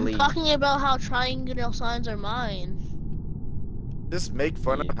Bradley? I'm talking about how triangular signs are mine. Just make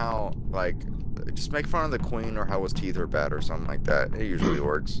fun of how, like, just make fun of the queen or how his teeth are bad or something like that. It usually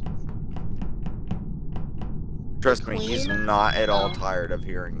works. Trust me, he's Queen? not at all Oh. tired of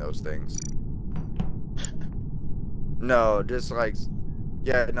hearing those things. No, just like,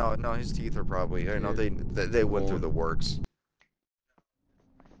 yeah, no, his teeth are probably, you know, they went through the works.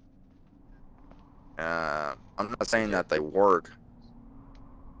 I'm not saying that they work.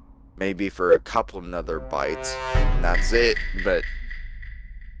 Maybe for a couple another bites, and that's it. But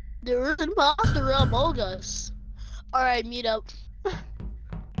There is an imposter among us. Alright, meet up.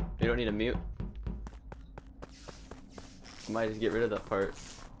 You don't need a mute. You might just get rid of that part.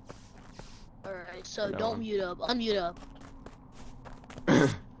 Alright, so No. don't mute up. Unmute up. no,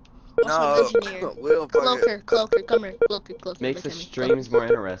 Also, legendary. Will fucking Cloaker, come here. Cloaker, Makes the look at me. streams more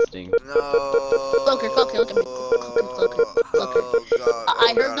interesting. no. Cloaker, look at me. Cloaker. Oh, God.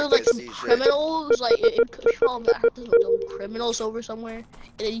 I heard God, there's like can't some see shit. criminals, like in Control. I heard there's some criminals over somewhere, and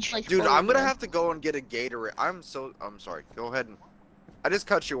then you should like. Dude, follow I'm gonna them. have to go and get a Gatorade. I'm sorry. Go ahead and. I just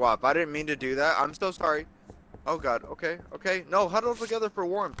cut you off. I didn't mean to do that. I'm so sorry. Oh God. Okay. No, huddle together for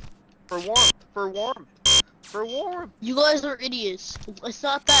warmth. For warmth. You guys are idiots. It's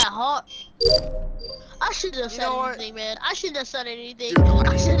not that hot. I shouldn't have You said know what? anything, man. I shouldn't have said anything. Dude,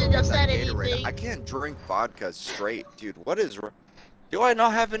 I shouldn't have that said Gatorade. anything. I can't drink vodka straight, dude. What is? Do I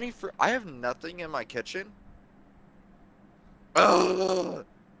not have any? I have nothing in my kitchen. Ugh.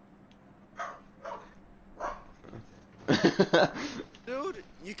 Dude,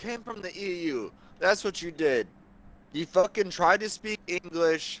 you came from the EU. That's what you did. You fucking tried to speak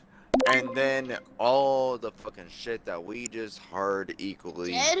English, and then all the fucking shit that we just heard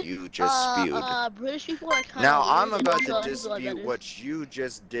equally, Dead? you just spewed. British people are kind Now of I'm about to that dispute is. what you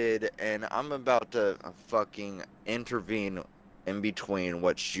just did, and I'm about to fucking intervene in between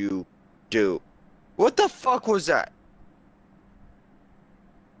what you do. What the fuck was that?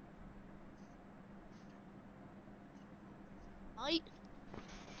 Right?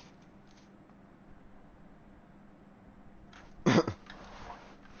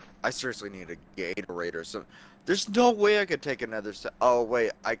 I seriously need a Gatorade or something. There's no way I could take another step. Oh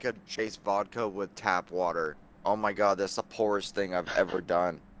wait, I could chase vodka with tap water. Oh my god, that's the poorest thing I've ever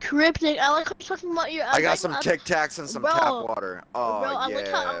done. Cryptic. I like how you're talking about your. I got some Tic Tacs and some Bro, tap water. Oh Bro, I yeah, like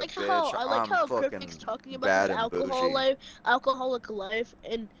bitch. how I'm Cryptic's fucking talking bad about his and bougie. alcoholic life,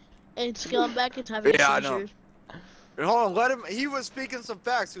 and And scumbag is having Yeah, I a know. seizure. And hold on, let him. He was speaking some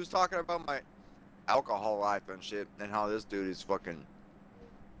facts. He was talking about my alcohol life and shit, and how this dude is fucking.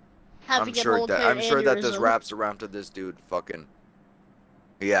 Having I'm sure that this aneurysm. wraps around to this dude fucking.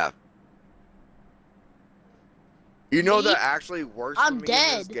 Yeah. You know Me? that actually works for I'm me in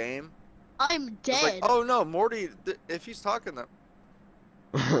this dead. game. I'm It's dead. like, oh no, Morty. If he's talking that.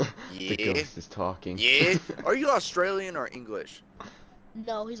 The Yeah. ghost is talking. Yeah. Are you Australian or English?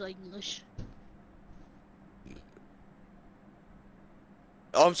 No, he's like English.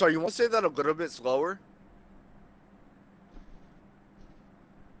 Oh, I'm sorry. You want to say that a little bit slower?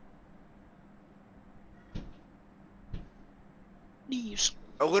 Please.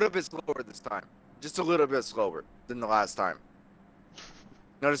 A little bit slower this time. Just a little bit slower than the last time.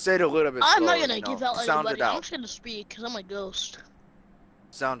 No, to say it a little bit slower. I'm not gonna no, give out sound anybody. it I'm out. just gonna speak because I'm a ghost.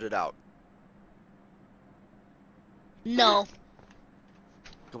 Sound it out. No.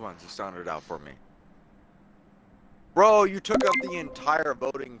 Come on, just sound it out for me. Bro, you took up the entire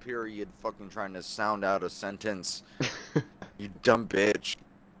voting period fucking trying to sound out a sentence. You dumb bitch.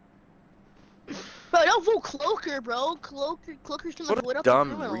 Bro, don't vote Cloaker, bro. Cloaker's gonna What vote a up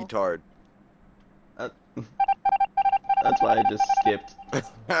dumb a criminal. retard. That's why I just skipped.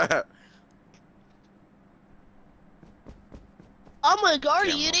 I'm a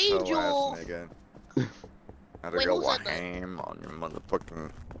guardian Camel toe angel. ass nigga. Had to Wait, go who said that? ham on your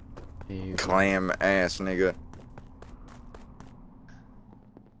motherfucking Ew. clam ass nigga.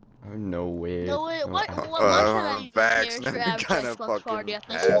 Oh, no way. No way, what- I- what- why should I even Facts, care? Should I nigga, have kinda Jack Plus fucking party at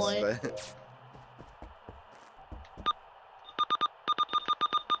this ass, point? man.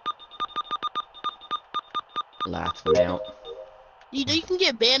 Laughs me out. You know you can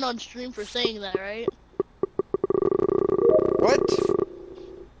get banned on stream for saying that, right? What?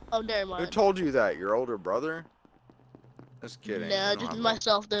 Oh, never Who mind. told you that? Your older brother? Just kidding. Nah, You don't just have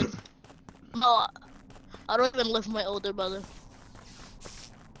myself then. No, I don't even live with my older brother.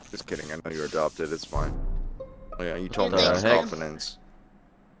 Just kidding. I know you're adopted. It's fine. Oh, yeah, you told me Yeah, that with thanks, man. confidence.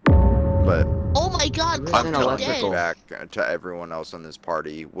 But Oh my god, Who is I'm an Cloaker's telling electrical? you dead. back to everyone else in this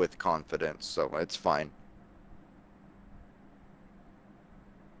party with confidence, so it's fine.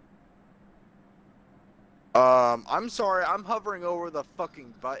 I'm sorry. I'm hovering over the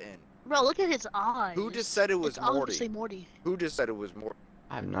fucking button. Bro, look at his eyes. Who just said it was It's obviously Morty? Morty. Who just said it was Morty?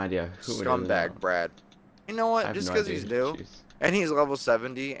 I have no idea who it is. Scumbag, Brad. You know I what? have Just no because idea he's who new, to choose. and he's level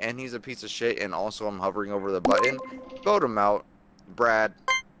 70, and he's a piece of shit, and also I'm hovering over the button, vote him out. Brad.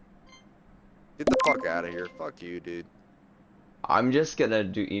 Get the fuck out of here. Fuck you, dude. I'm just gonna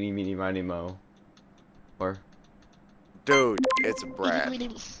do eeny, meeny, miny, mo. Or Dude, it's Brad.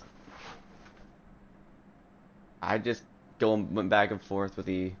 I just went back and forth with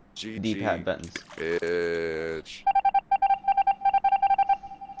the GG, D-pad buttons. bitch.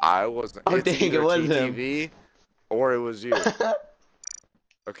 I wasn't. Oh, It's dang, it either was him. TTV or it was you.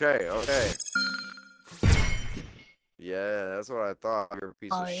 Okay, okay. Yeah, that's what I thought. You're a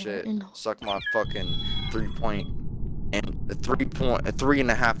piece of I shit. know. Suck my fucking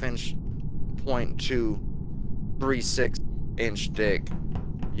 3.5 inch .236 inch dick.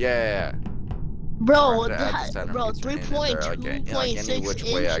 Yeah. Bro, Trying to add the bro, centimeters in there, like, any 3.2.6 which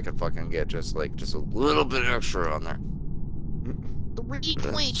way I inch, could fucking get just a little bit extra on there.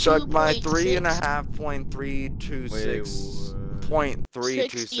 3.2.6. Suck my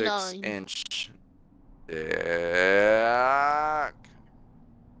 3.326 inch. Dick.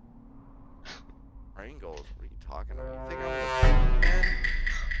 Pringles, what are you talking about? You think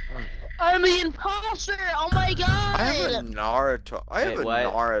I'm the imposter! Oh my god! I have a Naruto. I have Wait, a what?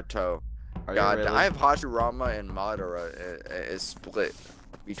 Naruto. Are God, you really? I have Hashirama and Madara is split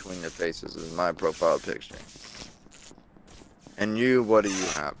between their faces in my profile picture. And you, what do you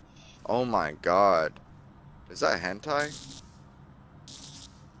have? Oh my god. Is that hentai?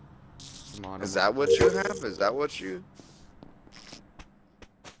 Is that what you have? Is that what you...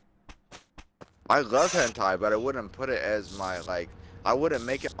 I love hentai, but I wouldn't put it as my, like... I wouldn't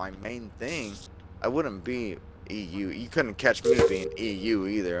make it my main thing. I wouldn't be EU. You couldn't catch me being EU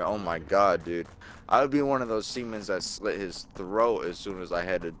either. Oh my god, dude. I would be one of those Siemens that slit his throat as soon as I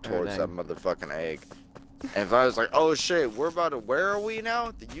headed towards that dang. motherfucking egg. And if I was like, oh shit, we're about to... Where are we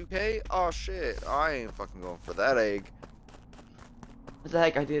now? The UK? Oh shit, I ain't fucking going for that egg. What the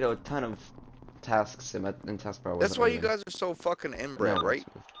heck? I did a ton of tasks in taskbar. That's why you guys are so fucking inbred, right?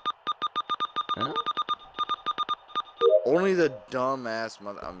 Huh? Only the dumbass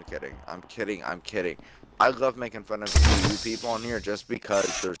mother. I'm kidding. I'm kidding. I'm kidding. I love making fun of you people on here just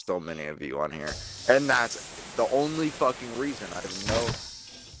because there's so many of you on here, and that's the only fucking reason.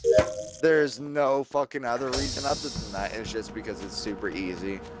 There's no fucking other reason other than that. It's just because it's super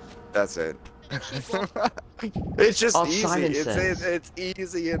easy. That's it. It's just All easy. Simon says. It's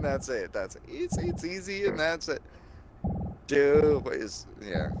easy and that's it. That's it. It's easy and that's it. Dude,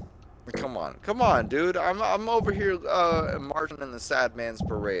 yeah. Come on, dude. I'm over here marching in the sad man's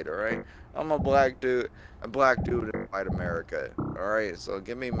parade. All right. I'm a black dude in white America. All right. So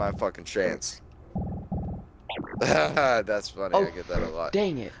give me my fucking chance. That's funny. Oh, I get that a lot.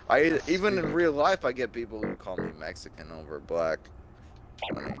 Dang it. Even in real life, I get people who call me Mexican over black.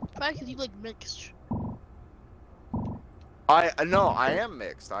 Funny. Probably 'cause you like mixed. No, I am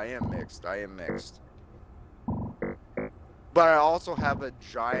mixed. But I also have a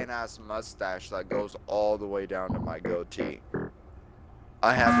giant ass mustache that goes all the way down to my goatee.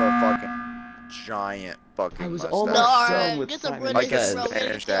 I have a fucking giant fucking I was mustache. almost No, done alright, with get the Simon British Like a Says. bro.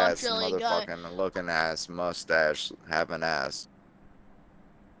 Spanish Get the ass Australian guy. motherfucking looking ass mustache having ass.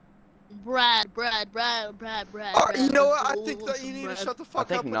 Brad. You know what? I think that you need to shut the I fuck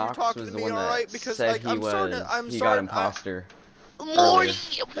think up when you're Knox talking was to the me, one alright? that Because said like he I'm was, starting to, he got imposter. Morty. No,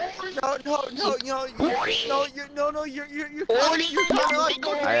 you're kind of like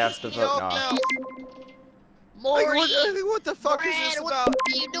I have to vote now. Knox. Like, Morty. what the fuck is Brad, this what about?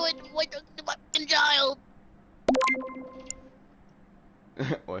 are you doing with the fucking child?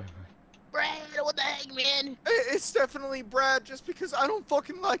 Wait. Brad, what the heck, man? It's definitely Brad, just because I don't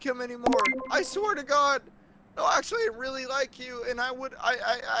fucking like him anymore. I swear to God. No, actually, I really like you, and I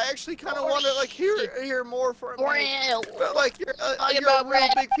actually kind of want to like hear more from you. Brad. But like, you're Talking a about real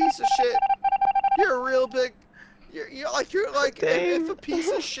Brad. big piece of shit. You're a real big. You're like if a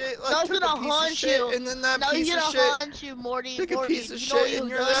piece of shit Now like he's took a gonna piece of haunt shit, you. and then that Now he's piece of gonna shit haunt you, Morty. took a Morty, piece of you know shit, what and he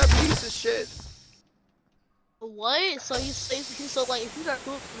you're does? that piece of shit. What? So so like if you got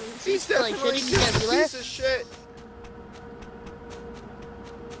cool, He's like definitely shitting, you can't be a there. piece of shit.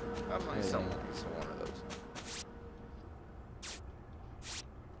 I'm like Hey. someone one of those.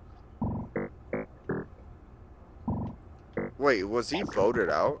 Wait, was he voted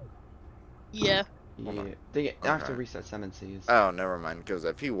out? Yeah. Yeah. They have to Okay. reset Simon Says. Oh, never mind. Because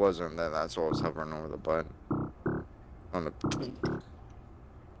if he wasn't, then that's what I was hovering over the button. On the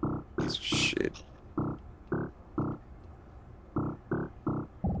piece of shit.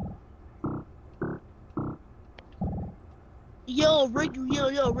 Yo, Rick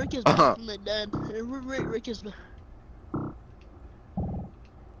is back from the dead. Rick is back.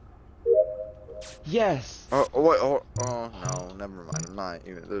 Yes! Oh, wait, oh no, never mind. I'm not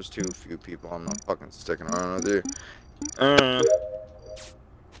even. There's too few people. I'm not fucking sticking around with you.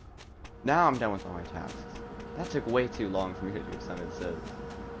 Now I'm done with all my tasks. That took way too long for me to do Simon Says.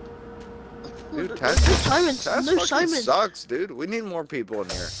 Dude, There's Simon. Task There's fucking Simon. sucks, dude. We need more people in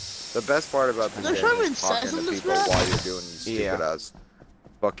here. The best part about this There's game Simon is talking Says in to this people map? while you're doing these stupid Yeah. ass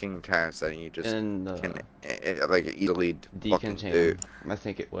fucking tasks that you just And can like easily fucking do. Decontain. I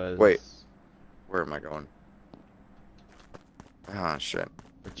think it was. Wait. Where am I going? Ah, shit.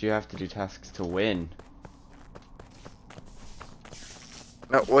 But you have to do tasks to win.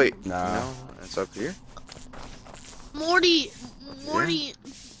 No, wait. Nah. No, it's up here. Morty.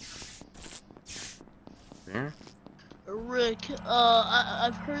 Here. Rick.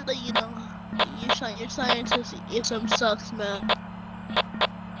 I've heard that your scientism sucks, man.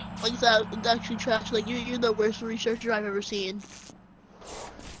 Like that, it's actually trash. Like you're the worst researcher I've ever seen.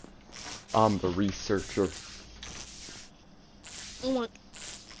 I'm the researcher. Oh my.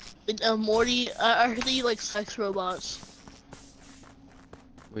 Morty, I heard that you like sex robots.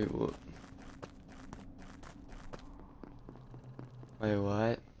 Wait, what? Wait,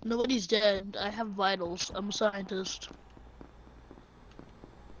 what? Nobody's dead. I have vitals. I'm a scientist.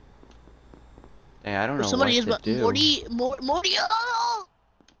 Hey, I don't know Somebody is, what but to do. Morty. Oh!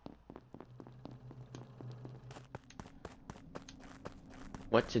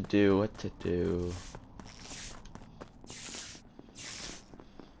 What to do? What to do?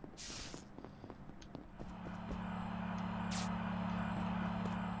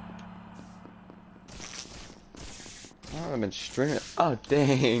 Oh, I've been stringing. Oh,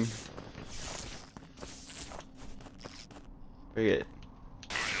 dang. Bring it.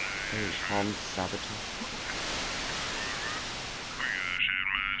 Hey, calm sabotage.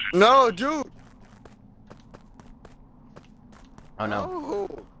 No, dude. Oh no. No.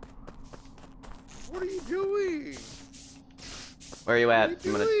 What are you doing? Where are you at?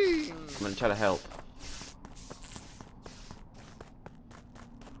 What are you doing? I'm gonna try to help.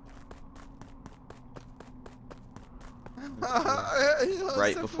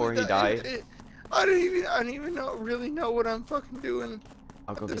 Right before he died? I don't even really know what I'm fucking doing.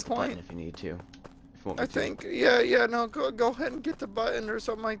 I'll go At get this the button point, if you need to. If you want me I to. think, yeah, no, go ahead and get the button or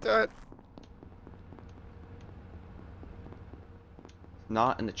something like that.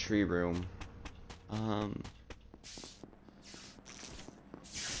 not in the tree room.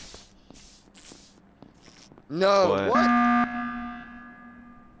 No, what?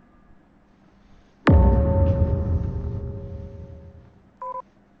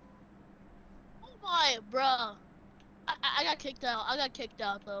 Oh my, bruh. I got kicked out. I got kicked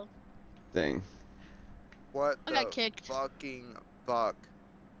out though. Thing. What I the got kicked. fucking fuck?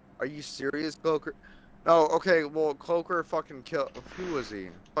 Are you serious, Cloaker? No, okay, well, Cloaker fucking killed. Who was he?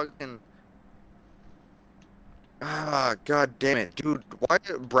 Fucking. Ah, god damn it, dude. Why,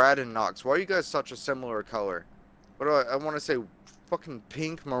 Brad and Knox? Why are you guys such a similar color? What do I want to say? Fucking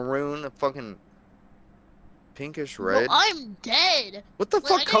pink, maroon, fucking pinkish red. Bro, I'm dead. What the Like,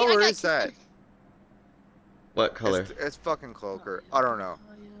 fuck I color got is that? What color? It's fucking Cloaker. I don't know.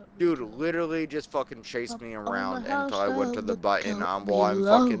 Dude literally just fucking chased me around until I went to the button while I'm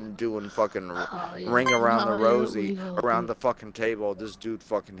fucking doing fucking ring around the rosy around the fucking table. This dude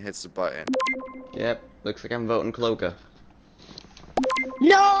fucking hits the button. Yep, looks like I'm voting Cloaker.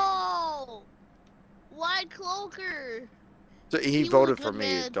 No! Why Cloaker? So he was a voted good for me.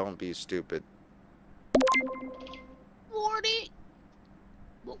 man. Don't be stupid. Morty?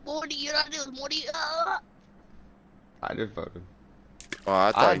 Morty, you're not doing Morty. I just voted. Oh, I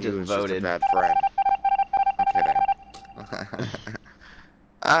I thought you just was just a voted. bad friend. I'm kidding.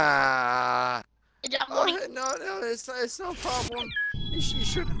 Ah. Morty. No, it's no problem. You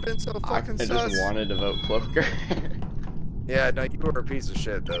shouldn't have been so I fucking just sus. wanted to vote Cloaker. Yeah, no, you were a piece of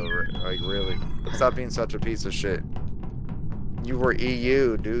shit though. Like really, stop being such a piece of shit. You were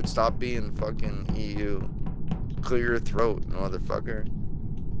EU, dude. Stop being fucking EU. Clear your throat, motherfucker.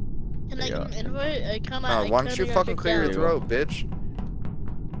 Can I Yeah. give an invite? I kinda. No, why don't you fucking clear your down. throat, bitch?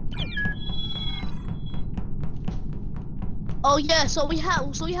 Oh yeah, so we have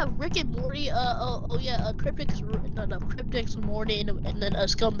Rick and Morty. Cryptix, no, Cryptix, Morty, and then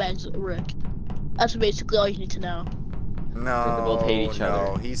Scumbags Rick. That's basically all you need to know. No, They both hate each no,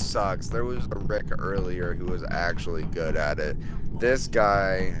 other. he sucks. There was a Rick earlier who was actually good at it. This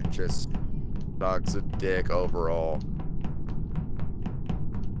guy just sucks a dick overall.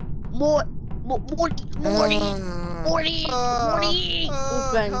 Morty. Morty.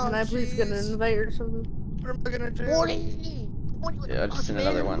 Ben, can I please get an invite or something? What am I gonna do? Morty. Yeah, just send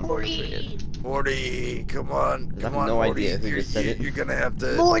another one. Morty, come on, I have come on, no Morty. idea who you're, just said it. You're gonna have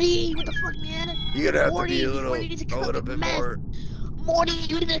to. Morty, what the fuck, man? You're gonna have Morty, to be Morty needs to a cook little bit meth. more. Morty,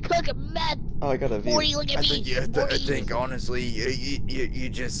 you need to cook a meth. Oh, I got a view. Morty, look at I me. think, Morty, I think honestly, you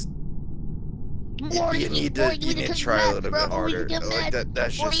just. Morty, You need Morty, to cook try a meth, little bro. bit Morty, harder. cook Like meth.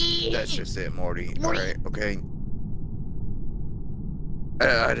 that's Morty. just it, Morty. Morty. All right, okay.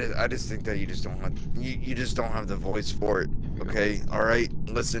 I just think that you just don't have you just don't have the voice for it. Okay, all right.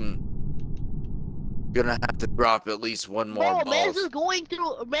 Listen, you're gonna have to drop at least one more Bro, man's balls. going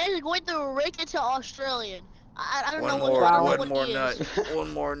through Rick into Australian. I don't know One more, what, I don't know one what more he nut, is.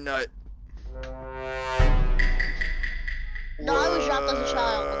 one more nut. No, I was dropped as a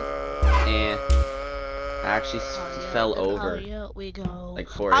child. Eh. I actually fell over. Yeah, we go. Like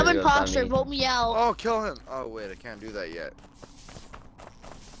 4 I'm years ago, imposter. Sunny. Vote me out. Oh, kill him. Oh wait, I can't do that yet.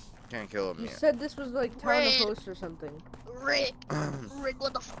 Can't kill him You yet. said this was like Town of Red. Host or something. Rick,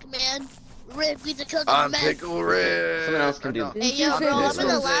 what the fuck, man? Rick, we need to cook a I'm meth. Pickle Rick. Someone else can do No, this. Didn't Hey, yo, you say bro, this I'm in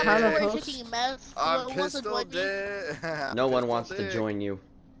the was Town of laboratory Host? cooking meth. I'm Who wants to Pistol join me? Dick. No one Pistol wants to Dick. join you.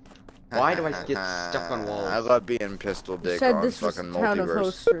 Why do I get stuck on walls? I love being Pistol You Dick said on this was fucking Town of multiverse.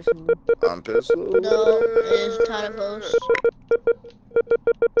 Host or something. I'm Pistol No, Dick. it's Town of Host.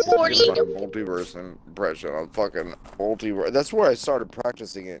 Your 40. fucking multiverse impression on fucking multiverse. That's where I started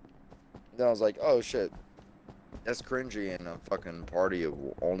practicing it. Then I was like, oh shit, that's cringy in a fucking party of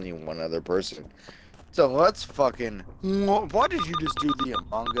only one other person. So let's fucking. Why did you just do the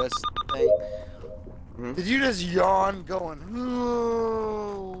Among Us thing? Hmm? Did you just yawn going?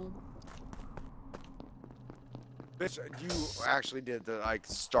 No. Bitch, you actually did the like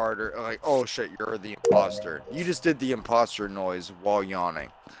starter, like, oh shit, you're the imposter. You just did the imposter noise while yawning.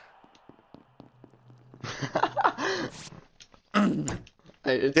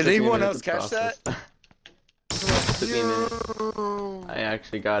 Did Did anyone else catch that? Took me a minute. I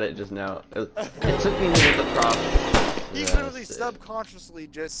actually got it just now. It took me a minute to process. He literally subconsciously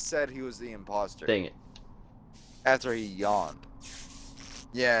just said he was the imposter. Dang it. After he yawned.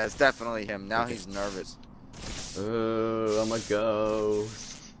 Yeah, it's definitely him. Now he's nervous. Oh, I'm a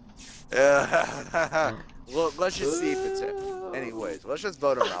ghost. Well, let's just see if it's him. Anyways, let's just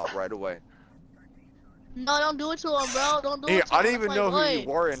vote him out right away. No, don't do it to him, bro. Don't do Hey, it to him. I didn't even That's know my who you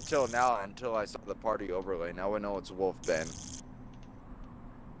boy. were until now, until I saw the party overlay. Now I know it's Wolf Ben.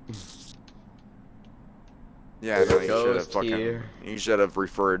 Yeah, no, you should have Ghost here. You should have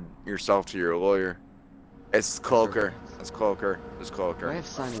referred yourself to your lawyer. It's Cloaker. It's Cloaker. It's Do I Cloaker. have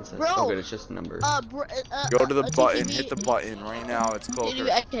Simon's? Bro, Oh, good. It's just a number. Go to the button. TTV Hit the button right now. It's Cloaker.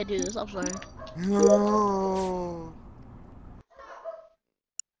 TTV, I can't do this. I'm sorry. No.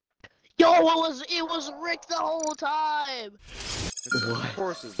 Yo, it was Rick the whole time. Of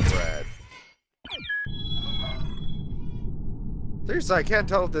course it's Brad. Seriously, I can't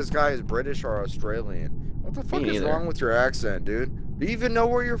tell if this guy is British or Australian. What the fuck is neither. wrong with your accent, dude? Do you even know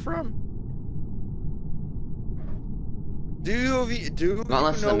where you're from? Do you even Not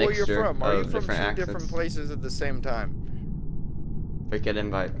unless know it's a where you're mixture from? Are you of from two different different accents. places at the same time? Wicked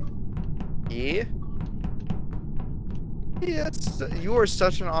invite. Yeah? Yeah, you are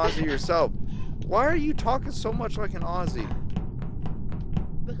such an Aussie yourself. Why are you talking so much like an Aussie?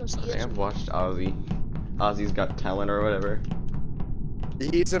 Because he I think is. I've watched Ozzy's Got Talent or whatever.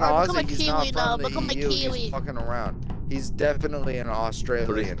 He's an Alright, become a Aussie, he's not Kiwi now, from the become a EU, Kiwi. he's fucking around. He's definitely an But he's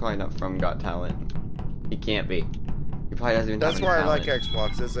Australian. probably not from Got Talent. He can't be. He probably doesn't even That's have why any I like talent.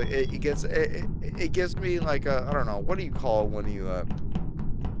 Xbox. Is it gives me like a, I don't know, what do you call it when you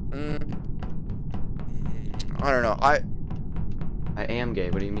I don't know. I am gay.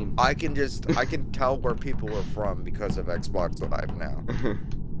 What do you mean? I can tell where people are from because of Xbox Live now.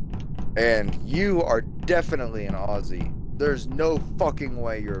 And you are definitely an Aussie. There's no fucking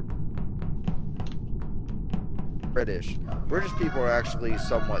way you're British. British people are actually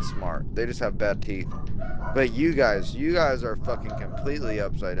somewhat smart. They just have bad teeth. But you guys are fucking completely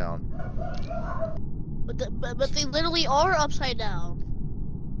upside down. But they literally are upside down.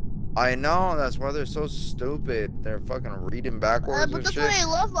 I know, that's why they're so stupid. They're fucking reading backwards But and that's shit. why I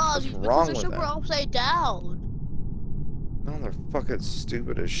love What's Aussies, wrong because they're with super them? upside down. No, they're fucking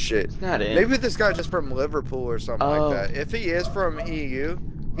stupid as shit. It's not in. Maybe this guy's just from Liverpool or something Oh. like that. If he is from EU,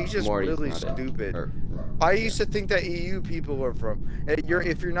 he's just Morty's really not in. stupid. Or- I used to think that EU people are from.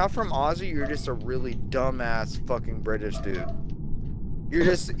 If you're not from Aussie, you're just a really dumbass fucking British dude. You're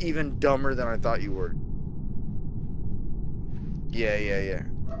just even dumber than I thought you were. Yeah.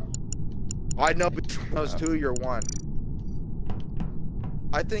 I know between those two, you're one.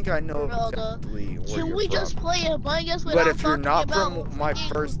 I think I know Brother, exactly where Can you're we from. just play Among Us But without if you're talking not about from my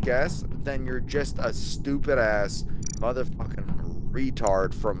freaking- first guess, then you're just a stupid ass motherfucking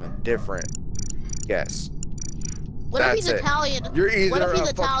retard from a different guess. What if That's he's it. Italian? You're either What if a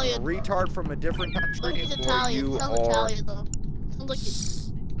he's fucking Italian? retard from a different What country, if he's or Italian? you Sounds are Italian though.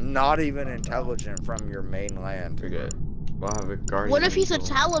 Sounds like not even intelligent from your mainland. We're good. We'll have a guardian. What if he's a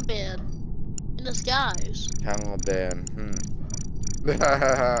angel. Taliban in disguise? Taliban.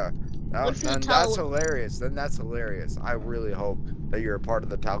 What if he's a Then that's hilarious. Then that's hilarious. I really hope that you're a part of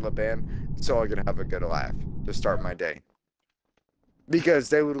the Taliban, so I can have a good laugh to start my day. Because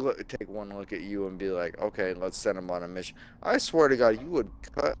they would take one look at you and be like, okay, let's send him on a mission. I swear to God, you would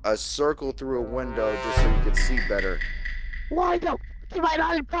cut a circle through a window just so you could see better. Why the f am I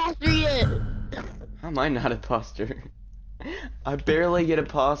not imposter yet? How am I not imposter? I barely get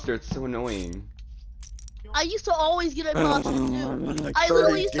imposter. It's so annoying. I used to always get imposter too. I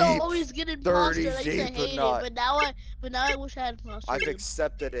literally used to always get imposter. And I used to deep, but hate not- it, but now I wish I had imposter. I've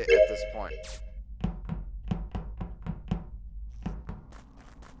accepted it at this point.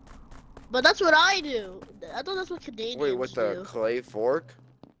 But that's what I do. I thought that's what Canadians Wait, with the do. clay fork?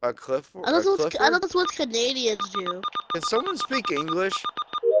 A cliff fork? I thought that's what Canadians do. Can someone speak English?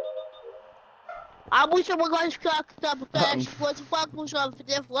 I wish I was going to talk about what's fucking some for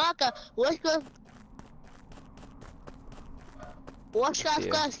this worker. What's the what's that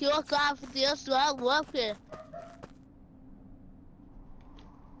Yeah. class your guy for this worker?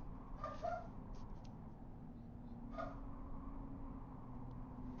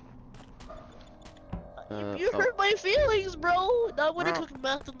 You oh. hurt my feelings, bro. Not when it Wow. cooks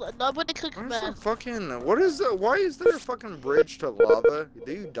meth. Not when it cooks What is the meth. fucking, what is that? Why is there a fucking bridge to lava?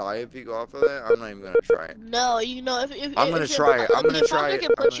 Do you die if you go off of that? I'm not even gonna try it. No, you know if I'm gonna try it. I'm gonna try it.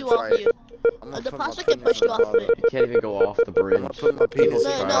 Can I'm push you gonna off try you. it. I'm gonna The put my imposter can penis push you in off of lava. it. You can't even go off the bridge. I'm gonna put my penis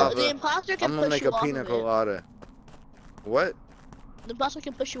No, in no, lava. the imposter can I'm gonna push make you a off pina of it. colada. What? The imposter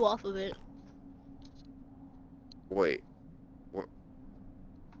can push you off of it. Wait.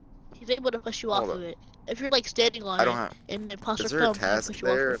 He's able to push you off Hold of up. it. If you're like standing on I it don't have. and the imposter Is there a comes, he can task push you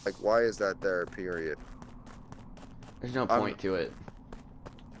off there? of it. Like, why is that there? Period. There's no point to it.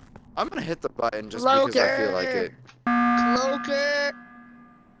 I'm gonna hit the button just because I feel like it. Cloaker.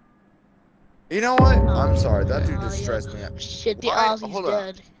 You know what? I'm sorry. That dude Oh, just yeah. stressed me out. Shit, the Why- Aussie's hold on.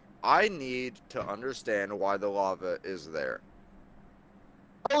 dead. I need to understand why the lava is there.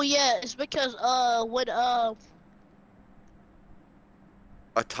 Oh yeah, it's because when A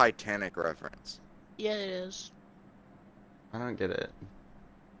Titanic reference. Yeah, it is. I don't get it.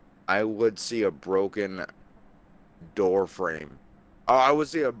 I would see a broken door frame. Oh, I would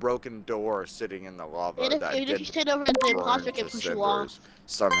see a broken door sitting in the lava And if, that and if you didn't stand over at the burn imposter, to can push you off. cinders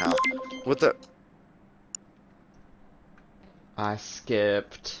somehow. What the? I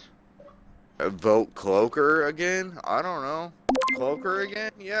skipped. Vote Cloaker again? I don't know. Cloaker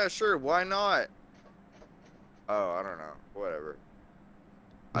again? Yeah, sure. Why not? Oh, I don't know. Whatever.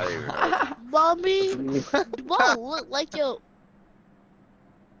 I don't even know. Mommy, whoa, look like yo.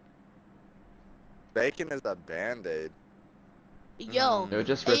 Bacon is a band-aid. Yo, It would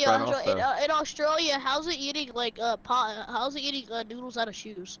just hey, rip right off though. in Australia, how's it eating like how's it eating noodles out of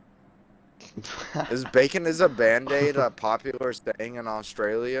shoes? Is bacon is a band-aid a popular thing in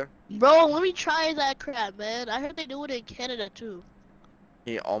Australia? Bro, let me try that crap, man. I heard they do it in Canada too.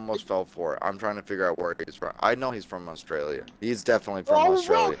 He almost fell for it. I'm trying to figure out where he's from. I know he's from Australia. He's definitely from Bro,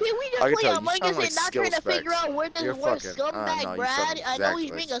 Australia. can we just I can play tell you Among sound Us like and not trying to skill figure specs. out where You're where's fucking- scumbag no, you Brad? sound I know he's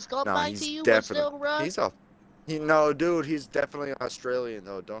exactly- being a No, scumbag he's to you, but definitely. still, bro. He's a. No, dude, he's definitely Australian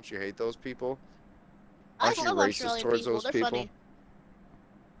though. Don't you hate those people? I Aren't you love racist Australian towards people. those They're people? funny.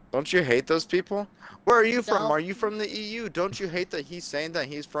 Don't you hate those people? Where are you from? No. Are you from the EU? Don't you hate that he's saying that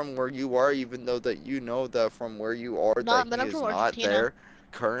he's from where you are, even though that you know that from where you are No, that but he I'm is from not Argentina. there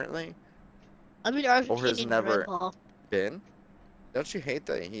currently I mean, or has Argentinian never grandpa. been? Don't you hate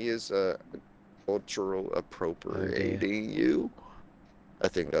that he is cultural appropriating you? I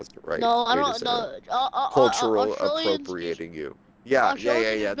think that's the right No, I way to don't say know. it. Cultural Australians- appropriating you. Yeah.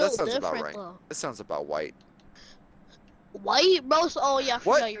 Australians That built sounds about different, right. though. That sounds about white. White, bro. Oh yeah, I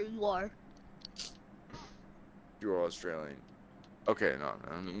What? forgot you are. You're Australian. Okay, no.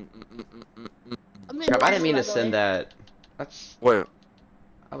 I mean, Crap, I didn't mean to by the way. send that. That's. Wait.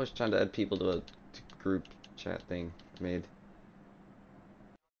 I was trying to add people to a group chat thing I made.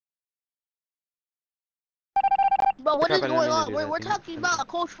 But what Crap, is I didn't going mean to on? do We're that, dude. talking about a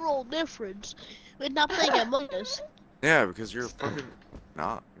cultural difference. We're not playing Among Us. Yeah, because you're fucking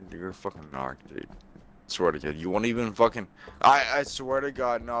not. You're a fucking narc, dude. Swear to God, you won't even fucking. I swear to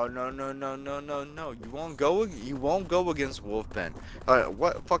God, no. You won't go. You won't go against Wolfben.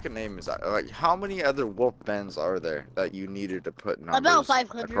 What fucking name is that? Like, how many other Wolfbens are there that you needed to put numbers About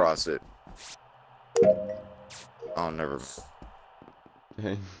 500. across it? Oh, never.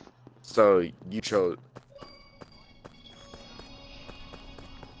 So you chose.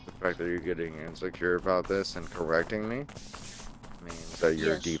 The fact that you're getting insecure about this and correcting me means that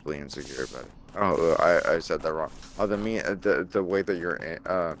you're Yes. deeply insecure about it. Oh, I said that wrong. Oh, the way that you're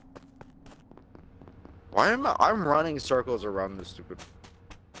why am I'm running circles around this stupid.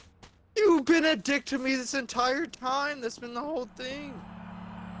 You've been a dick to me this entire time. That's been the whole thing.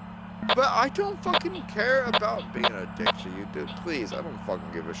 But I don't fucking care about being a dick to you, dude. Please, I don't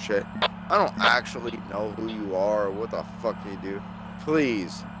fucking give a shit. I don't actually know who you are or what the fuck you do.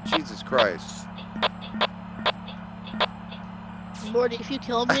 Please, Jesus Christ. Morty, if you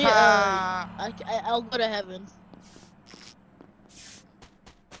kill me, I'll go to heaven.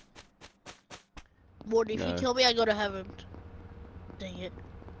 Morty, if you No. kill me, I go to heaven. Dang it.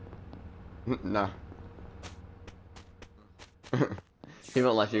 No. He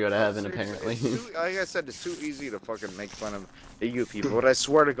won't let you go to heaven, apparently. It's too, like I said, it's too easy to fucking make fun of EU people, but I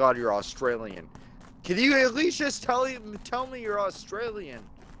swear to God, you're Australian. Can you at least just tell me you're Australian?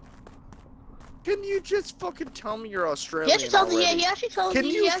 Can you just fucking tell me you're Australian He actually tells me, already? he actually tells Can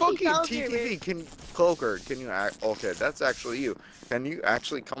me, you he actually fucking tells me, TTV? Can Cloaker? Can you act? Okay, that's actually you. Can you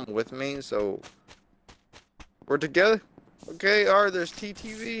actually come with me so we're together? Okay, alright. There's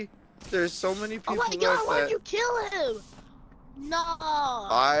TTV. There's so many people Oh my god, left why'd that you kill him? No.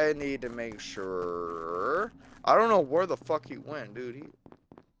 I need to make sure. I don't know where the fuck he went, dude. He.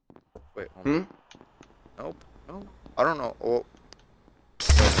 Wait. Hold on. Nope. No. I don't know. Oh.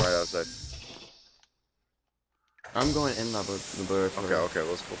 That's right outside. I'm going in the laboratory. Okay,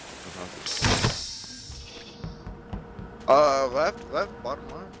 let's go. Left, bottom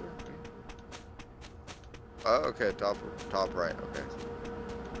left. Okay, top right. Okay.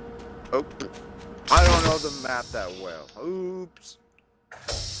 Oh, I don't know the map that well. Oops.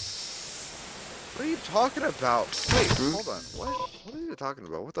 What are you talking about? Wait, hold on. What are you talking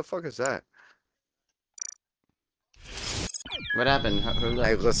about? What the fuck is that? What happened? Who left?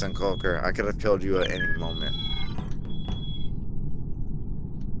 Hey, listen, Cloaker. I could have killed you at any moment.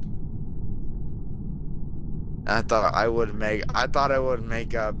 I thought I would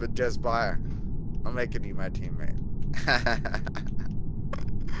make up, but just by I'm making you my teammate.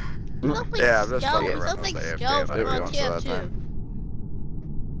 Yeah, I'm just fucking around. Something with the scaled AFK every on once in a TF2. time.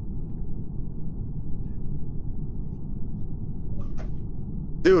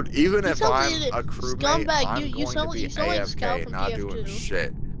 Dude, even You if sound I'm like a crewmate, scumbag. I'm You going sound to be like Scout AFK, from not doing TF2.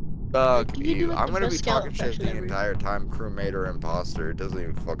 shit. Fuck You do you. like I'm the gonna be best Scout talking shit impression the ever. entire time, crewmate or imposter. It doesn't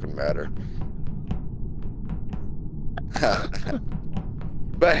even fucking matter.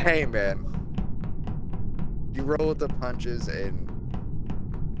 But hey, man, you roll with the punches, and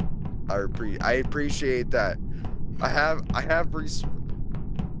I appreciate that. I have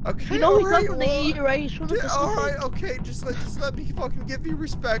Okay, You know we alright, come from the EU, right? He's from the Pacific. alright, okay, just let me fucking give you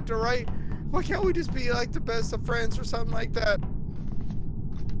respect, alright? Why can't we just be like the best of friends or something like that?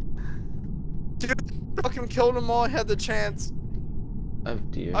 Dude, fucking killed them all, I had the chance. Oh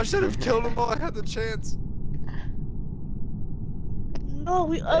dear. I should have killed them all, I had the chance.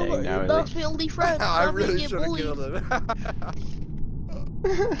 No, Dang, now that's we- my only friend. I Not me really get should have bullied. killed him.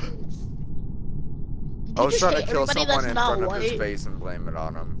 You I was just trying to hate kill everybody someone that's in not front of his white. face and blame it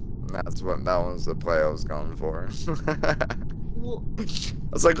on him. That was the play I was going for. Well, I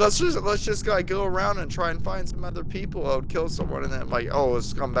was like, let's just like go around and try and find some other people that would kill someone, and then like, oh,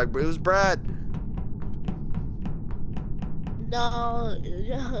 it's scumbag, but it was Brad. no,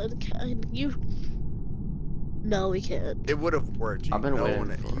 you. No, we can't. It would have worked. You I've been know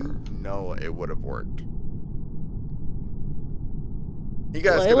waiting it. for- You know it would have worked. You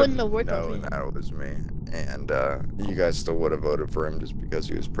guys Well, it could wouldn't have have worked on known me. that it was me, and you guys still would have voted for him just because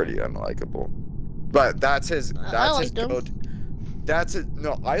he was pretty unlikable. But that's his. I That's his liked him. code. That's it.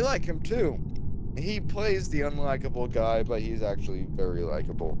 No, I like him too. He plays the unlikable guy, but he's actually very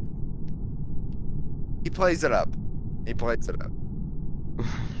likable. He plays it up. He plays it up.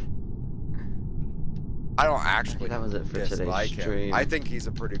 I don't actually that was it for today's dislike him. stream. I think he's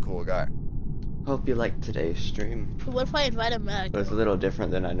a pretty cool guy. Hope you liked today's stream. What if I invite him back? It was a little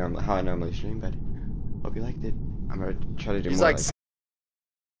different than how I normally stream, but hope you liked it. I'm gonna try to do He's more like like